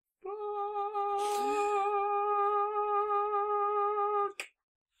as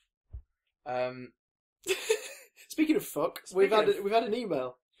Speaking of fuck, we've had an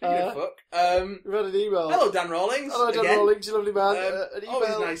email. Speaking of fuck, We've had an email. hello Dan Rawlings. Hello, Jon Rawlings, you lovely man. An email.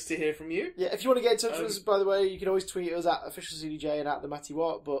 Always nice to hear from you. Yeah, if you want to get in touch with us, by the way, you can always tweet us at officialcdj and at the Matty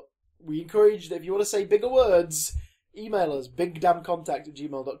Watt. But we encourage that if you want to say bigger words, email us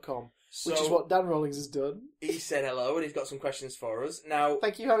bigdamcontact@gmail.com, which is what Dan Rawlings has done. He said hello and he's got some questions for us. Now,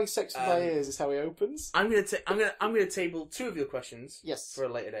 thank you for having sex with my ears. Is how he opens. I'm gonna table 2 of your questions. Yes. For a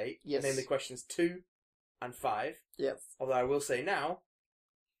later date. Yes. Namely questions 2 and 5. Yes. Although I will say now,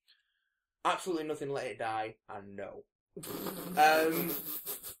 absolutely nothing, let it die, and no.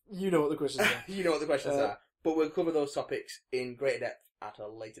 You know what the questions are. You know what the questions are. But we'll cover those topics in greater depth at a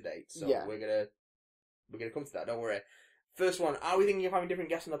later date. So we're gonna come to that, don't worry. First one, are we thinking of having different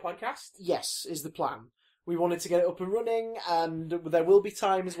guests on the podcast? Yes, is the plan. We wanted to get it up and running, and there will be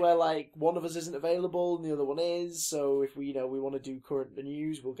times where like one of us isn't available and the other one is. So if we want to do current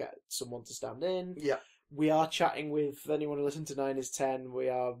news, we'll get someone to stand in. Yeah. We are chatting with anyone who listens to 9 is 10. We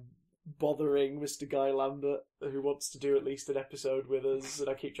are bothering Mr. Guy Lambert, who wants to do at least an episode with us, and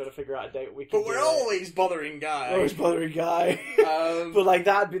I keep trying to figure out a date we can. But we're always bothering Guy. Always bothering Guy. But like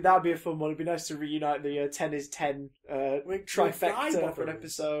that'd be a fun one. It'd be nice to reunite the 10 is 10 trifecta for an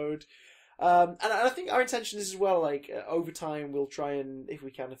episode. And I think our intention is as well, like, over time we'll try and, if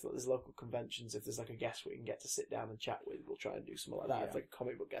we can, if there's local conventions, if there's like a guest we can get to sit down and chat with, we'll try and do something like that. Yeah. If like a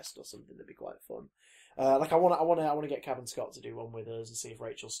comic book guest or something, that'd be quite fun. Like I want to get Kevin Scott to do one with us and see if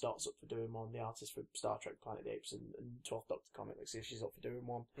Rachel Stott's up for doing one, the artist for Star Trek, Planet of the Apes and 12th Doctor comic. Let's see if she's up for doing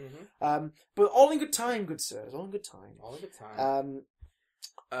one. Mm-hmm. But all in good time, good sirs, all in good time. All in good time.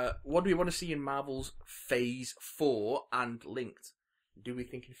 What do we want to see in Marvel's Phase 4 and Linked? Do we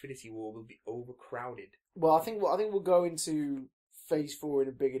think Infinity War will be overcrowded? Well, I think we'll go into Phase 4 in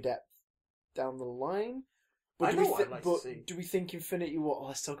a bigger depth down the line. But do we think Infinity War? Oh,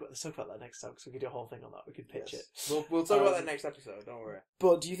 let's talk about that next time because we could do a whole thing on that. We could pitch it. We'll talk about that next episode. Don't worry.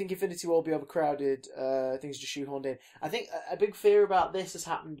 But do you think Infinity War will be overcrowded? Things just shoehorned in. I think a big fear about this has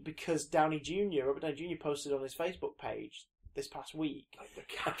happened because Robert Downey Jr. posted on his Facebook page this past week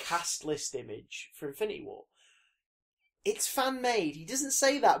a cast list image for Infinity War. It's fan-made. He doesn't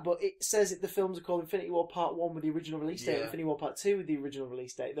say that, but it says the films are called Infinity War Part 1 with the original release date, and Infinity War Part 2 with the original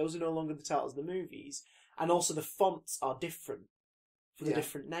release date. Those are no longer the titles of the movies. And also the fonts are different for the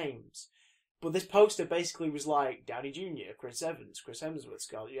different names. But this poster basically was like Downey Jr., Chris Evans, Chris Hemsworth,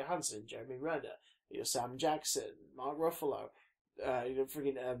 Scarlett Johansson, Jeremy Renner, Sam Jackson, Mark Ruffalo,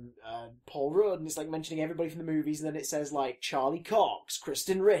 Paul Rudd, and it's like mentioning everybody from the movies, and then it says like Charlie Cox,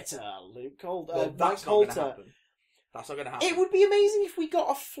 Kristen Ritter, Luke Coulter, Mike Coulter. That's not going to happen. It would be amazing if we got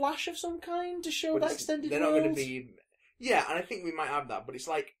a flash of some kind to show that extended world. They're not going to be... Yeah, and I think we might have that, but it's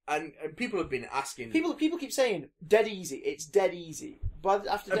like... And people have been asking... People keep saying, dead easy. It's dead easy. But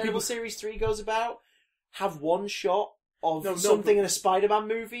after Daredevil Series 3 goes about, have one shot of something in a Spider-Man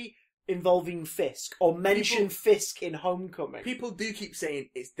movie involving Fisk, or mention Fisk in Homecoming. People do keep saying,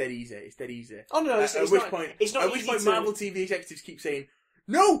 it's dead easy, it's dead easy. Oh, no, at which point Marvel TV executives keep saying,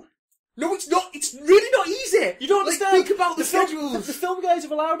 No, it's not. It's really not easy. You don't understand. Think about the schedules. The film guys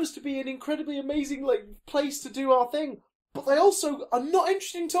have allowed us to be an incredibly amazing place to do our thing, but they also are not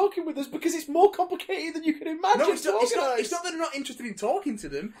interested in talking with us because it's more complicated than you can imagine. No, it's not that they're not interested in talking to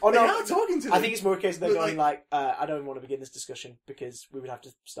them. Oh, no, they are talking to them. I think it's more a case of they're going I don't even want to begin this discussion because we would have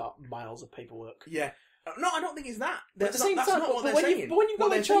to start miles of paperwork. Yeah. No, I don't think it's that. But when you've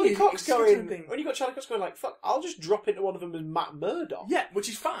got Charlie Cox going like, fuck, I'll just drop into one of them as Matt Murdock. Yeah, which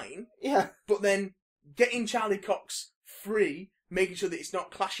is fine. Yeah. But then getting Charlie Cox free, making sure that it's not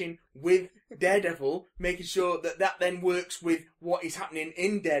clashing with Daredevil, making sure that then works with what is happening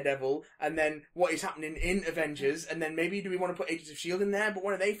in Daredevil, and then what is happening in Avengers, and then maybe do we want to put Agents of S.H.I.E.L.D. in there? But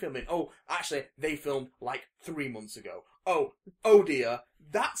when are they filming? Oh, actually, they filmed like 3 months ago. Oh dear.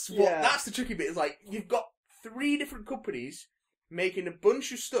 That's the tricky bit, is like, you've got 3 different companies making a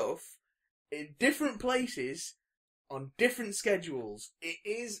bunch of stuff in different places on different schedules. It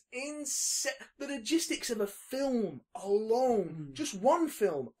is insane. The logistics of a film alone, just one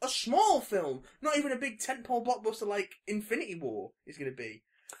film, a small film, not even a big tentpole blockbuster like Infinity War is going to be,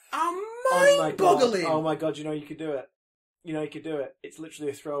 are mind-boggling. Oh my god, you know you could do it. It's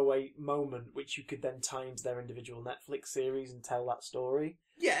literally a throwaway moment which you could then tie into their individual Netflix series and tell that story.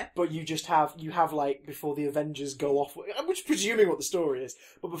 Yeah. But you have like, before the Avengers go off, which is presuming what the story is,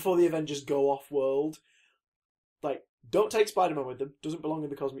 but before the Avengers go off world, like, don't take Spider-Man with them, doesn't belong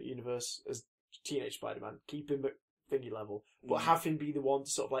in the cosmic universe as teenage Spider-Man, keep him at thingy level, but have him be the one to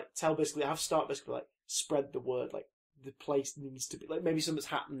sort of like spread the word, like, the place needs to be, like, maybe something's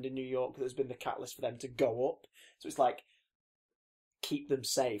happened in New York that's been the catalyst for them to go up. So it's like, keep them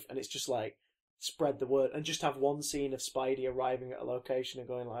safe, and it's just like spread the word, and just have one scene of Spidey arriving at a location and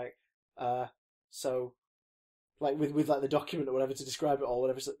going like, so, like with like the document or whatever to describe it all,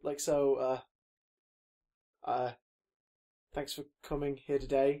 whatever. Like, so, thanks for coming here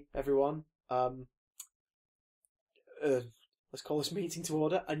today, everyone. Let's call this meeting to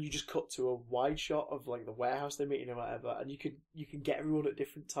order, and you just cut to a wide shot of like the warehouse they're meeting or whatever, and you can get everyone at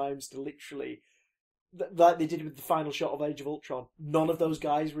different times to literally, like they did with the final shot of Age of Ultron. None of those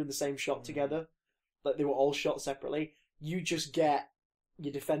guys were in the same shot together, like they were all shot separately. You just get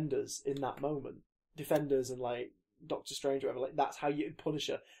your Defenders in that moment, Defenders and like Doctor Strange or whatever. Like that's how you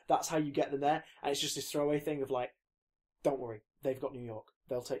Punisher. That's how you get them there, and it's just this throwaway thing of like, don't worry, they've got New York,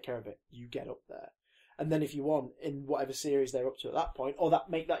 they'll take care of it. You get up there. And then if you want, in whatever series they're up to at that point, or that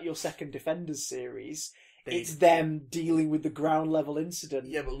make that your second Defenders series, it's them dealing with the ground level incident.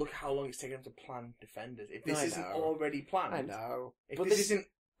 Yeah, but look how long it's taken them to plan Defenders. If this isn't know. already planned... I know. If but this isn't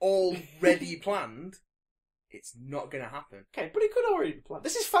already planned, it's not going to happen. Okay, but it could already be planned.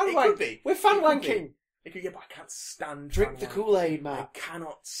 This is fan It wank. could be. We're fan It could wanking. be. It could, yeah, but I can't stand Drink the fan wank. Kool-Aid, man. I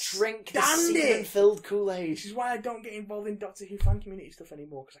cannot Drink the stand it. semen-filled Kool-Aid. This is why I don't get involved in Doctor Who fan community stuff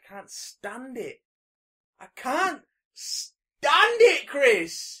anymore, because I can't stand it. I can't stand it,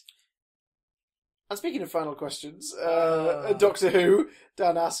 Chris! And speaking of final questions, Doctor Who,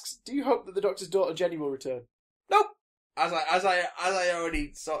 Dan asks, do you hope that the Doctor's daughter Jenny will return? Nope. As I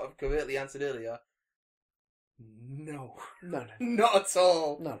already sort of covertly answered earlier, no. No. Not at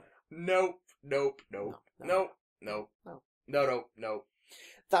all. No. Nope.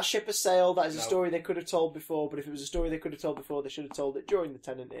 That ship has sailed. That is a No. story they could have told before, but if it was a story they could have told before, they should have told it during the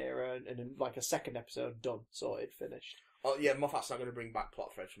Tennant era and in like a second episode, done, sorted, finished. Oh yeah, Moffat's not going to bring back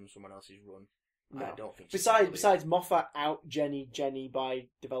plot threads from someone else's run. No. I don't think. Besides, Moffat out Jenny by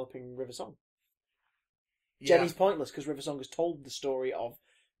developing River Song. Yeah. Jenny's pointless because River Song has told the story of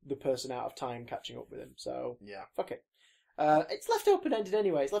the person out of time catching up with him. So yeah, fuck it. It's left open-ended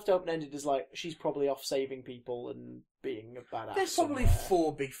anyway. It's left open-ended as like she's probably off saving people and being a badass. there's probably somewhere.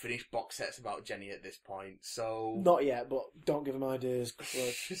 4 big Finish box sets about Jenny at this point. So Not yet, but don't give them ideas.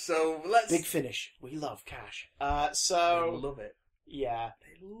 so let's Big Finish. We love cash. They So love it. yeah.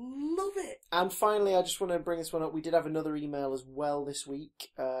 They love it. And finally, I just want to bring this one up. We did have another email as well this week.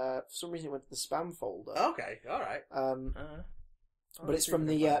 For some reason, it went to the spam folder. Okay, all right. But it's from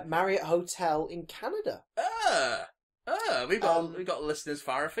the Marriott Hotel in Canada. We've got listeners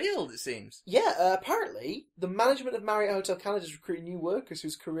far afield, it seems. Yeah, apparently the management of Marriott Hotel Canada is recruiting new workers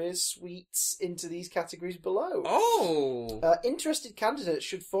whose careers suites into these categories below. Oh! Interested candidates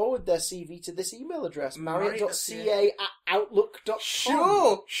should forward their CV to this email address, Marriott-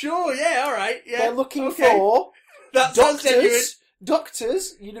 marriott.ca@outlook.com. Sure, yeah, all right, yeah. They're looking okay. for That sounds genuine.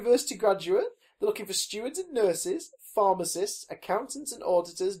 doctors, university graduate. They're looking for stewards and nurses, pharmacists, accountants and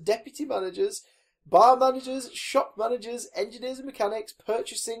auditors, deputy managers, bar managers, shop managers, engineers and mechanics,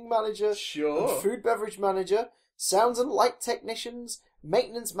 purchasing manager, Sure. and food beverage manager, sounds and light technicians,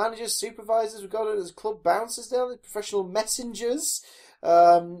 maintenance managers, supervisors, regarded as club bouncers now, the professional messengers,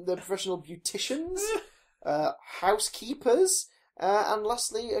 the professional beauticians, housekeepers, and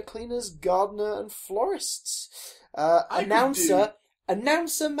lastly, cleaners, gardener, and florists.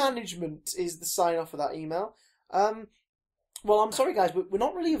 Announcer management is the sign off of that email. Well, I'm sorry, guys, but we're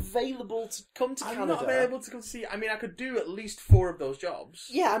not really available to come to Canada. I'm not available to come see. I mean, I could do at least 4 of those jobs.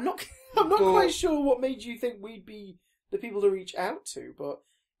 Yeah, I'm not quite sure what made you think we'd be the people to reach out to, but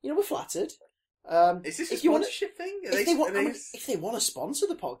we're flattered. Is this a if you wanna- sponsorship thing? If they want to sponsor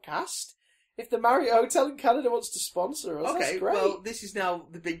the podcast, if the Marriott Hotel in Canada wants to sponsor us, Okay, that's great. well, this is now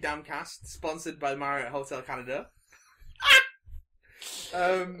the Big Damn Cast, sponsored by Marriott Hotel Canada. We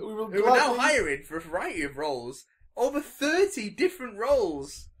will who are now gladly- hiring for a variety of roles. Over 30 different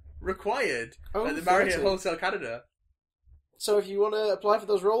roles required at the Marriott 30. Hotel Canada. So if you want to apply for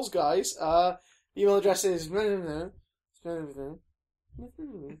those roles, guys, the email address is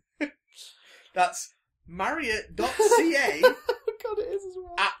That's Marriott.ca God, it is as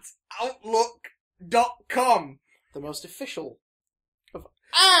well. at Outlook.com. The most official of.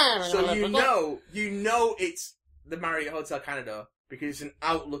 So you know it's the Marriott Hotel Canada because it's an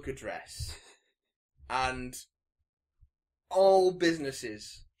Outlook address. And all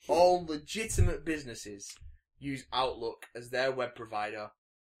businesses, all legitimate businesses, use Outlook as their web provider.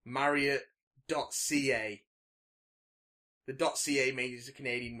 Marriott.ca. The .ca means it's a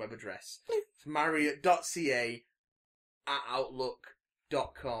Canadian web address. It's Marriott.ca at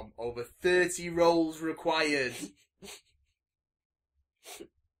Outlook.com. Over 30 roles required.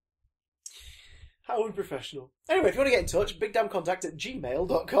 How unprofessional. Anyway, if you want to get in touch,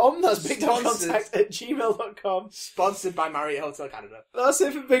 bigdamcontact@gmail.com. That's bigdamcontact@gmail.com. Sponsored by Marriott Hotel Canada. That's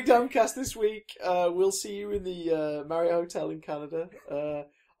it for Big Damn Cast this week. We'll see you in the Marriott Hotel in Canada.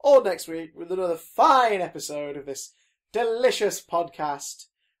 Or next week with another fine episode of this delicious podcast.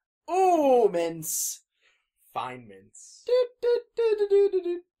 Ooh, mince. Fine mince.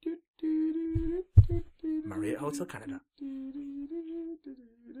 Marriott Hotel Canada.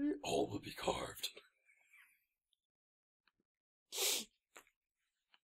 All will be carved.